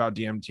ever heard about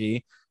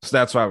DMT. So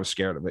that's why I was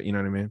scared of it. You know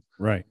what I mean?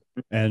 Right.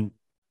 And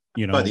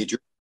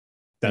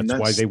that's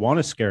why they want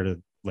to scare to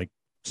like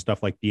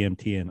stuff like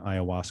DMT and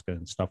ayahuasca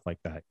and stuff like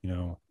that.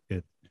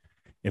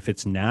 If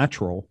it's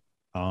natural,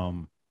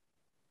 and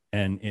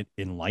it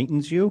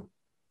enlightens you,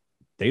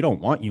 they don't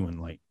want you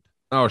enlightened.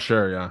 Oh,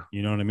 sure. Yeah.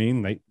 You know what I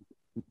mean?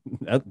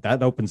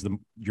 That opens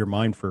your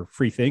mind for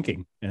free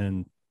thinking,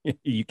 and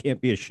you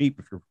can't be a sheep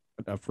if you're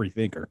a free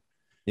thinker.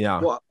 Yeah.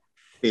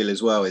 feel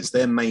as well is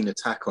their main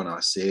attack on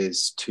us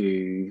is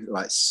to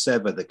like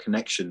sever the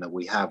connection that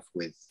we have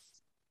with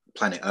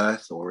planet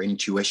Earth or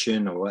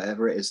intuition or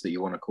whatever it is that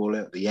you want to call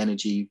it, the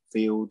energy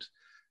field.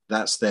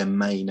 That's their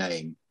main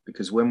aim,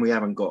 because when we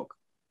haven't got,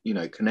 you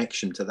know,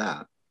 connection to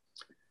that,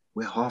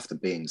 we're half the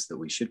beings that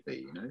we should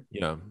be, you know.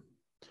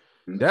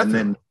 Yeah, and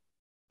then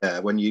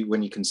when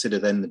you consider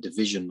then the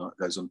division that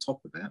goes on top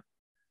of it,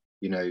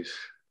 you know,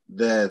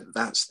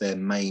 that's their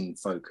main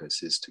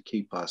focus, is to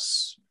keep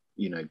us,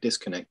 you know,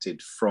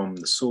 disconnected from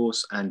the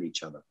source and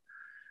each other.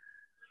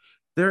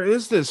 There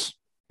is this,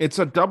 it's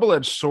a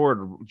double-edged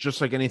sword,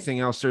 just like anything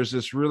else. There's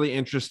this really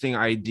interesting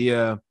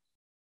idea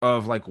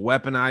of like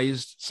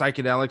weaponized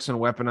psychedelics and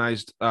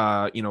weaponized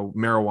you know,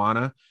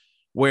 marijuana,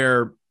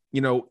 where,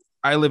 you know,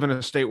 I live in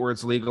a state where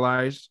it's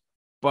legalized,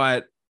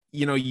 but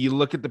you know, you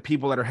look at the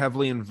people that are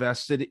heavily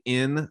invested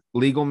in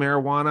legal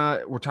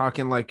marijuana. We're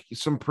talking like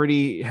some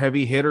pretty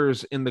heavy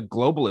hitters in the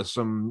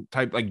globalism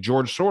type, like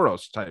George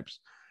Soros types.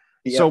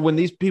 Yeah. So when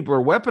these people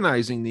are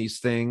weaponizing these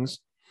things,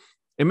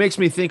 it makes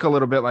me think a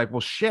little bit like, well,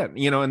 shit,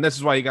 you know, and this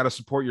is why you got to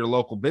support your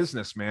local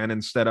business, man,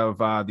 instead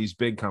of these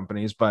big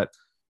companies. But,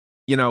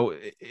 you know,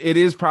 it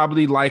is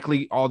probably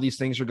likely all these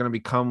things are going to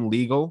become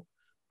legal.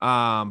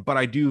 But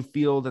I do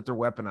feel that they're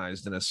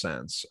weaponized in a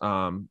sense,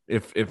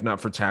 if not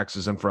for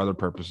taxes and for other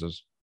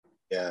purposes.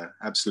 Yeah,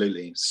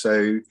 absolutely.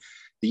 So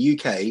the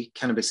UK,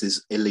 cannabis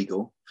is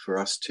illegal for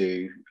us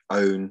to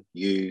own,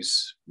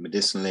 use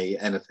medicinally,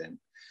 anything.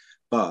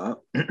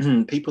 But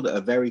people that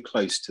are very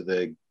close to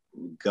the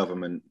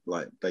government,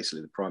 like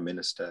basically the Prime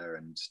Minister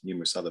and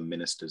numerous other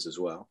ministers as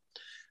well,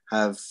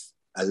 have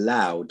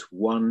allowed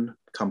one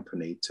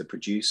company to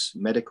produce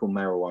medical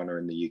marijuana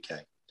in the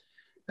UK.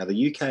 Now,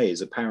 the UK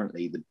is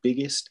apparently the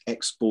biggest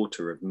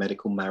exporter of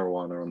medical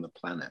marijuana on the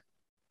planet.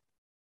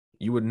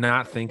 You would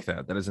not think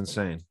that. That is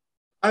insane.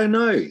 Oh,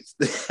 no.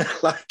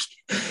 Like,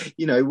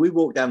 you know, we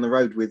walk down the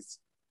road with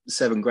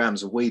 7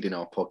 grams of weed in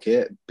our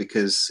pocket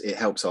because it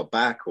helps our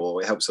back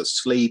or it helps us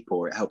sleep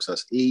or it helps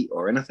us eat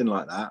or anything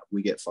like that.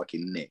 We get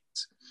fucking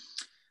nicked.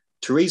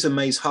 Theresa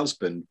May's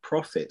husband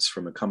profits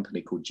from a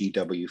company called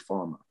GW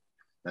Pharma.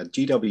 Now,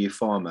 GW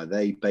Pharma,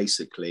 they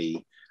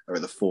basically are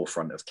at the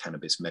forefront of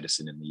cannabis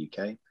medicine in the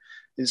UK.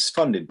 It's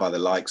funded by the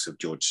likes of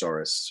George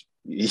Soros.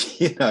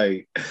 You know,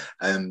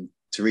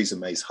 Theresa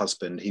May's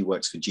husband, he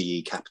works for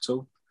GE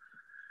Capital.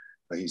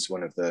 He's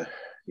one of the,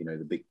 you know,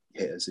 the big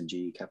hitters in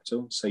GE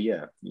Capital. So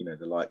yeah, you know,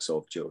 the likes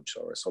of George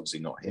Soros, obviously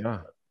not him.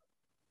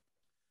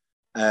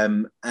 Yeah.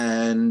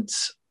 And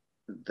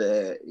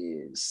there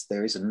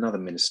is another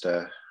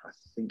minister, I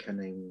think her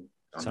name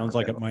sounds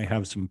like it might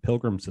have some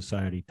Pilgrim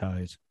Society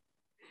ties.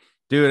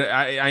 Dude,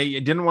 I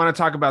didn't want to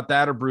talk about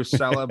that or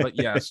Brucella, but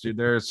yes, dude,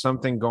 there's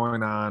something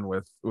going on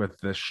with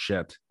this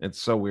shit.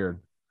 It's so weird.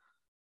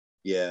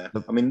 Yeah,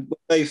 I mean,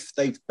 they've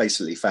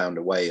basically found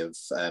a way of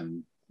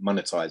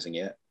monetizing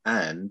it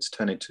and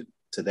turn it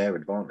to their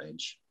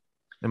advantage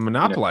and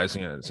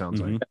monopolizing it sounds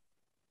like.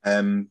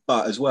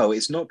 But as well,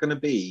 it's not going to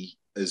be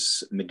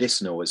as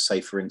medicinal as,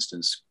 say, for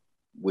instance,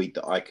 weed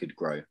that I could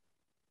grow. Do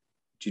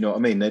you know what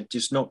I mean? They're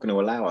just not going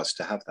to allow us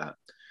to have that.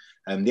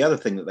 The other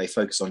thing that they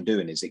focus on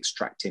doing is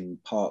extracting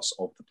parts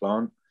of the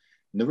plant.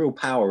 And the real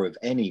power of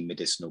any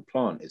medicinal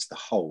plant is the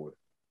whole.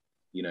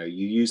 You know,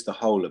 you use the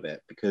whole of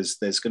it because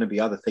there's going to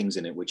be other things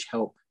in it which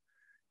help,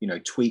 you know,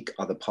 tweak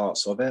other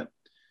parts of it.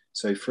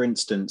 So, for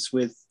instance,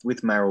 with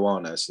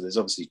marijuana, so there's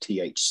obviously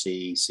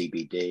THC,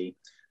 CBD.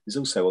 There's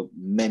also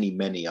many,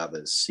 many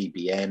others,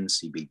 CBN,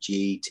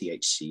 CBG,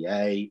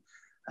 THCA.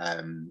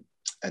 And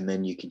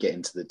then you can get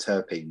into the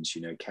terpenes,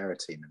 you know,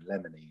 carotene and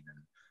limonene and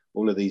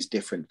all of these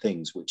different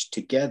things, which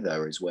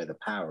together is where the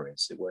power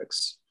is. It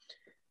works.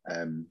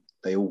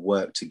 They all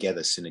work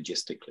together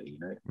synergistically, you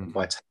know. Mm-hmm.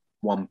 By taking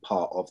one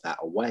part of that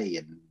away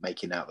and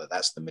making out that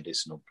that's the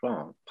medicinal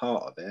plant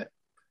part of it,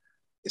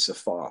 it's a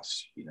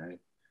farce, you know.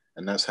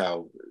 And that's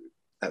how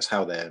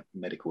their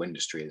medical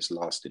industry has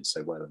lasted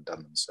so well and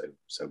done them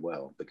so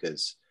well,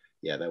 because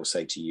yeah, they'll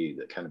say to you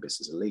that cannabis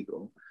is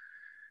illegal,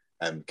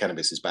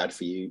 cannabis is bad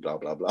for you, blah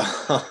blah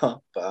blah,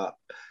 but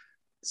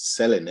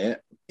selling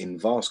it in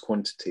vast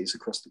quantities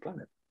across the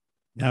planet.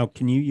 Now,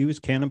 can you use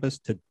cannabis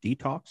to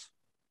detox?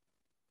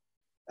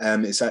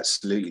 It's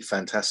absolutely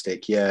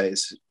fantastic. Yeah,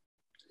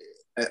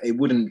 it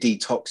wouldn't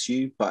detox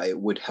you, but it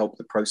would help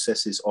the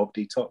processes of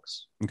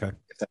detox. Okay,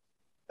 if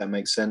that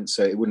makes sense.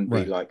 So it wouldn't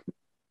be like a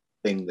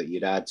thing that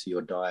you'd add to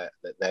your diet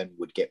that then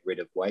would get rid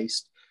of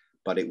waste,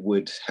 but it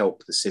would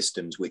help the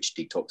systems which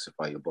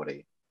detoxify your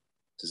body.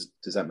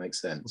 Does that make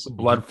sense?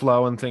 Blood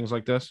flow and things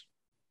like this.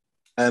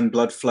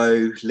 Blood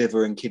flow,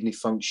 liver and kidney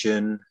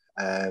function,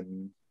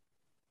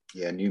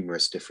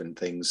 numerous different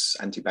things,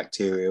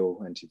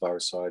 antibacterial,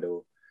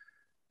 antivirucidal,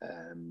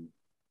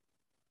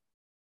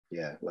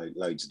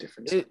 loads of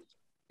different stuff.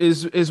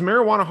 Is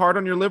marijuana hard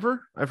on your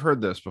liver? I've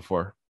heard this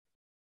before.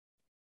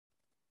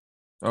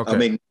 Okay. I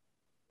mean,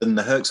 and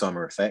the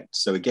Herxheimer effect.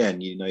 So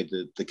again, you know,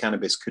 the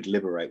cannabis could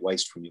liberate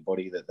waste from your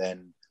body that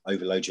then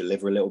overloads your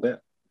liver a little bit.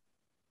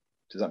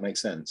 Does that make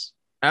sense?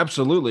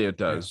 Absolutely, it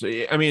does.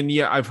 I mean,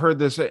 yeah, I've heard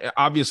this.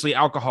 Obviously,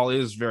 alcohol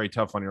is very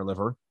tough on your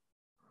liver.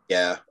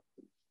 Yeah,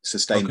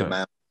 sustained Okay.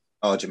 amount,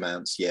 large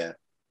amounts. Yeah,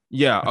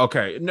 Yeah.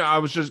 Okay. No, I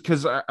was just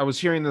because I was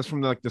hearing this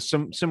from like the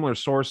similar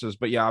sources,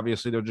 but yeah,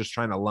 obviously they're just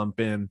trying to lump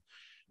in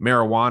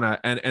marijuana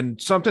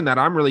and something that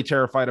I'm really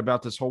terrified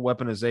about this whole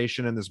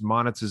weaponization and this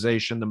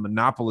monetization, the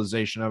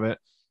monopolization of it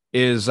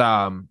is,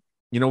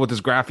 with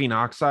this graphene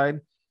oxide.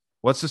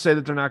 What's to say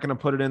that they're not going to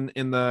put it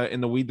in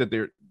the weed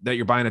that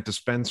you're buying at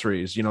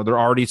dispensaries? You know, they're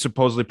already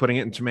supposedly putting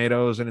it in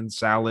tomatoes and in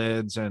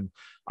salads. And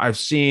I've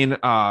seen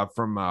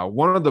from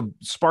one of the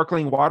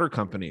sparkling water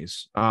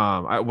companies.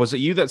 Was it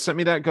you that sent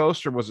me that,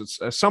 Ghost, or was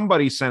it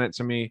somebody sent it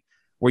to me,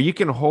 where you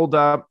can hold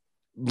up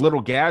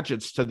little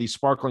gadgets to these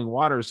sparkling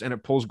waters and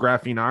it pulls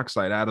graphene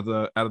oxide out of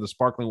the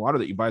sparkling water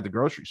that you buy at the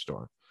grocery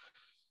store.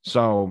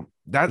 So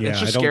it's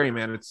just scary,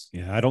 man.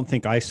 I don't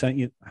think I sent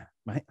you.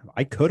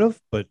 I could have,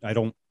 but I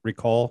don't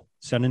recall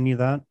sending you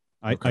that.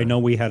 I know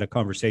we had a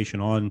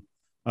conversation on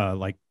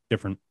like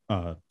different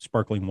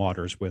sparkling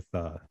waters with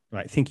I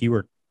think you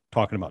were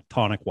talking about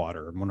tonic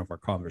water in one of our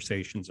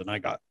conversations, and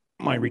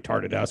my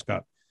retarded ass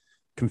got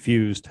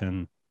confused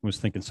and was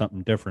thinking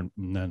something different.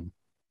 And then,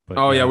 we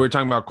were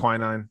talking about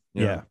quinine.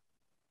 Yeah.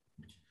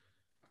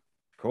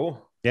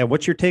 Cool. Yeah.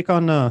 What's your take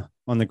on the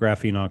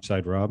graphene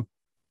oxide, Rob?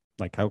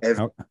 Like how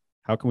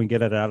can we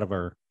get it out of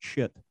our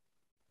shit?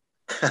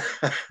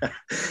 It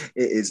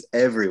is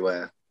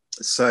everywhere.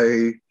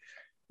 So,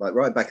 like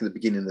right back at the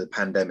beginning of the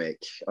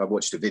pandemic, I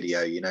watched a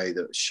video,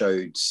 that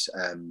showed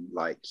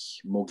like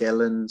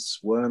Morgellons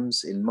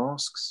worms in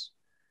masks.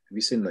 Have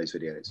you seen those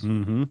videos?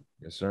 Mm-hmm.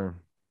 Yes, sir.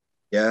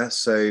 Yeah.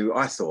 So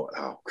I thought,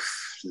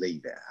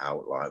 leave it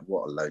out. Like,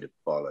 what a load of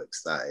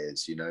bollocks that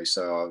is,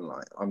 So I'm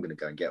like, I'm going to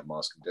go and get a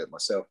mask and do it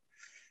myself.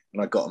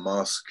 And I got a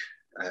mask,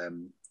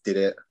 did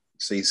it.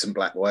 See some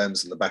black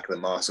worms in the back of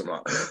the mask. I'm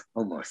like,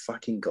 oh my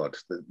fucking God,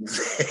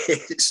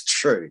 it's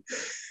true.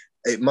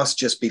 It must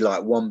just be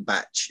like one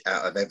batch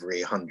out of every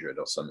 100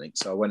 or something.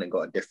 So I went and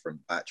got a different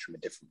batch from a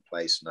different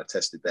place and I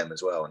tested them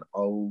as well. And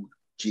oh,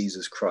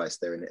 Jesus Christ,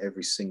 they're in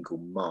every single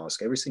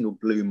mask, every single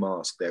blue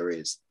mask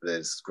there's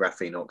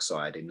graphene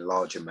oxide in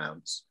large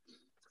amounts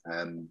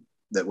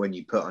that when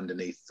you put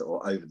underneath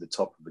or over the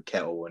top of the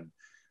kettle and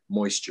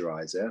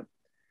moisturize it,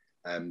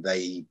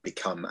 they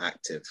become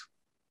active.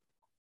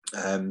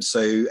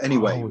 So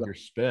anyway, with your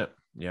spit.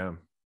 Yeah,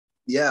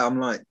 I'm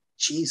like,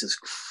 Jesus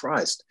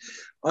Christ.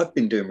 I've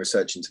been doing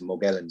research into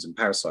Morgellons and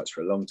parasites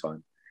for a long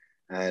time,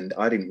 and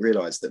I didn't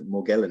realize that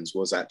Morgellons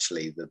was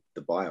actually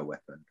the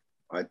bioweapon.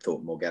 I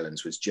thought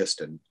Morgellons was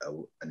just a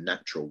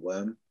natural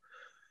worm,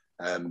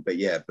 but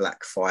yeah,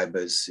 black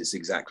fibers is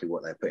exactly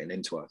what they're putting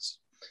into us.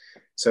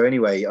 So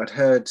anyway, I'd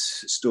heard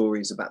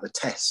stories about the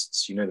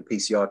tests, the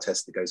PCR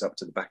test that goes up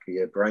to the back of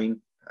your brain,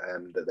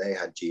 that they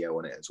had GO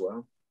on it as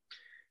well.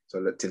 So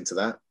I looked into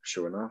that.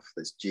 Sure enough,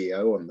 there's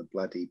GO on the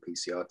bloody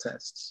PCR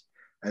tests.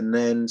 And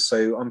then,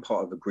 so I'm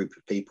part of a group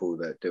of people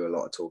that do a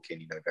lot of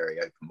talking, very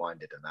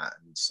open-minded and that.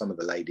 And some of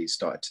the ladies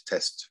started to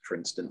test, for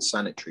instance,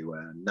 sanitary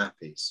wear and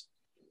nappies.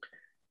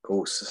 Of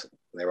course,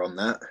 they're on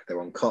that.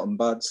 They're on cotton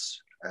buds.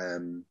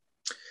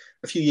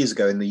 A few years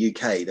ago in the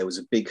UK, there was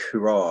a big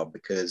hurrah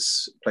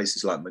because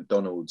places like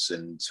McDonald's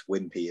and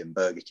Wimpy and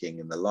Burger King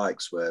and the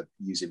likes were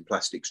using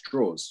plastic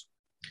straws.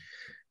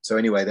 So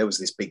anyway, there was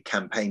this big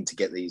campaign to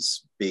get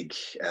these big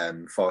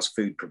fast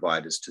food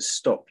providers to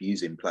stop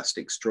using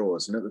plastic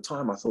straws. And at the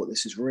time, I thought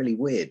this is really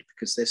weird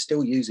because they're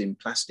still using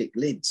plastic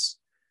lids.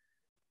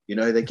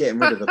 They're getting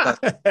rid of the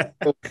plastic.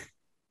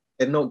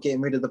 They're not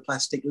getting rid of the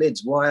plastic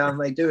lids. Why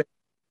aren't they doing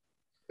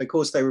it? Of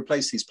course, they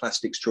replace these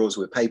plastic straws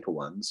with paper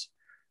ones.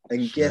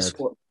 And guess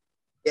what?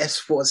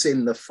 Guess what's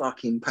in the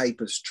fucking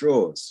paper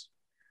straws?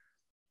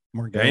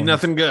 Ain't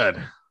nothing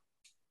good.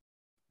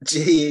 GO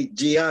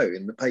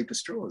in the paper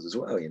straws as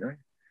well,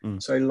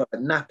 Mm. So like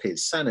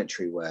nappies,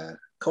 sanitary wear,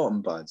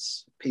 cotton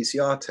buds,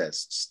 PCR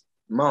tests,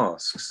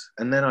 masks.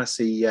 And then I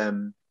see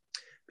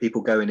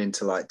people going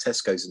into like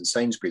Tesco's and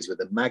Sainsbury's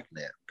with a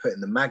magnet, putting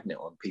the magnet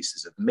on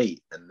pieces of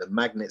meat and the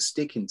magnet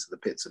sticking to the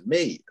bits of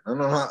meat.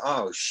 And I'm like,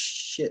 oh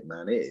shit,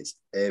 man, it is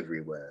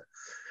everywhere.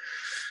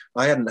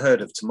 I hadn't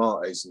heard of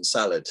tomatoes and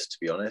salad, to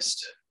be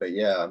honest. But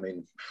yeah, I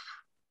mean...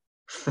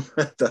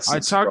 I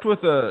talked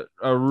with a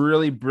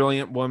really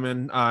brilliant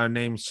woman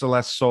named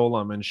Celeste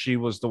Solom, and she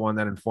was the one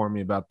that informed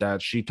me about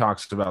that. She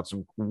talks about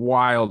some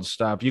wild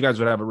stuff. You guys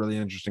would have a really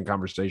interesting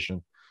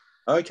conversation.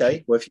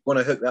 Okay. Well, if you want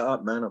to hook that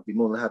up, man, I'd be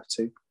more than happy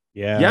to.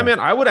 Yeah, man.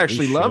 I would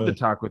actually love to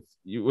talk with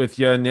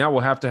you. And now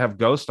we'll have to have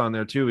Ghost on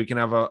there too. We can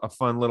have a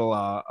fun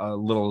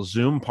little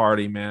Zoom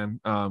party,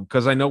 man.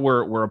 Because I know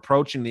we're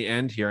approaching the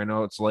end here. I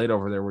know it's late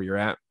over there where you're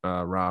at,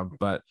 Rob,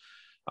 but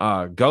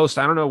Ghost,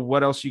 I don't know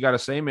what else you got to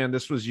say, man.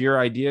 This was your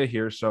idea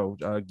here, so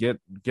get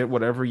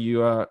whatever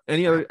you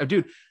any other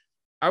dude.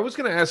 I was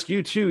gonna ask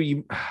you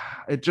too.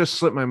 It just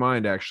slipped my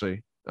mind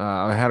actually.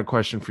 I had a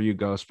question for you,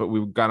 Ghost, but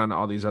we got on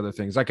all these other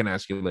things. I can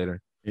ask you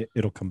later.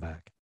 It'll come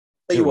back.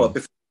 Tell you what,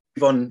 before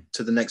we move on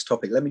to the next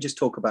topic, let me just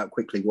talk about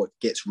quickly what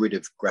gets rid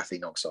of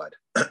graphene oxide.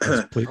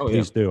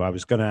 Please do. I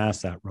was going to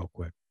ask that real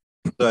quick.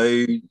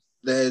 So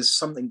there's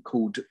something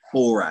called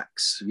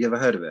borax. Have you ever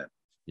heard of it?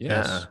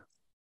 Yes.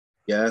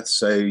 Yeah.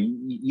 So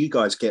you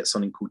guys get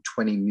something called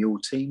 20 mule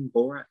team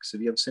borax.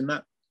 Have you ever seen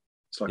that?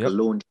 It's like a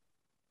laundry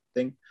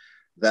thing.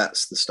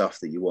 That's the stuff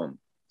that you want.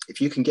 If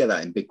you can get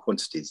that in big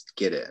quantities,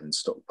 get it and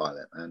stockpile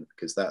it, man,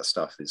 because that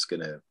stuff is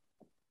gonna,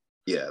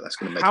 that's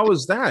gonna make. How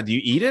is that? Do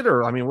you eat it,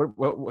 or I mean,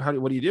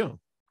 what do you do?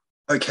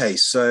 Okay,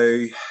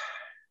 so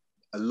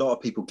a lot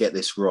of people get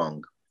this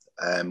wrong.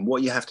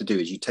 What you have to do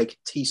is you take a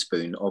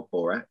teaspoon of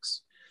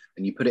borax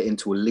and you put it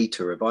into a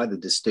liter of either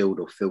distilled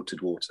or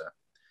filtered water.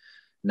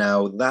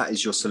 Now that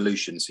is your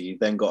solution. So you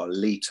then got a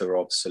liter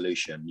of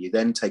solution. You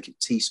then take a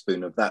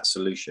teaspoon of that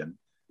solution,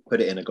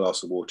 put it in a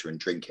glass of water and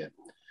drink it.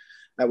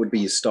 That would be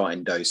your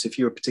starting dose. If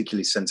you're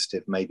particularly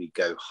sensitive, maybe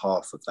go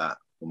half of that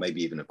or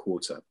maybe even a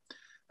quarter.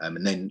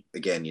 And then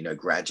again,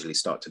 gradually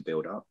start to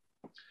build up.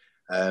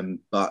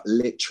 But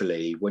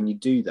literally when you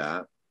do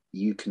that,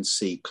 you can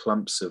see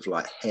clumps of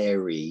like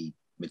hairy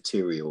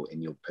material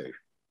in your poo.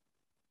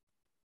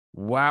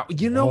 Wow.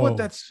 You know what?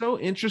 That's so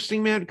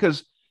interesting, man,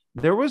 because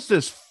there was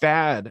this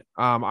fad.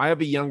 I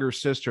have a younger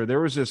sister. There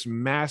was this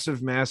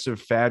massive,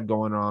 massive fad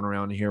going on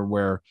around here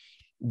where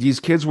these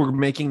kids were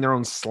making their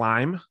own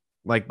slime,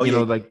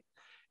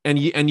 and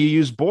you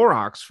use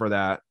borax for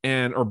that,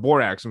 or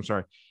borax. I'm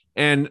sorry.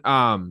 And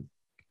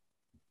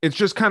it's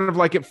just kind of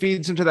like it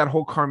feeds into that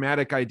whole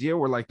karmatic idea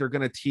where like they're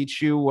going to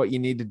teach you what you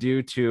need to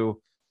do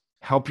to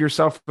help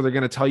yourself, or they're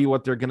going to tell you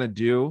what they're going to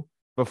do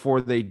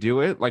before they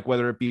do it, like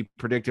whether it be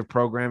predictive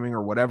programming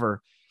or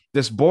whatever.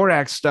 This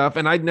borax stuff,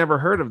 and I'd never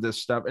heard of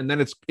this stuff, and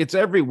then it's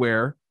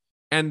everywhere,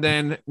 and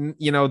then then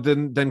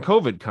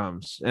COVID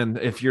comes, and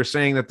if you're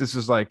saying that this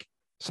is like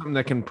something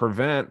that can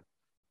prevent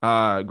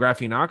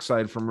graphene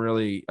oxide from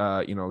really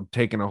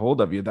taking a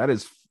hold of you,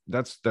 that's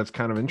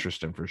kind of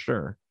interesting for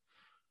sure.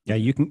 Yeah,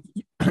 you can.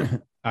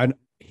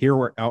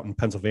 We're out in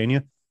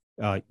Pennsylvania.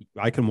 I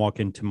can walk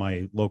into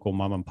my local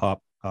mom and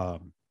pop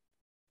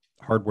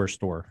hardware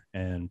store,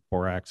 and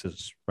borax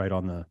is right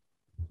on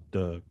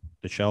the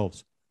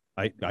shelves.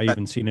 I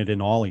even seen it in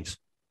Ollie's.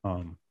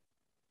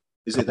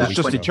 Is it that? It's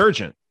just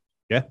detergent.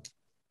 Yeah.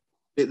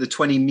 The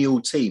 20 mule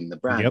team, the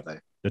brand, though.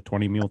 The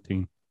 20 mule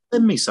team.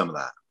 Send me some of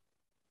that.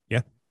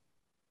 Yeah.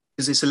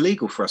 Because it's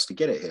illegal for us to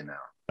get it here now.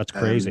 That's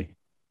crazy.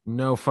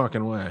 No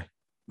fucking way.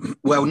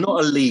 Well,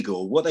 not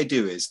illegal. What they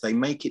do is they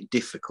make it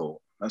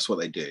difficult. That's what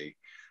they do.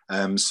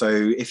 So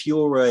if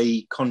you're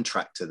a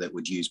contractor that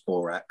would use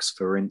borax,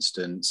 for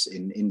instance,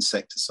 in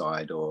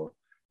insecticide or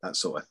that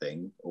sort of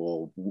thing,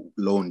 or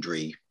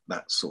laundry,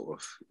 that sort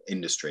of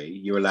industry,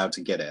 you're allowed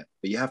to get it,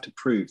 but you have to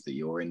prove that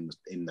you're in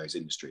those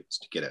industries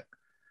to get it.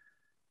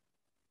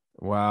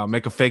 Wow.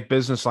 Make a fake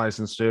business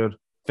license, dude.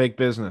 Fake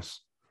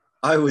business.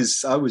 I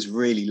was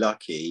really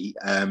lucky.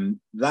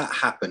 That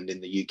happened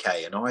in the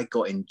UK, and I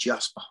got in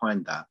just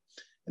behind that.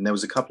 And there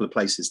was a couple of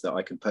places that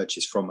I could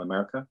purchase from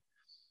America.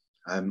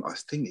 I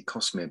think it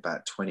cost me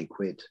about 20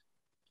 quid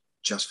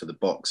just for the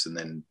box, and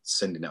then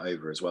sending it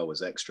over as well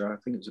was extra. I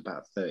think it was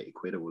about 30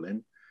 quid all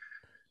in.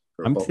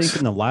 I'm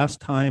thinking the last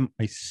time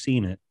I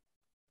seen it,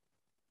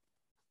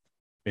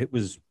 it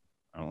was,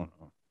 I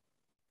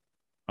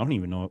don't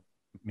even know,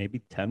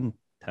 maybe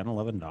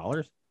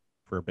 $10-$11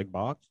 for a big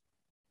box.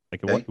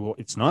 Like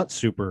it's not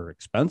super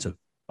expensive.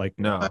 Like,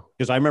 no,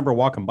 because I remember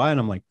walking by and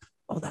I'm like,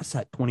 oh, that's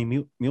that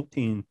 20 mule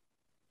team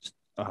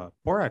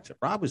borax that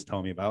Rob was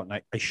telling me about.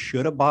 And I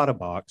should have bought a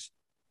box,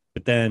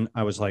 but then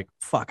I was like,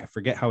 fuck, I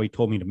forget how he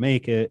told me to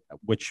make it,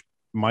 which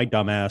my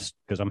dumbass,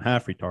 because I'm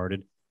half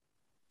retarded,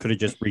 could have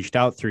just reached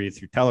out through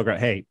Telegram.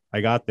 Hey,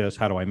 I got this.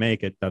 How do I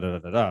make it?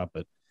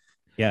 But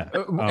yeah.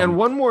 And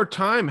one more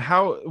time,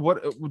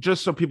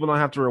 just so people don't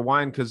have to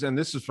rewind, and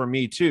this is for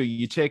me too.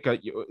 You take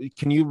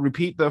can you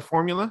repeat the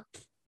formula?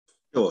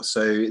 Sure.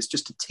 So it's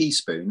just a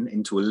teaspoon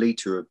into a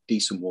liter of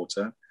decent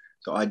water.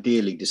 So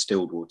ideally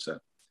distilled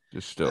water.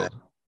 Distilled.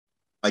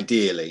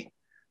 Ideally.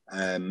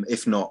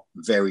 If not,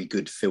 very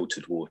good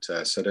filtered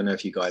water. So I don't know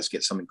if you guys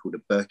get something called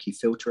a Berkey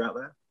filter out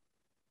there.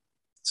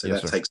 So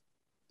yes, that takes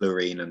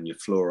fluorine and your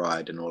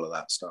fluoride and all of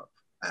that stuff.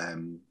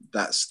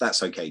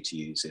 That's okay to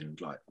use in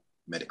like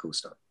medical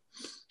stuff.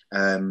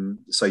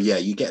 So yeah,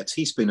 you get a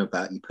teaspoon of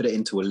that, you put it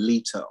into a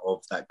liter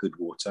of that good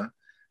water,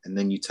 and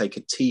then you take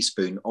a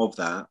teaspoon of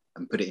that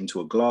and put it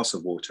into a glass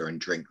of water and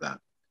drink that.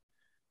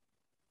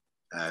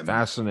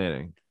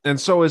 Fascinating. And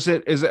so is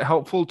it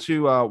helpful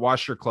to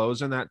wash your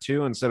clothes in that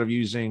too, instead of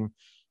using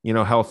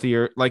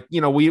healthier, like we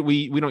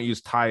don't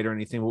use Tide or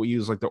anything, but we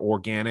use like the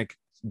organic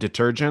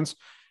detergents.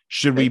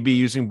 Should we be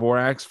using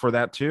borax for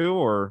that too,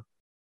 or?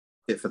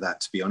 For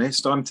that, to be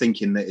honest, I'm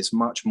thinking that it's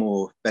much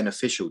more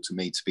beneficial to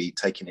me to be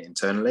taking it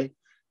internally,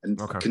 and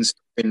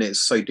considering it's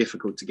so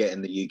difficult to get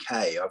in the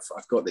UK,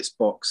 I've got this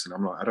box, and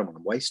I'm like, I don't want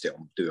to waste it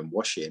on doing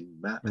washing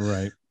and that.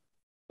 Right.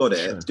 Got it.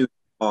 Sure. Doing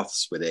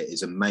baths with it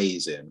is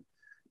amazing,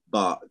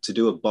 but to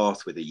do a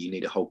bath with it, you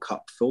need a whole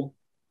cup full.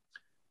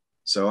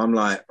 So I'm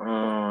like,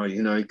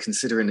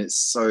 considering it's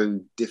so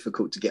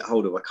difficult to get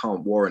hold of, I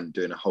can't warrant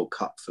doing a whole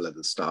cup full of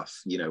the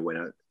stuff.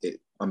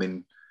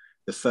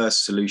 The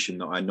first solution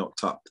that I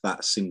knocked up,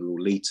 that single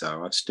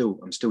liter, I'm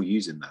still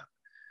using that.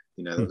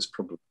 That was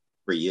probably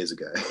 3 years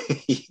ago.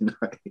 you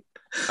know.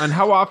 And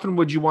how often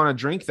would you want to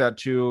drink that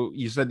to?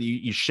 You said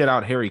you shit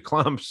out hairy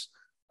clumps.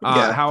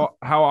 Yeah. How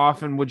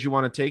often would you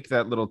want to take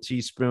that little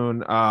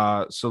teaspoon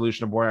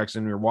solution of borax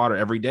in your water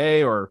every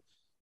day, or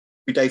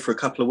every day for a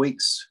couple of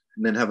weeks,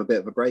 and then have a bit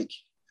of a break?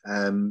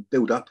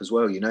 Build up as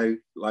well.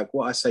 Like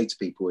what I say to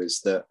people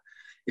is that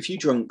if you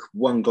drink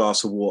 1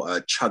 glass of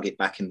water, chug it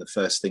back in the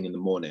first thing in the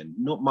morning,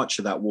 not much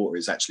of that water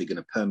is actually going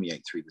to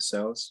permeate through the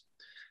cells.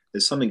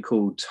 There's something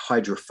called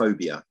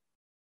hydrophobia.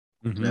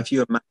 Mm-hmm. Now, if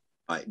you imagine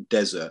like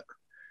desert,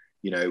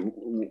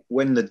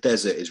 when the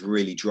desert is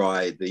really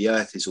dry, the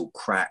earth is all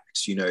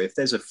cracked. If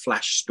there's a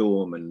flash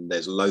storm and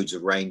there's loads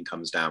of rain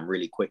comes down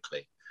really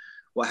quickly,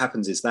 what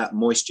happens is that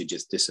moisture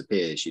just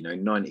disappears.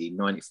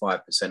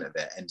 95% of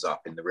it ends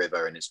up in the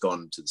river and it's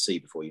gone to the sea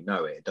before you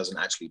know it. It doesn't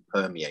actually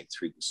permeate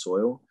through the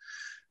soil.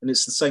 And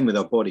it's the same with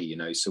our body,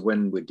 So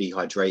when we're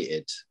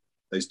dehydrated,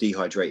 those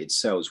dehydrated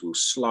cells will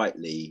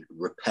slightly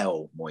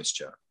repel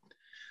moisture.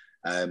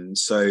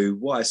 So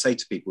what I say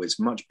to people is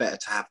much better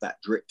to have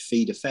that drip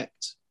feed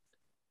effect.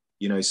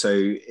 So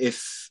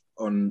if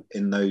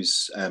in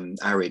those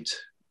arid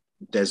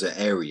desert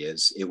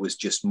areas, it was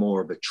just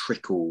more of a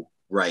trickle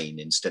rain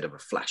instead of a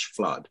flash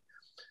flood.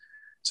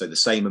 So the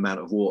same amount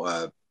of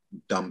water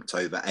dumped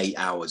over 8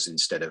 hours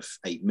instead of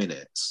 8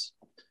 minutes,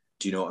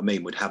 do you know what I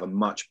mean, would have a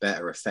much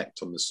better effect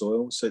on the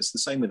soil. So it's the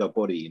same with our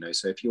body,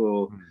 So if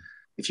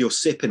you're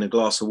sipping a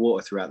glass of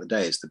water throughout the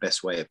day, it's the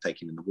best way of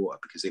taking in the water,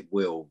 because it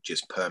will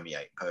just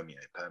permeate.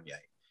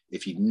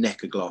 If you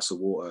neck a glass of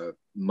water,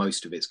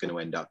 most of it's going to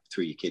end up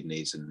through your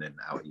kidneys and then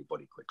out of your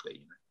body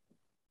quickly.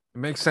 It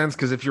makes sense,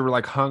 because if you're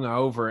like hung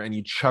over and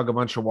you chug a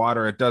bunch of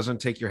water, it doesn't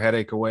take your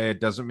headache away. It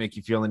doesn't make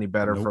you feel any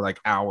better for like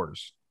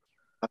hours.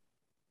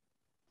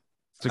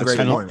 It's a great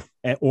point.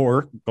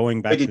 Or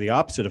going back to the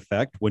opposite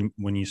effect,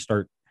 when you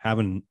start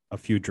having a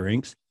few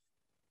drinks,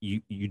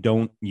 you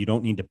don't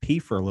need to pee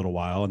for a little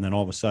while, and then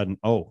all of a sudden,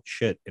 oh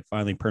shit, it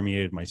finally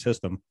permeated my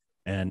system,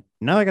 and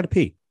now I got to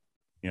pee.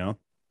 And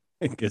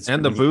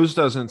the booze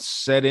doesn't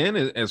set in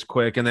as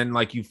quick, and then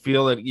like you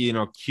feel it,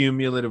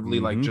 cumulatively,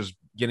 Mm-hmm. like just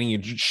getting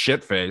you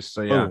shit faced.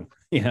 So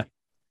yeah,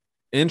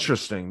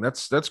 interesting.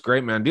 That's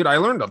great, man, dude. I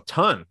learned a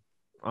ton,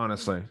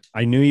 honestly.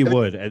 I knew you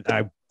would.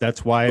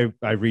 That's why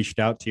I reached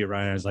out to you,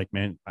 Ryan. I was like,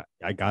 man,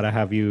 I gotta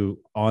have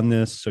you on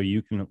this so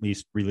you can at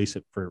least release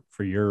it for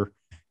your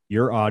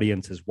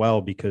audience as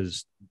well,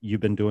 because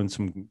you've been doing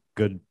some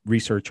good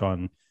research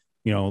on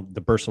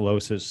the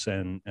brucellosis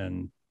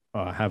and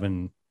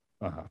having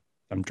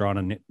I'm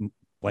drawing a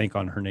blank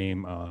on her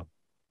name.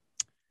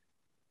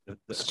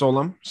 Celeste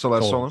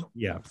Solum.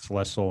 Yeah,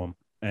 Celeste Solum.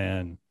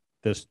 And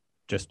this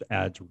just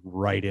adds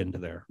right into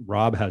there.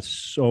 Rob has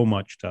so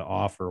much to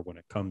offer when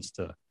it comes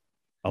to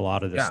a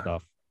lot of this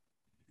stuff.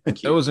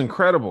 It was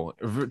incredible,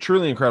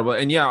 truly incredible.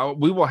 And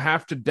we will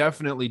have to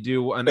definitely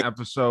do an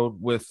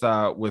episode with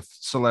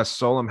Celeste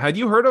Solum. Had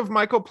you heard of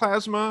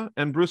mycoplasma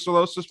and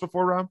brucellosis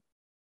before, Rob?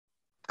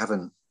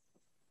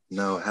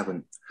 No, I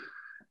haven't.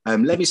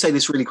 Let me say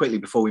this really quickly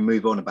before we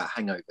move on about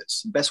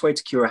hangovers. The best way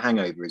to cure a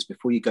hangover is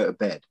before you go to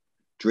bed,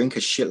 drink a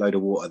shitload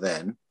of water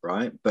then,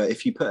 right? But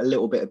if you put a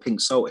little bit of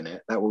pink salt in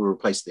it, that will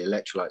replace the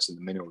electrolytes and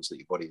the minerals that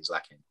your body is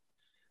lacking.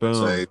 Boom.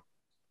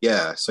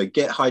 So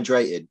get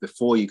hydrated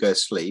before you go to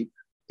sleep.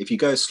 If you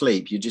go to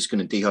sleep, you're just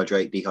going to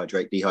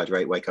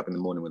dehydrate, wake up in the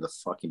morning with a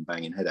fucking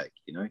banging headache,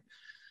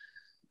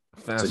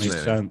 Fascinating.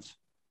 Makes sense.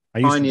 I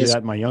used to do that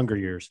in my younger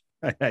years.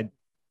 I'd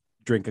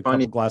drink a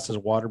couple glasses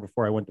of water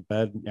before I went to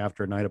bed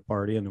after a night of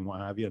partying and what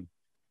have you.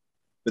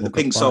 But the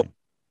pink salt,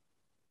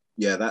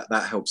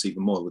 that helps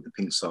even more with the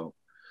pink salt.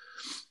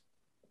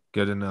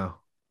 Good to know.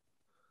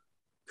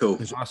 Cool.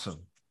 It's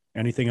awesome.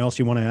 Anything else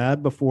you want to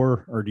add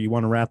before, or do you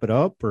want to wrap it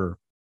up? Or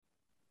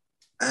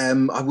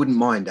I wouldn't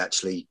mind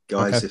actually,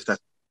 guys, Okay. if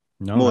that's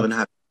no? more than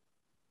happy.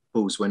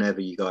 Pause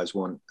whenever you guys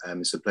want.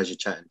 It's a pleasure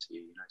chatting to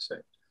you. So.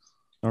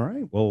 All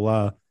right.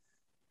 Well,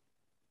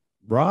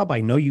 Rob,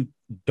 I know you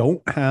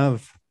don't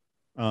have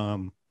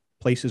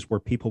places where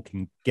people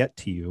can get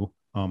to you.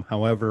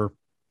 However,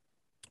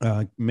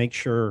 make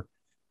sure,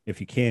 if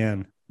you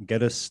can,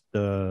 get us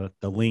the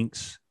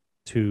links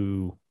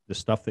to the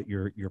stuff that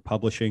you're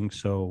publishing,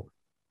 so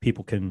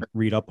people can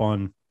read up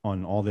on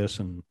all this.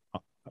 And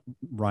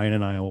Ryan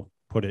and I will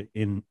put it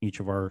in each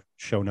of our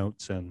show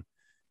notes. And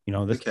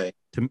this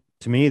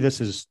to me,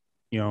 this is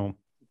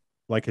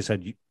like I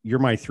said, you're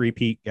my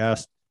three-peat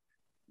guest.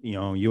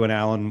 You and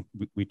Alan,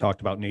 we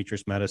talked about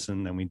nature's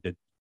medicine, and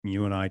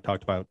you and I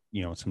talked about,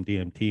 some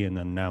DMT, and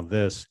then now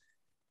this.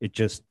 It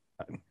just,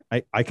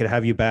 I could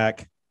have you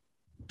back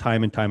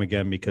time and time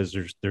again, because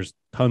there's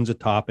tons of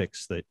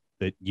topics that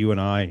you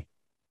and I,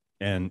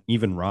 and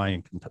even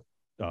Ryan, can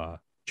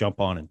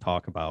jump on and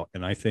talk about.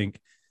 And I think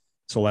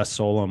Celeste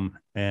Solum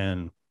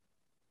and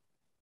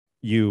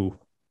you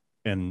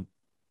and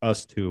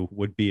us two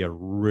would be a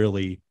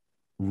really,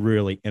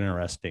 really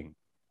interesting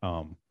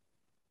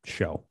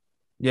show.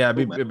 Yeah,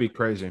 it'd be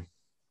crazy.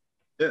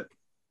 Yeah.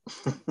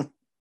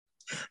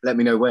 Let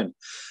me know when.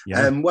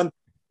 Yeah. One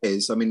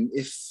is,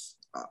 if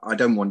I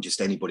don't want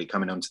just anybody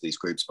coming onto these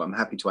groups, but I'm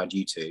happy to add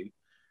you two.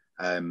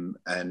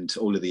 And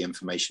all of the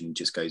information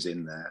just goes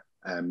in there.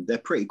 They're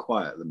pretty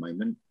quiet at the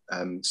moment.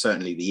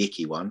 Certainly the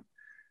icky one.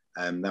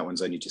 That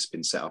one's only just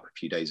been set up a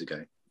few days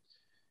ago.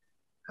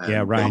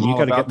 Yeah, Ryan, I'm you all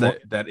got to about get more,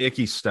 that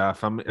icky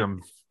stuff.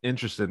 I'm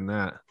interested in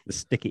that. the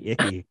sticky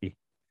icky.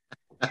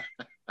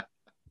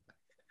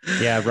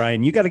 Yeah,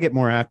 Ryan, you got to get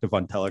more active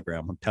on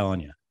Telegram. I'm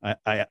telling you.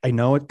 I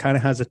know it kind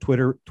of has a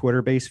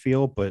Twitter based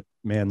feel, but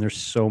man, there's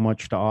so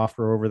much to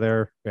offer over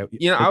there.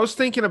 I was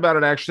thinking about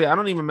it actually. I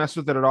don't even mess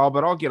with it at all,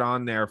 but I'll get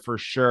on there for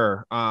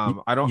sure.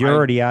 You're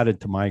already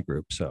added to my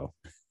group, so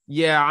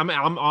yeah, I'm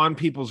on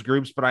people's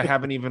groups, but I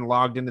haven't even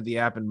logged into the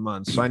app in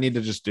months, so I need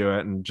to just do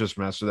it and just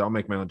mess with it. I'll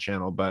make my own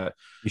channel, but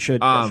you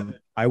should.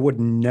 I would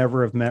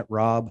never have met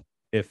Rob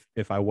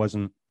if I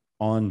wasn't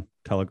on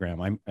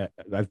Telegram.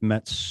 I've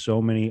met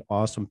so many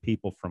awesome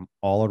people from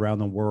all around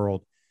the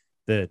world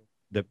that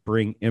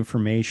bring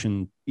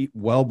information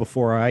well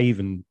before I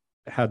even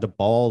had the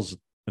balls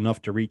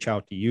enough to reach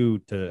out to you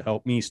to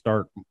help me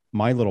start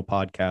my little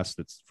podcast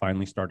that's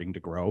finally starting to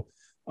grow.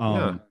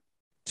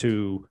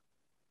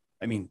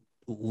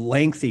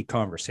 Lengthy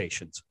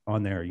conversations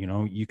on there.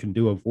 You can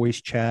do a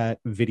voice chat,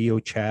 video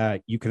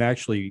chat. You can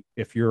actually,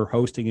 if you're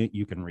hosting it,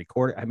 you can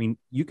record it. I mean,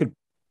 you could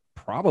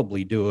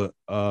probably do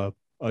a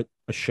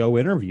show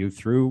interview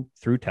through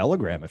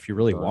Telegram if you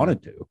really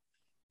wanted to.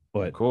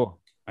 But cool.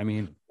 I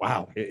mean,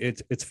 wow,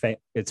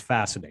 it's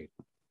fascinating.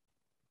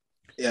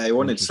 Yeah, I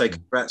wanted to say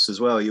congrats as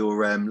well.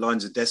 Your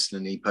Lines of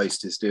Destiny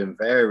post is doing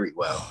very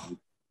well.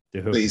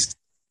 Dude. Please.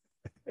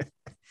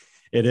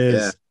 It is.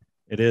 Yeah.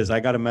 It is. I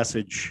got a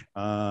message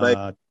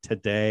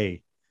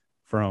today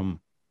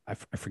from I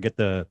forget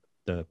the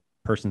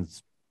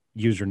person's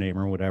username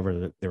or whatever.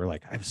 That they were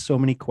like, I have so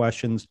many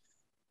questions.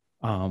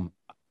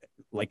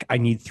 Like I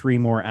need 3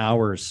 more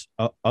hours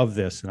of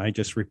this, and I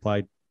just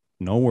replied,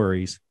 no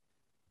worries.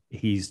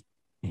 He's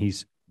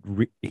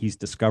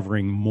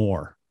discovering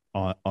more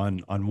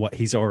on what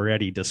he's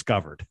already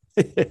discovered.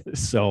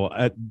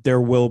 So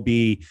there will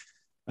be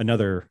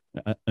another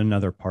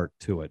part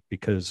to it,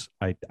 because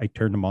I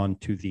turned him on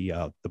to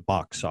the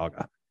Bach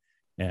saga,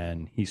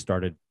 and he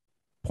started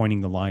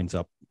pointing the lines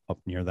up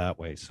near that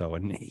way. So,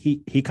 and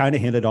he kind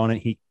of hinted on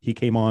it. He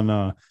came on,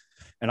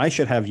 and I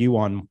should have you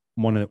on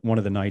one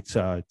of the nights.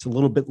 It's a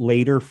little bit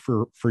later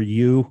for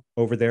you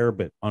over there,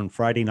 but on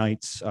Friday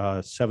nights,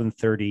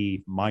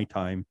 7:30 my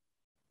time,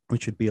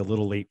 which would be a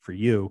little late for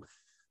you.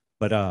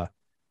 But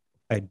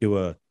I do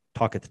a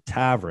talk at the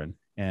tavern,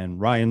 and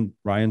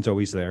Ryan's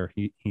always there.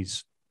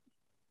 He's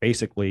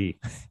basically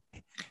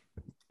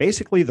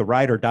the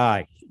ride or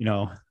die,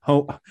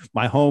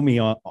 my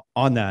homie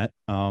on that.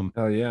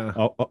 Oh yeah.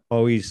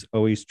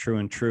 Always true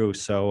and true.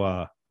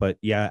 So, but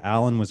yeah,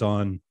 Alan was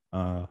on,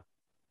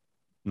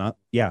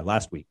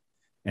 last week,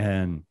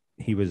 and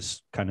he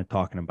was kind of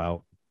talking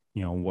about,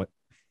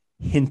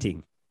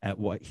 hinting at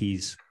what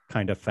he's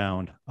kind of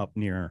found up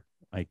near,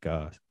 like,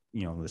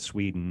 the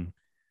Sweden,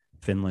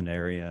 Finland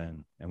area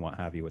and what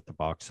have you with the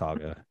Bach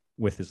saga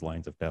with his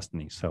Lines of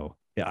Destiny. So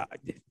yeah.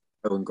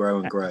 Grow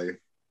and grow.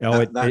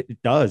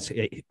 It does.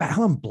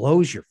 Alan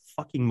blows your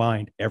fucking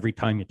mind every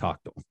time you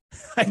talk to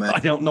him. I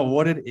don't know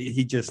what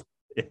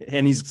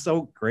and he's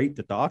so great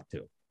to talk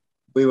to.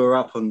 We were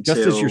up until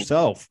just as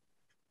yourself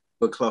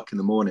 2:00 in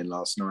the morning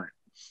last night,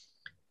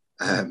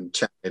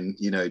 chatting,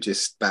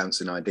 just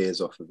bouncing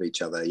ideas off of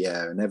each other.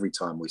 Yeah. And every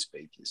time we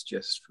speak, it's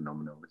just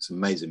phenomenal. It's an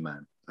amazing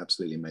man.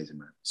 Absolutely amazing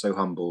man. So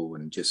humble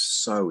and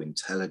just so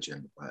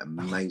intelligent. Like,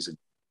 amazing.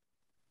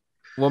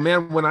 Well,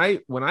 man, when I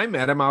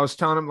met him, I was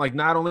telling him, like,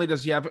 not only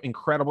does he have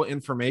incredible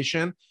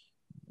information,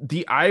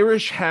 the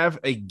Irish have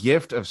a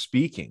gift of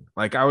speaking.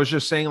 Like, I was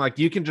just saying, like,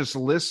 you can just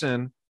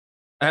listen.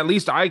 At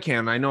least I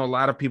can. I know a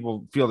lot of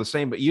people feel the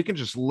same, but you can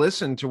just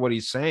listen to what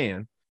he's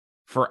saying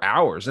for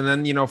hours. And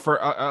then,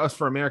 for us,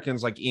 for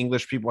Americans, like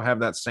English people have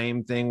that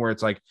same thing where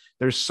it's like,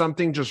 there's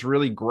something just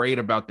really great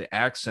about the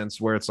accents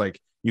where it's like,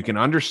 you can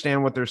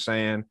understand what they're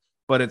saying,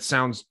 but it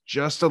sounds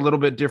just a little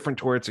bit different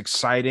to where it's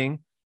exciting.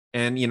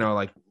 And,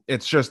 like,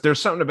 it's just,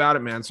 there's something about it,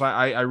 man. So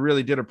I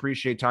really did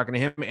appreciate talking to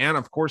him, and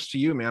of course to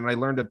you, man. I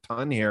learned a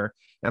ton here,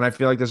 and I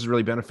feel like this is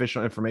really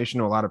beneficial information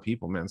to a lot of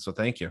people, man. So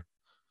thank you.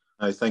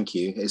 Oh, thank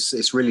you.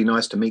 It's really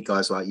nice to meet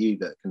guys like you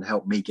that can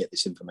help me get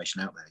this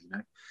information out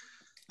there,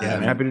 Yeah,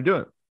 I'm happy to do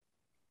it.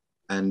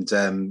 And,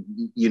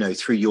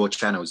 through your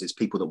channels, it's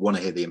people that want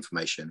to hear the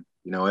information.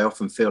 I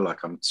often feel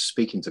like I'm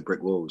speaking to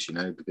brick walls,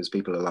 because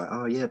people are like,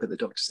 oh yeah, but the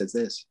doctor says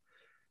this.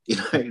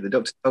 The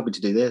doctor told me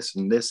to do this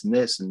and this and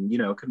this, and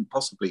I couldn't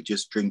possibly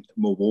just drink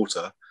more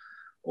water,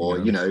 or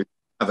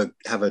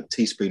have a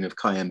teaspoon of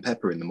cayenne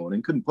pepper in the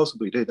morning. Couldn't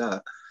possibly do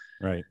that.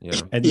 Right.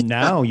 Yeah. And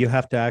now you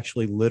have to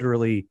actually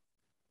literally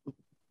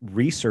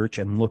research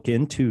and look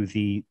into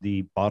the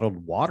bottled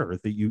water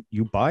that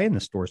you buy in the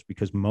stores,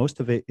 because most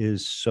of it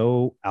is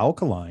so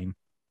alkaline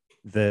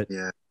that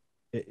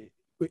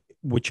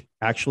which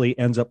actually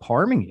ends up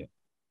harming you.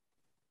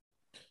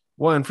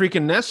 Well, and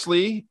freaking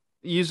Nestle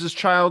uses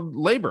child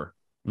labor,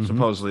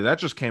 supposedly. That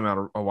just came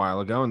out a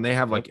while ago, and they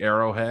have like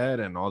Arrowhead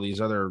and all these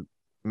other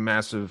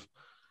massive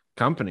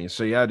companies.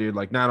 So yeah, dude,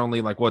 like not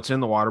only like what's in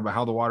the water, but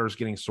how the water is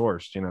getting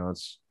sourced. You know,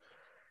 it's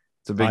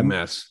a big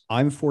mess.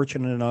 I'm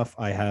fortunate enough.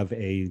 I have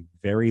a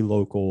very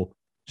local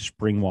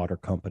spring water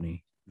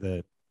company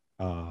that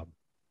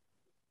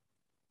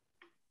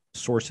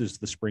sources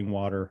the spring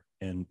water,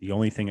 and the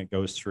only thing it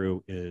goes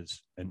through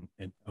is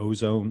an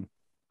ozone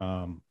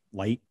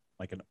light,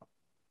 like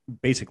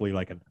basically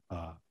like an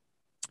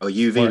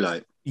UV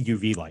light.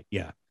 UV light,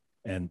 yeah,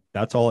 and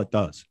that's all it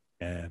does.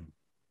 And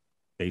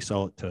they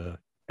sell it to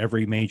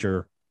every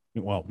major,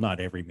 well, not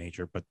every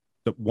major, but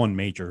the one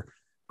major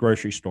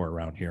grocery store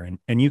around here,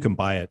 and you can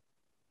buy it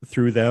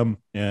through them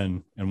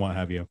and what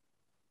have you.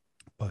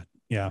 But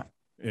yeah,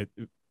 it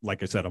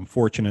like I said, I'm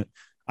fortunate.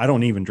 I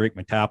don't even drink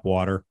my tap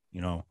water.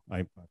 You know,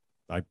 I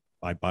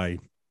buy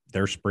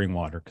their spring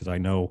water because I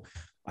know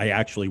I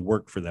actually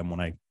worked for them when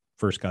I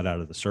first got out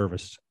of the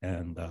service,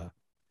 and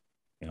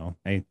you know,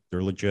 hey,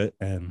 they're legit,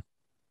 and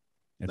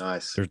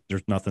nice.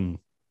 There's nothing,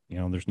 you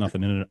know, there's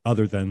nothing in it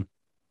other than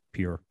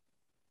pure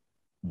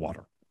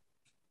water.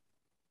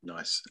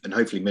 Nice, and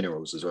hopefully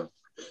minerals as well.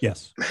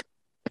 Yes.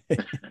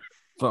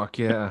 Fuck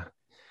yeah.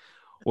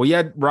 Well,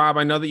 yeah, Rob,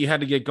 I know that you had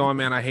to get going,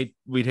 man.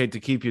 We'd hate to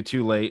keep you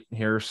too late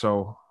here,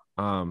 so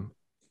an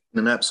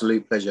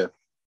absolute pleasure.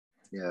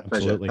 Yeah,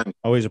 absolutely. Pleasure.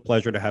 Always a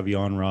pleasure to have you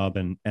on, Rob.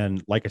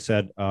 And like I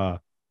said,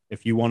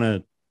 if you want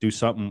to do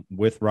something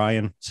with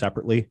Ryan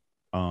separately,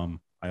 I'll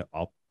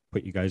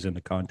put you guys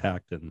into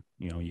contact, and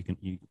you know, you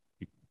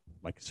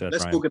like I said,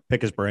 Ryan,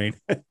 pick his brain.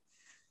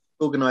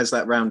 Organize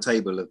that round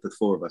table of the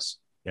four of us.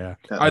 Yeah,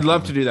 I'd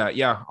love to do that.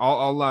 Yeah,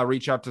 I'll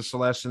reach out to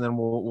Celeste, and then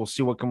we'll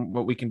see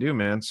what we can do,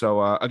 man.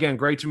 So again,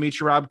 great to meet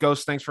you, Rob.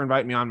 Ghost, thanks for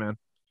inviting me on, man.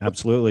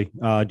 Absolutely.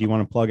 Do you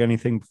want to plug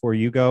anything before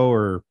you go,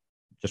 or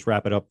just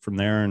wrap it up from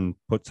there and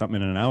put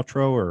something in an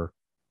outro? Or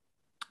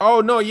oh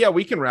no, yeah,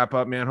 we can wrap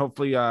up, man.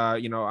 Hopefully,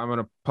 you know, I'm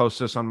gonna post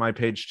this on my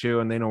page too,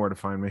 and they know where to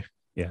find me.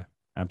 Yeah,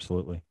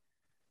 absolutely.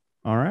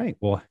 All right.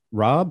 Well,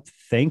 Rob,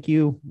 thank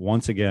you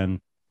once again,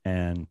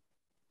 and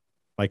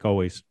like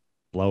always,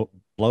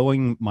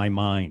 blowing my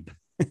mind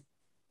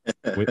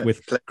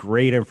with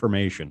great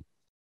information.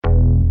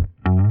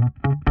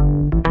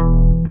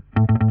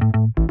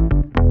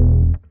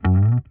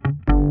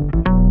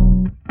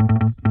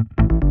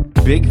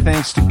 Big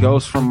thanks to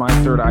Ghost from My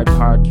Third Eye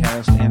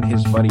podcast and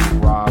his buddy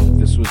Rob.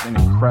 This was an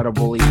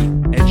incredibly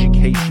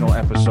educational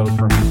episode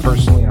for me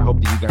personally. I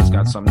hope that you guys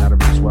got something out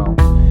of it as well.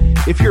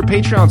 If you're a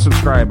Patreon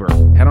subscriber,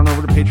 head on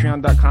over to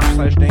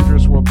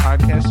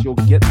patreon.com/dangerousworldpodcast. You'll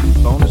get the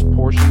bonus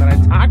portion that I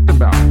talked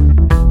about.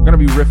 We're going to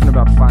be riffing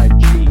about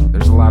 5G.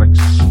 There's a lot of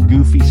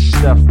goofy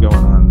stuff going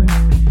on there.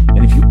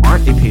 And if you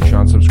aren't a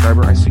Patreon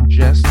subscriber, I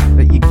suggest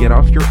that you get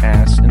off your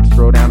ass and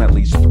throw down at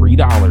least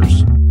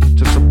 $3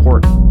 to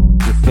support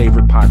your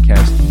favorite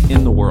podcast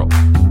in the world.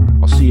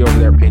 I'll see you over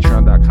there at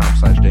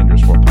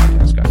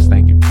patreon.com/dangerousworldpodcast, guys.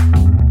 Thank you.